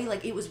was right away,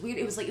 like it was weird,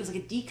 it was like a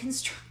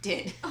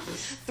deconstructed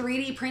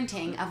 3D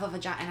printing of a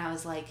vagina, and I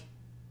was like,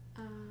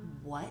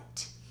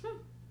 what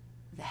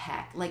the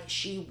heck? Like,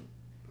 she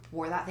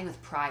wore that thing with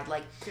pride,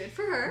 like, good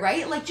for her,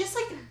 right? Like, just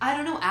like, I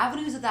don't know,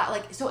 avenues of that,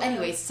 like, so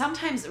anyways,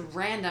 sometimes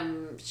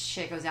random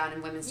shit goes down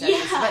in women's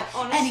studies, but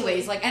honestly.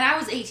 Anyways, like, and I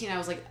was 18, I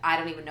was like, I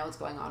don't even know what's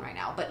going on right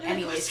now, but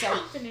anyways, so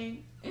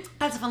happening?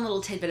 That's a fun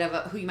little tidbit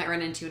of who you might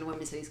run into in a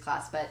women's studies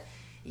class, but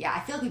yeah,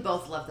 I feel like we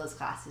both love those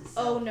classes.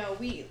 So oh no,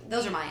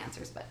 those are my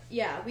answers, but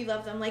yeah, we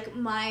love them. Like,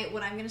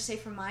 what I'm gonna say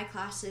for my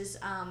class is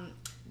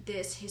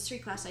this history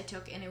class I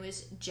took, and it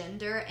was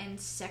gender and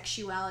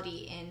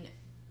sexuality in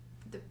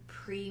the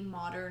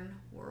pre-modern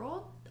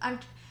world. I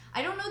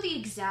don't know the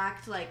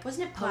exact, like,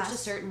 wasn't it post a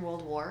certain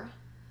world war?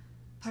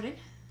 Pardon?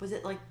 Was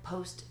it like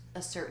post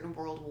a certain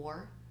world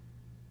war?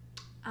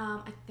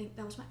 I think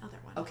that was my other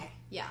one. Okay.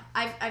 Yeah.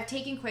 I've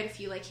taken quite a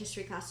few like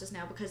history classes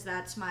now because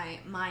that's my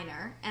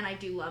minor and I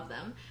do love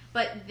them.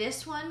 But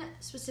this one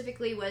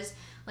specifically was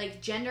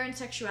like gender and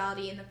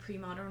sexuality in the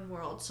pre-modern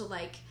world. So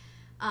like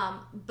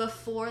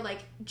before, like,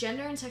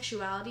 gender and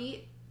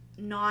sexuality,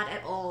 not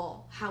at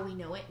all how we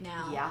know it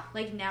now. Yeah.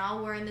 Like,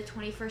 now we're in the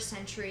 21st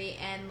century,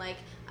 and like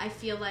I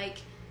feel like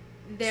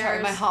there's...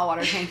 Sorry, my hot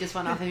water tank just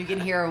went off. If you can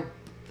hear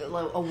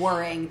a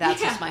whirring,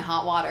 that's just my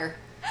hot water.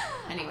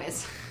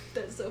 Anyways.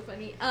 That's so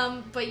funny.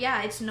 But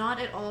yeah, it's not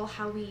at all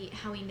how we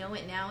know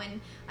it now,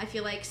 and I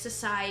feel like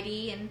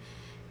society and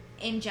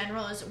in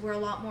general we're a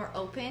lot more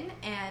open,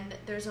 and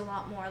there's a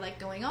lot more like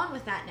going on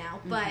with that now.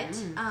 But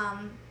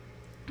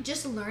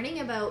just learning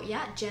about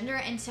gender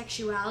and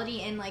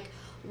sexuality and like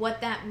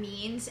what that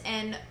means,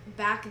 and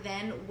back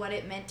then what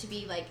it meant to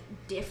be like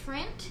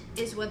different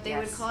is what they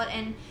would call it,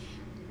 and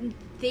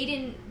they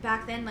didn't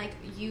back then, like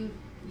you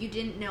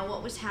didn't know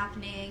what was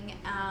happening,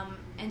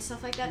 and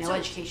stuff like that. No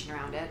education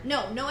around it.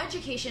 No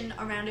education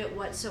around it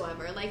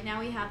whatsoever. Like,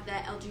 now we have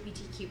that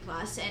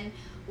LGBTQ+, and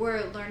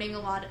we're learning a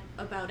lot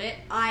about it.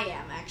 I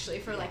am, actually,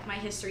 for like my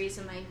histories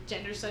and my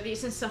gender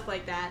studies and stuff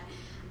like that.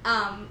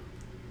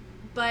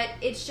 But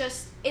it's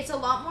a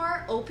lot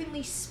more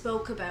openly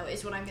spoke about,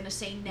 is what I'm going to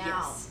say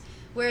now. Yes.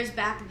 Whereas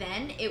back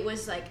then, it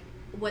was like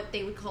what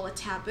they would call a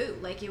taboo.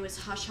 Like, it was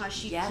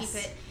hush-hush, you keep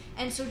it.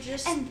 And so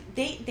and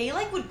they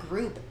like would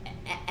group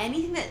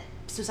anything that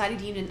society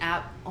deemed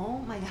an oh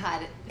my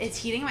god, it's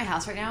heating in my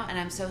house right now, and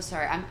I'm so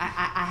sorry.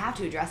 I have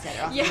to address it,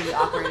 or else it's gonna be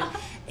awkward.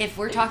 If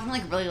we're talking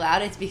like really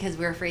loud, it's because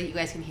we're afraid you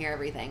guys can hear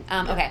everything.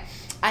 Okay,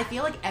 I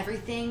feel like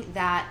everything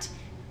that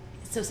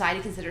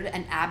society considered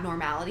an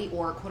abnormality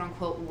or quote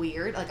unquote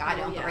weird, like I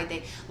don't, but right,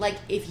 they like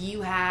if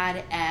you had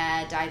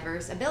a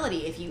diverse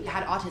ability, if you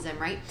had autism,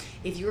 right,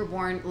 if you were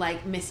born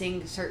like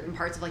missing certain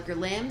parts of like your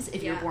limbs,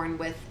 if you were born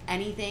with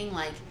anything,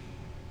 like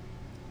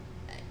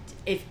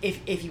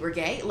if you were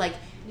gay, like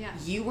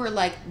you were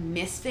like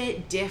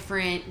misfit,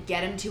 different,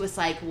 get them to a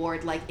psych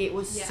ward, like it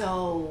was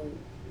so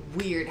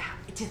weird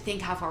to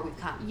think how far we've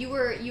come. You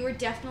were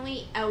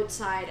definitely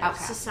outside of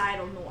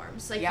societal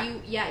norms, like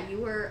you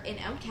were an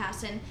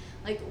outcast, and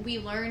like we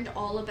learned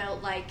all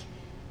about like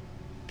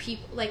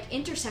people, like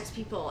intersex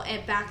people,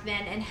 and back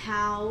then, and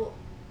how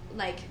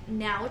like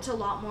now it's a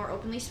lot more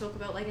openly spoke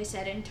about, like I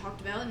said, and talked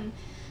about and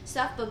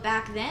stuff. But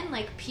back then,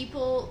 like,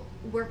 people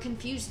were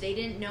confused. They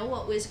didn't know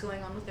what was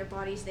going on with their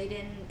bodies. They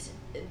didn't,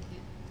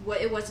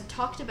 it wasn't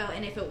talked about,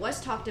 and if it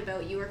was talked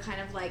about, you were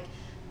kind of like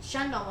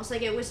shunned, almost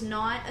like it was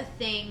not a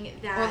thing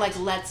that, or like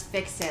let's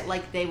fix it,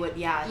 like they would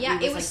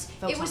it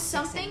was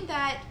something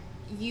that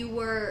you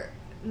were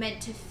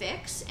meant to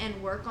fix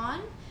and work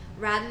on,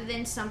 rather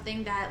than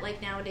something that,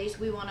 like, nowadays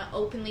we want to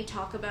openly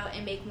talk about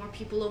and make more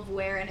people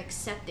aware and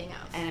accepting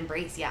of. And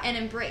embrace, yeah. And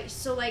embrace.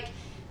 So, like,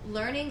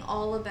 learning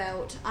all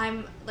about,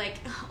 I'm, like,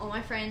 all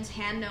my friends,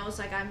 Han knows,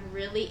 like, I'm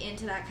really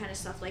into that kind of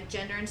stuff, like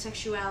gender and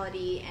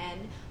sexuality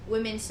and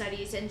women's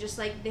studies and just,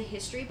 like, the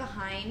history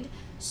behind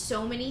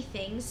so many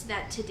things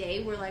that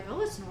today we're like,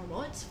 oh, it's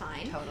normal, it's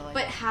fine. Totally.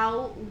 But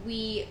how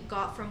we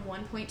got from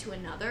one point to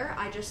another,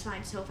 I just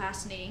find so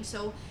fascinating.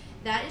 So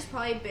that has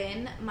probably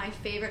been my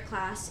favorite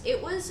class.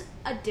 It was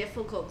a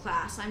difficult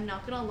class, I'm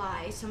not gonna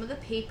lie. Some of the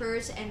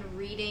papers and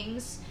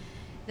readings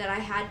that I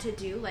had to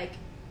do, like,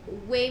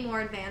 way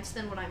more advanced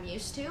than what I'm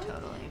used to.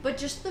 Totally. But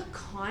just the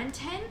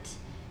content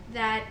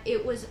that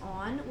it was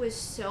on was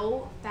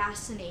so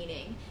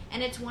fascinating.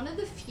 And it's one of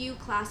the few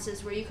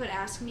classes where you could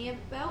ask me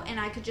about and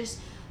I could just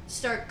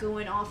start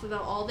going off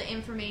about all the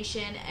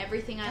information,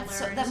 everything I learned.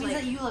 So, that means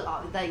that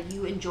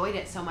you enjoyed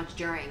it so much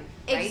during,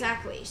 right?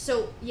 Exactly.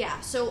 So, yeah.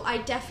 So, I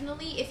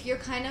definitely, if you're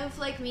kind of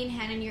like me and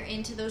Hannah and you're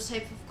into those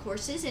type of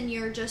courses and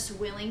you're just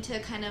willing to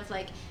kind of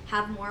like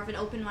have more of an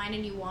open mind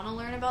and you want to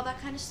learn about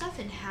that kind of stuff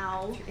and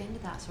how... If you're into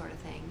that sort of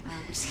thing.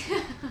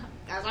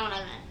 That's not what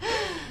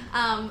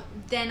I meant.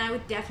 Then I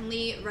would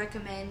definitely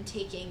recommend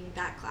taking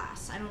that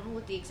class. I don't know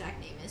what the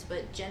exact name is,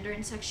 but Gender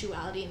and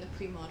Sexuality in the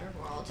Pre-Modern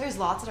World. There's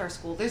lots at our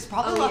school. There's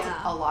probably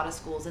a lot of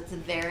schools. It's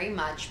very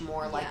much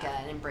more like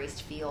an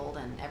embraced field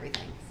and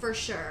everything. For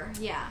sure,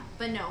 yeah.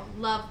 But no,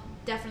 love,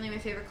 definitely my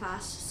favorite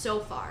class so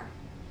far.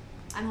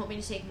 I'm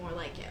hoping to take more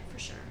like it, for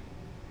sure.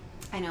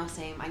 I know,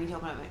 same. I need to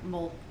open up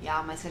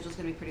my schedule's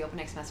going to be pretty open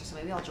next semester, so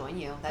maybe I'll join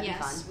you. That'd be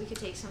fun. Yes, we could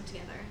take some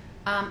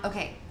together.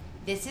 Okay,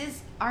 this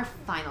is our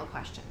final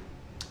question.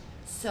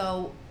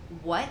 So,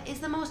 what is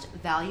the most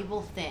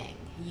valuable thing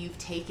you've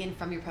taken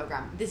from your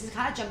program? This is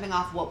kind of jumping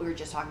off what we were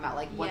just talking about,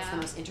 like what's the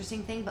most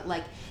interesting thing, but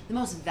like the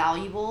most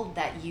valuable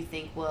that you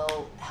think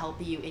will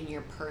help you in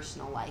your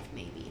personal life,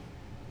 maybe.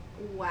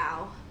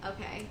 Wow.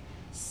 Okay.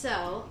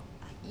 So,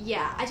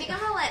 yeah, I think I'm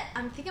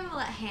gonna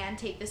let Han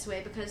take this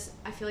away because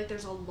I feel like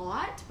there's a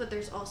lot, but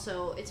there's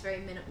also, it's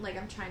very like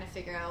I'm trying to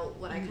figure out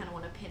what I kind of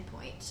want to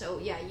pinpoint. So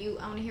yeah,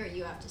 I want to hear what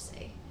you have to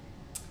say.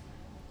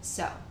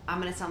 So I'm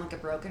gonna sound like a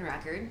broken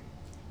record,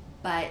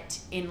 but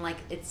in like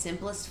its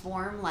simplest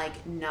form,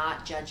 like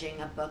not judging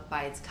a book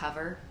by its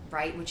cover,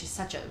 right? Which is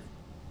such a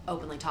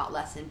openly taught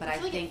lesson, but I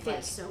feel think it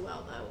fits so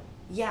well though.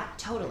 Yeah,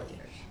 totally.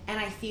 And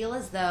I feel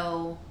as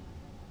though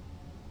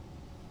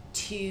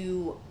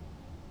to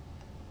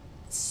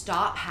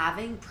stop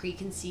having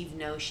preconceived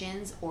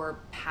notions or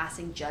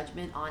passing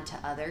judgment onto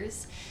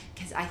others,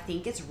 because I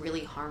think it's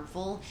really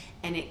harmful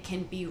and it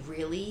can be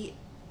really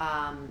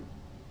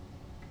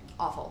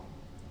awful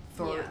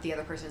for the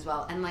other person as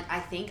well. And like I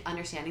think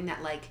understanding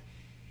that like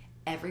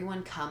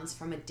everyone comes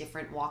from a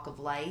different walk of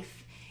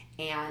life,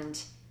 and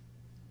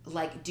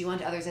like do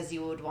unto others as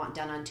you would want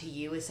done unto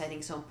you is I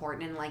think so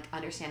important. And like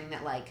understanding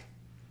that like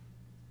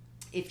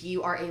if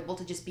you are able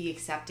to just be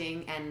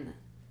accepting and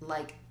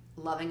like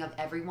loving of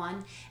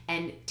everyone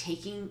and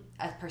taking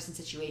a person's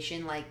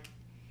situation like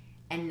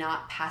and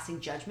not passing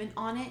judgment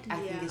on it, I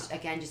think is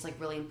again just like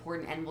really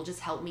important and will just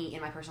help me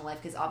in my personal life,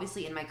 because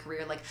obviously in my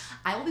career like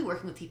I will be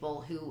working with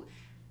people who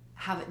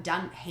have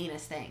done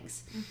heinous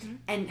things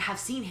and have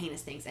seen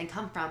heinous things and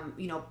come from,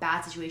 you know, bad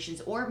situations,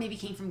 or maybe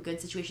came from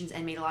good situations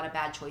and made a lot of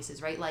bad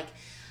choices, right? Like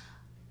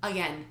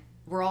again,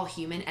 we're all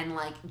human, and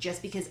like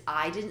just because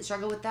I didn't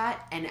struggle with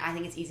that, and I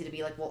think it's easy to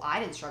be like, well, I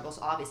didn't struggle,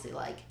 so obviously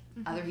like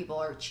other people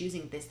are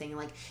choosing this thing.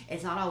 Like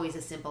it's not always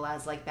as simple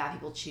as like bad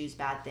people choose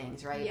bad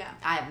things, right? Yeah.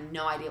 I have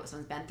no idea what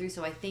someone's been through.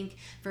 So I think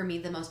for me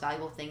the most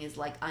valuable thing is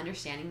like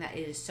understanding that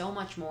it is so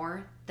much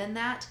more than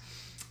that.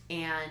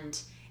 And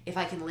if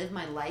I can live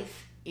my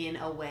life in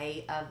a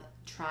way of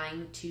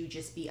trying to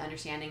just be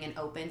understanding and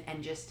open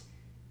and just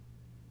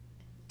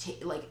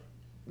like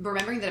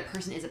remembering that a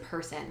person is a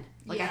person.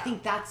 Like I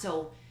think that's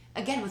so,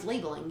 again with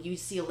labeling, you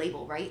see a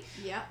label, right?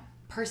 Yeah.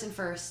 Person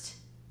first,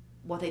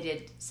 what they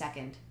did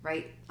second,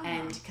 right?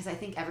 And because I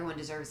think everyone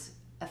deserves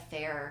a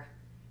fair,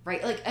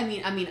 right? Like I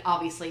mean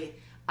obviously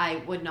I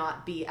would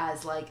not be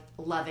as like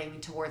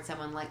loving towards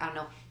someone like, I don't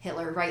know,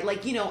 Hitler, right?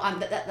 Like, you know,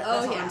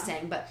 that's what I'm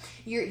saying. But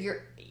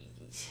you're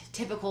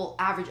typical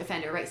average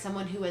offender, right?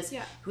 Someone who has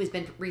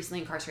been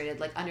recently incarcerated,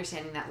 like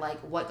understanding that like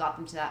what got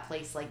them to that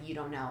place, like you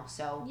don't know.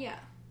 So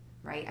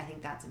right, I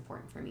think that's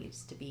important for me,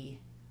 just to be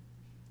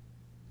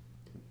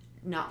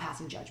not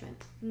passing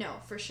judgment. No,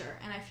 for sure.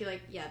 And I feel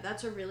like,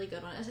 that's a really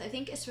good one. I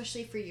think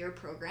especially for your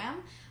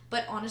program,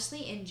 but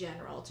honestly in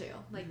general too.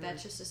 Like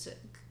that's just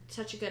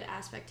such a good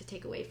aspect to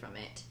take away from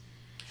it.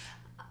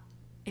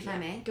 If I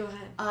may? Go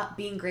ahead.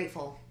 Being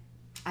grateful.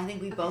 I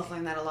think we both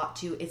learned that a lot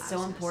too. It's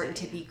so important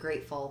to be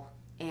grateful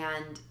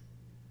and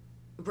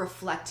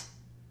reflect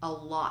a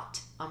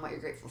lot on what you're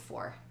grateful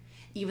for.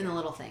 Even the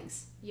little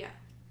things. Yeah.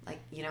 Like,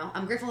 you know,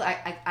 I'm grateful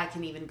that I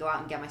can even go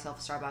out and get myself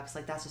a Starbucks.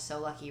 Like, that's just so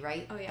lucky,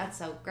 right? Oh, yeah. That's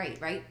so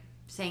great, right?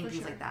 Saying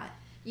things like that.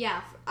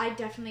 Yeah, I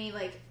definitely,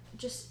 like,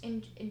 just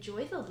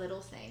enjoy the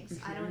little things.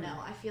 I don't know.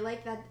 I feel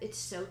like that it's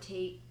so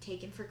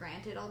taken for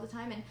granted all the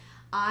time, and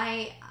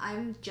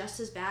I'm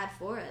just as bad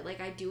for it. Like,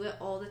 I do it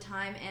all the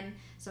time, and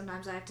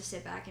sometimes I have to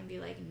sit back and be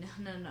like,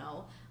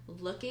 no,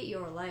 look at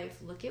your life,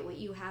 look at what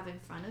you have in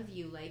front of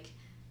you. Like,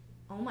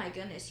 oh my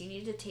goodness, you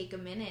need to take a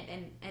minute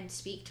and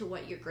speak to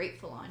what you're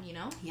grateful on, you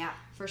know? Yeah,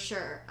 for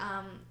sure.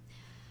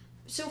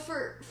 So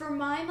for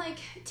my like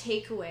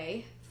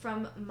takeaway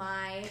from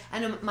my, I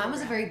know mine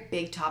was a very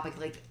big topic.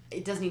 Like,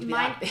 it doesn't need to be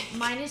that big.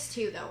 Mine is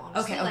too, though,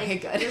 honestly. Okay,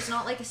 good. There's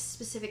not like a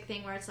specific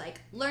thing where it's like,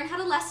 learn how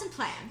to lesson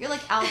plan. You're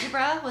like,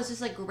 algebra was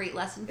just like great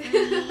lesson for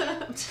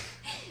me.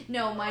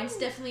 No, mine's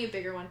definitely a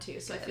bigger one too.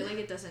 So I feel like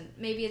it doesn't,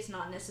 maybe it's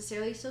not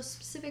necessarily so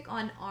specific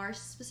on our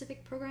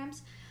specific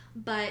programs,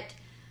 but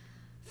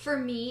for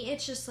me,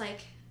 it's just like,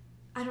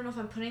 I don't know if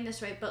I'm putting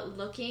this right, but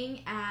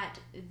looking at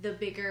the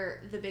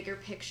bigger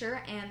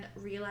picture and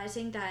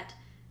realizing that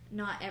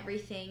not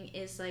everything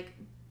is like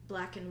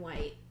black and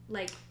white.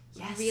 Like,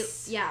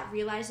 yes.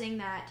 Realizing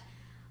that,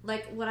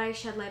 like, what I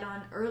shed light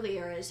on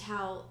earlier is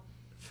how,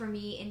 for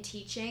me in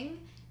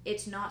teaching,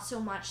 it's not so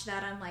much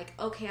that I'm like,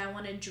 okay, I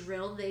want to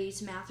drill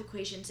these math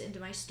equations into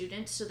my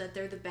students so that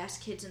they're the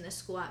best kids in this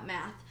school at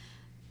math.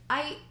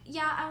 I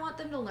want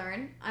them to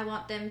learn. I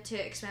want them to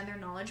expand their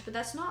knowledge, but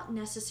that's not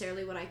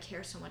necessarily what I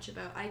care so much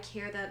about. I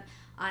care that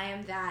I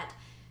am that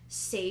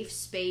safe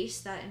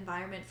space, that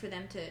environment for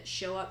them to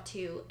show up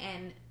to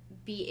and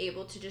be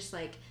able to just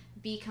like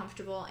be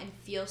comfortable and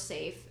feel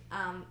safe,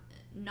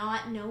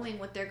 not knowing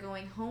what they're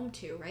going home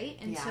to, right?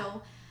 And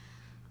so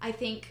I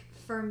think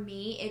for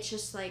me, it's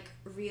just like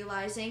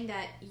realizing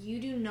that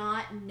you do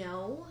not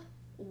know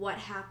what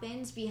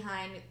happens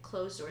behind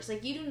closed doors.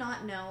 Like, you do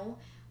not know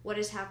what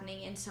is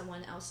happening in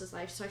someone else's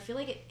life. So I feel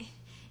like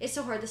it's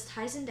so hard. This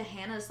ties into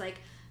Hannah's like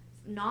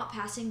not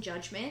passing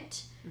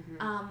judgment,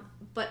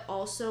 but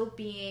also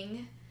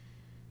being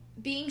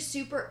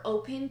super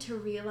open to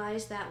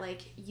realize that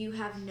like you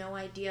have no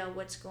idea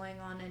what's going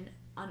on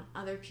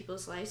other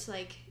people's lives.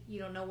 Like, you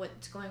don't know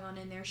what's going on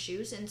in their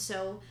shoes, and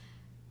so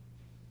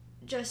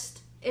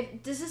just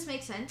does this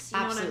make sense? You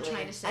Absolutely. know what I'm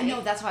trying to say? I know,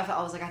 that's why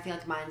I was like, I feel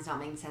like mine's not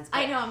making sense.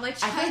 I know, I'm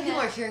like, I feel like people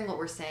are hearing what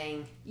we're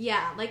saying.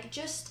 Yeah, like,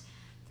 just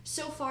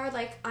so far,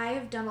 like, I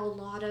have done a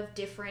lot of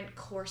different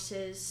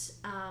courses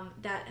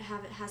that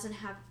hasn't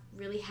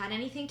really had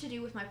anything to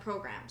do with my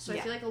program. So I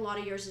feel like a lot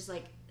of yours is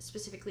like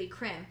specifically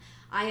crim.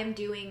 I am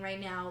doing right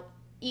now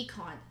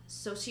econ,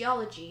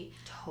 sociology,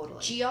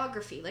 totally,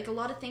 geography, like a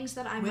lot of things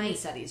that I women's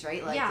studies,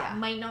 right? Like,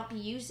 might not be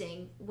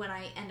using when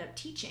I end up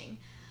teaching.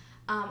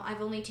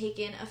 I've only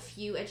taken a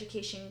few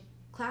education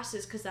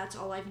classes because that's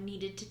all I've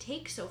needed to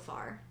take so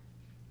far.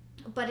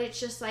 But it's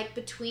just like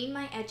between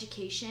my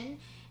education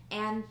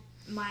and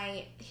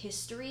my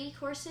history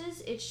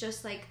courses, it's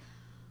just like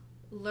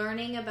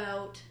learning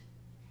about,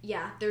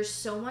 there's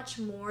so much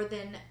more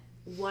than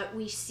what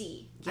we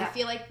see. I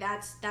feel like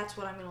that's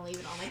what I'm gonna leave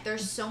it on. Like,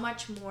 there's so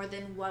much more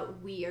than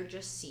what we are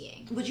just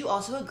seeing. Would you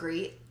also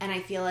agree? And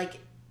I feel like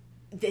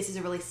this is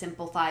a really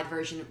simplified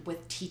version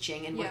with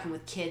teaching and working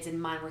with kids, and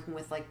mine working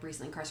with like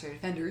recently incarcerated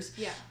offenders.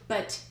 Yeah.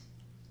 But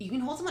you can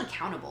hold someone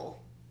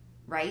accountable,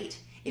 right?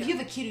 If you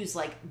have a kid who's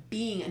like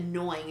being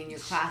annoying in your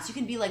class, you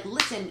can be like,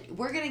 listen,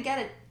 we're gonna get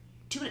a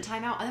 2-minute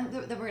timeout, and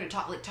then we're gonna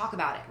talk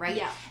about it, right?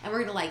 Yeah. And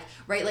we're gonna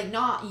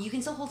you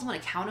can still hold someone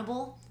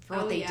accountable for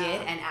what they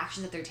did and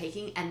action that they're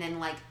taking, and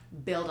then like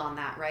build on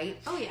that, right?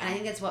 Oh yeah. And I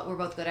think that's what we're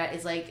both good at,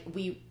 is like,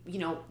 we,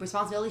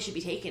 responsibility should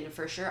be taken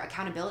for sure,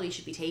 accountability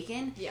should be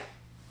taken. Yeah.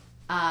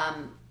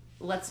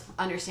 Let's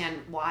understand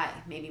why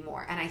maybe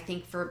more. And I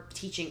think for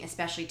teaching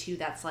especially too,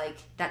 that's like,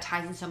 that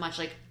ties in so much.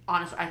 Like,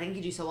 honestly, I think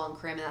you do so well in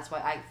crim, and that's why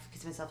I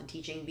focus myself in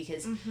teaching,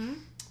 because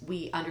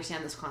we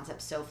understand this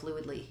concept so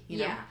fluidly, you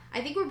know? Yeah, I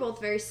think we're both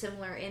very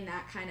similar in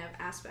that kind of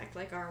aspect,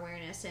 like our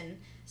awareness and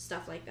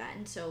stuff like that.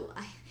 And so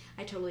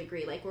I totally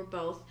agree. Like,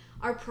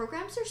 our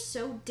programs are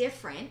so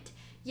different,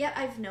 yet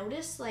I've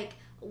noticed like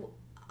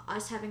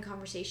us having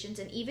conversations,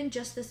 and even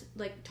just this,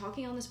 like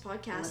talking on this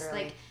podcast,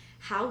 literally, like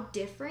how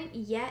different,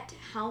 yet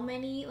how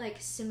many like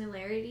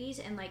similarities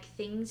and like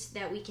things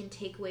that we can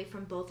take away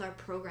from both our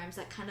programs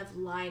that kind of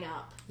line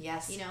up.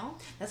 Yes. You know?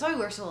 That's why we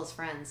work so well as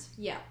friends.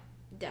 Yeah,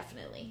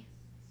 definitely.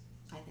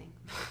 I think.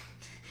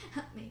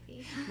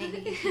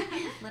 Maybe.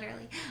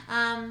 Literally.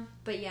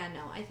 But yeah,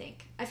 no,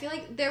 I feel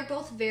like they're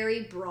both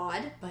very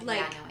broad. But like,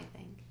 yeah, no, I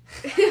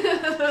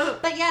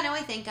think. But yeah, no,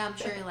 I think, I'm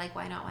sure, like,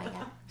 why not, why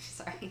not?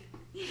 Sorry.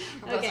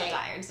 We're both so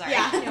tired, sorry.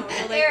 Yeah, no,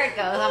 like, there it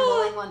goes, I'm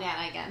blowing one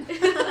down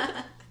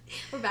again.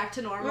 We're back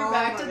to normal. We're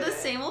back to the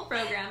same old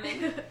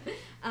programming.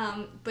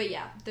 But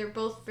yeah, they're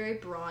both very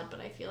broad, but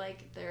I feel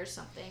like there's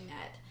something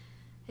that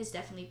has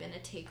definitely been a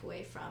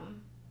takeaway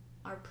from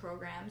our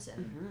programs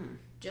and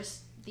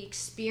just the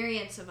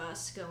experience of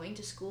us going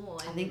to school.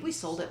 And I think we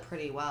sold it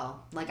pretty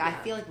well. Like, I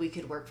feel like we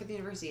could work for the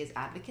university as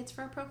advocates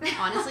for our program.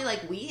 Honestly,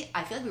 like,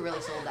 I feel like we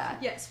really sold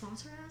that. Yeah,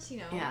 sponsor us,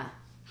 Yeah.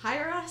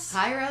 Hire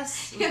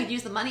us. We could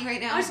use the money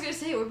right now. I was going to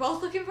say, we're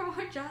both looking for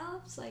more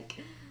jobs. Like,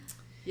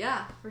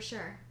 yeah, for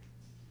sure.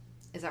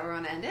 Is that where we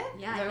want to end it?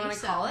 Yeah, Is that where we want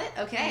to call it?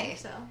 Okay. I think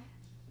so.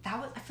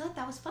 I feel like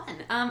that was fun.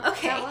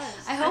 Okay. That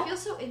was. I feel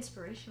so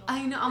inspirational.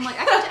 I know. I'm like,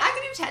 I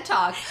can do TED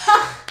Talk.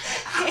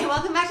 Okay,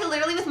 welcome back to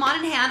Literally with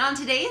Mon and Han on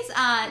today's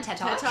TED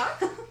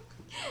Talk.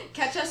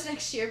 Catch us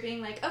next year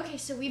being like, okay,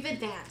 so we've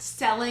advanced.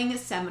 Selling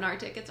seminar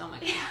tickets. Oh my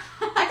God.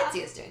 I could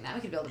see us doing that.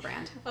 We could build a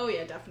brand. Oh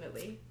yeah,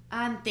 definitely.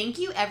 Thank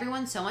you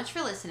everyone so much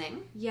for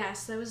listening.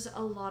 Yes, that was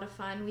a lot of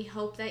fun. We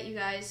hope that you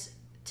guys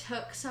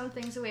took some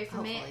things away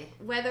from Hopefully.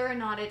 it, whether or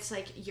not it's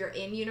like you're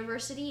in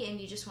university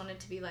and you just wanted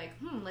to be like,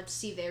 let's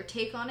see their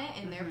take on it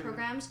and their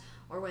programs,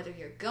 or whether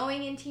you're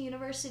going into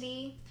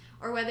university,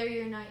 or whether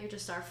you're not, you're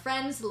just our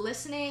friends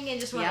listening and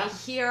just want to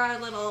hear our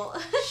little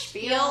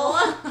spiel.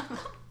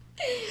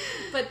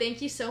 But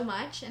thank you so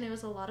much, and it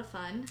was a lot of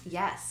fun.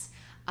 Yes.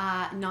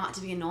 Not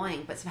to be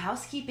annoying, but some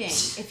housekeeping.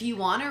 If you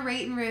want to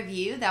rate and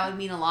review, that would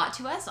mean a lot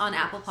to us on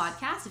Apple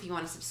Podcasts. If you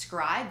want to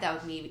subscribe, that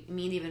would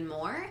mean even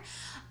more.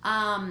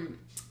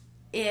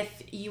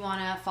 If you want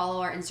to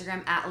follow our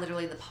Instagram at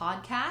Literally the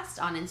Podcast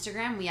on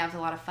Instagram, we have a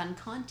lot of fun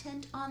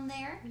content on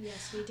there.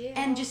 Yes, we do.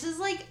 And just as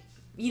like,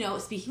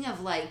 speaking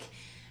of like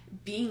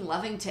being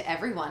loving to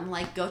everyone,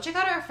 like go check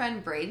out our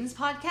friend Braden's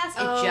podcast.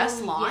 It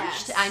just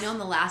launched. Yes. I know in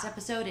the last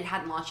episode it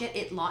hadn't launched yet.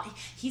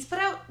 He's put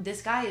out,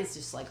 this guy is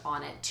just like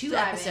on it. 2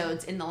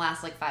 episodes in the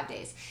last like 5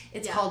 days.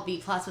 It's called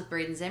B+ with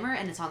Braden Zimmer,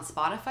 and it's on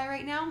Spotify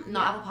right now.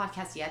 Not Apple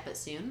Podcasts yet, but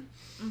soon.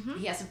 Mm-hmm.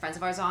 He has some friends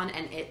of ours on,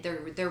 and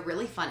they're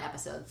really fun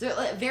episodes.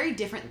 They're very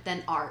different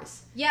than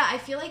ours. Yeah, I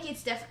feel like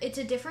it's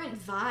a different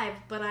vibe,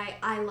 but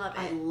I love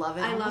it. I love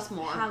it. I love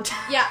more.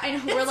 I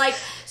know. We're like,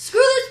 screw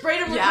this,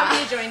 Braden. We're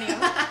coming to join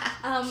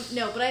you.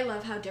 No, but I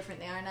love how different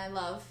they are, and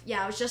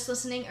I was just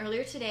listening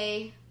earlier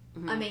today.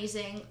 Mm-hmm.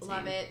 Amazing. Same.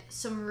 Love it.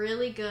 Some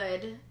really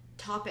good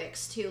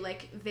topics too,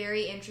 like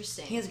very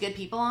interesting. He has good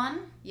people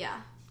on. Yeah.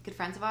 Good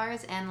friends of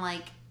ours, and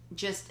like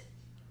just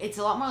it's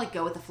a lot more like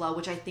go with the flow,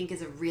 which I think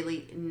is a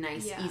really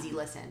nice, easy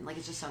listen. Like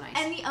it's just so nice.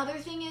 And the other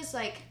thing is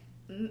like,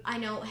 I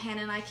know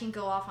Hannah and I can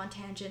go off on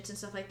tangents and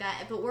stuff like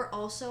that, but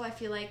I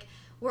feel like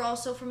we're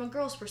also from a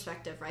girl's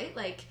perspective, right?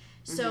 Like,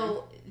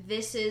 so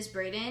this is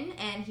Braden,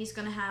 and he's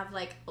gonna have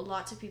like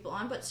lots of people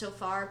on, but so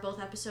far both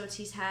episodes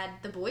he's had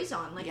the boys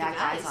on, like the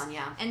guys on,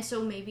 And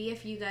so maybe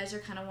if you guys are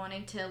kind of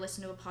wanting to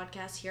listen to a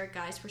podcast, hear a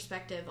guy's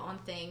perspective on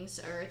things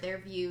or their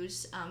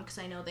views, because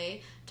I know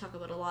they talk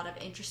about a lot of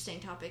interesting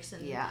topics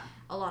and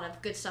a lot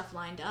of good stuff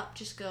lined up.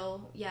 Just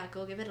go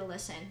give it a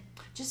listen.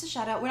 Just a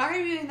shout out. We're not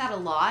gonna be doing that a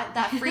lot.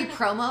 That free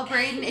promo,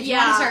 Braden. If you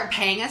want to start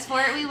paying us for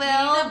it, we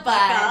will.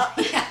 But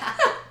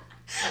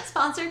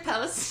sponsored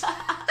posts.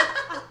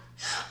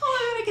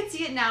 Oh my God, I can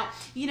see it now.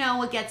 You know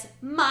what gets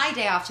my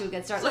day off to a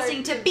good start?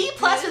 Listening to B+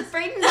 with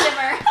Braden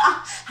Zimmer.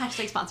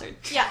 Hashtag sponsored.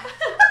 Yeah.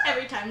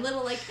 Every time.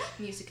 Little like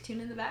music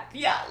tune in the back.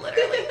 Yeah,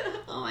 literally.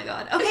 Oh my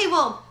God. Okay,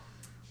 well.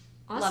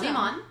 Awesome. Love you,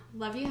 Mon.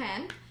 Love you,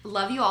 Han.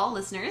 Love you all,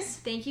 listeners.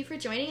 Thank you for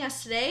joining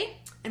us today.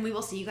 And we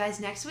will see you guys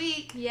next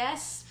week.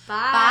 Yes.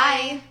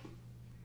 Bye. Bye.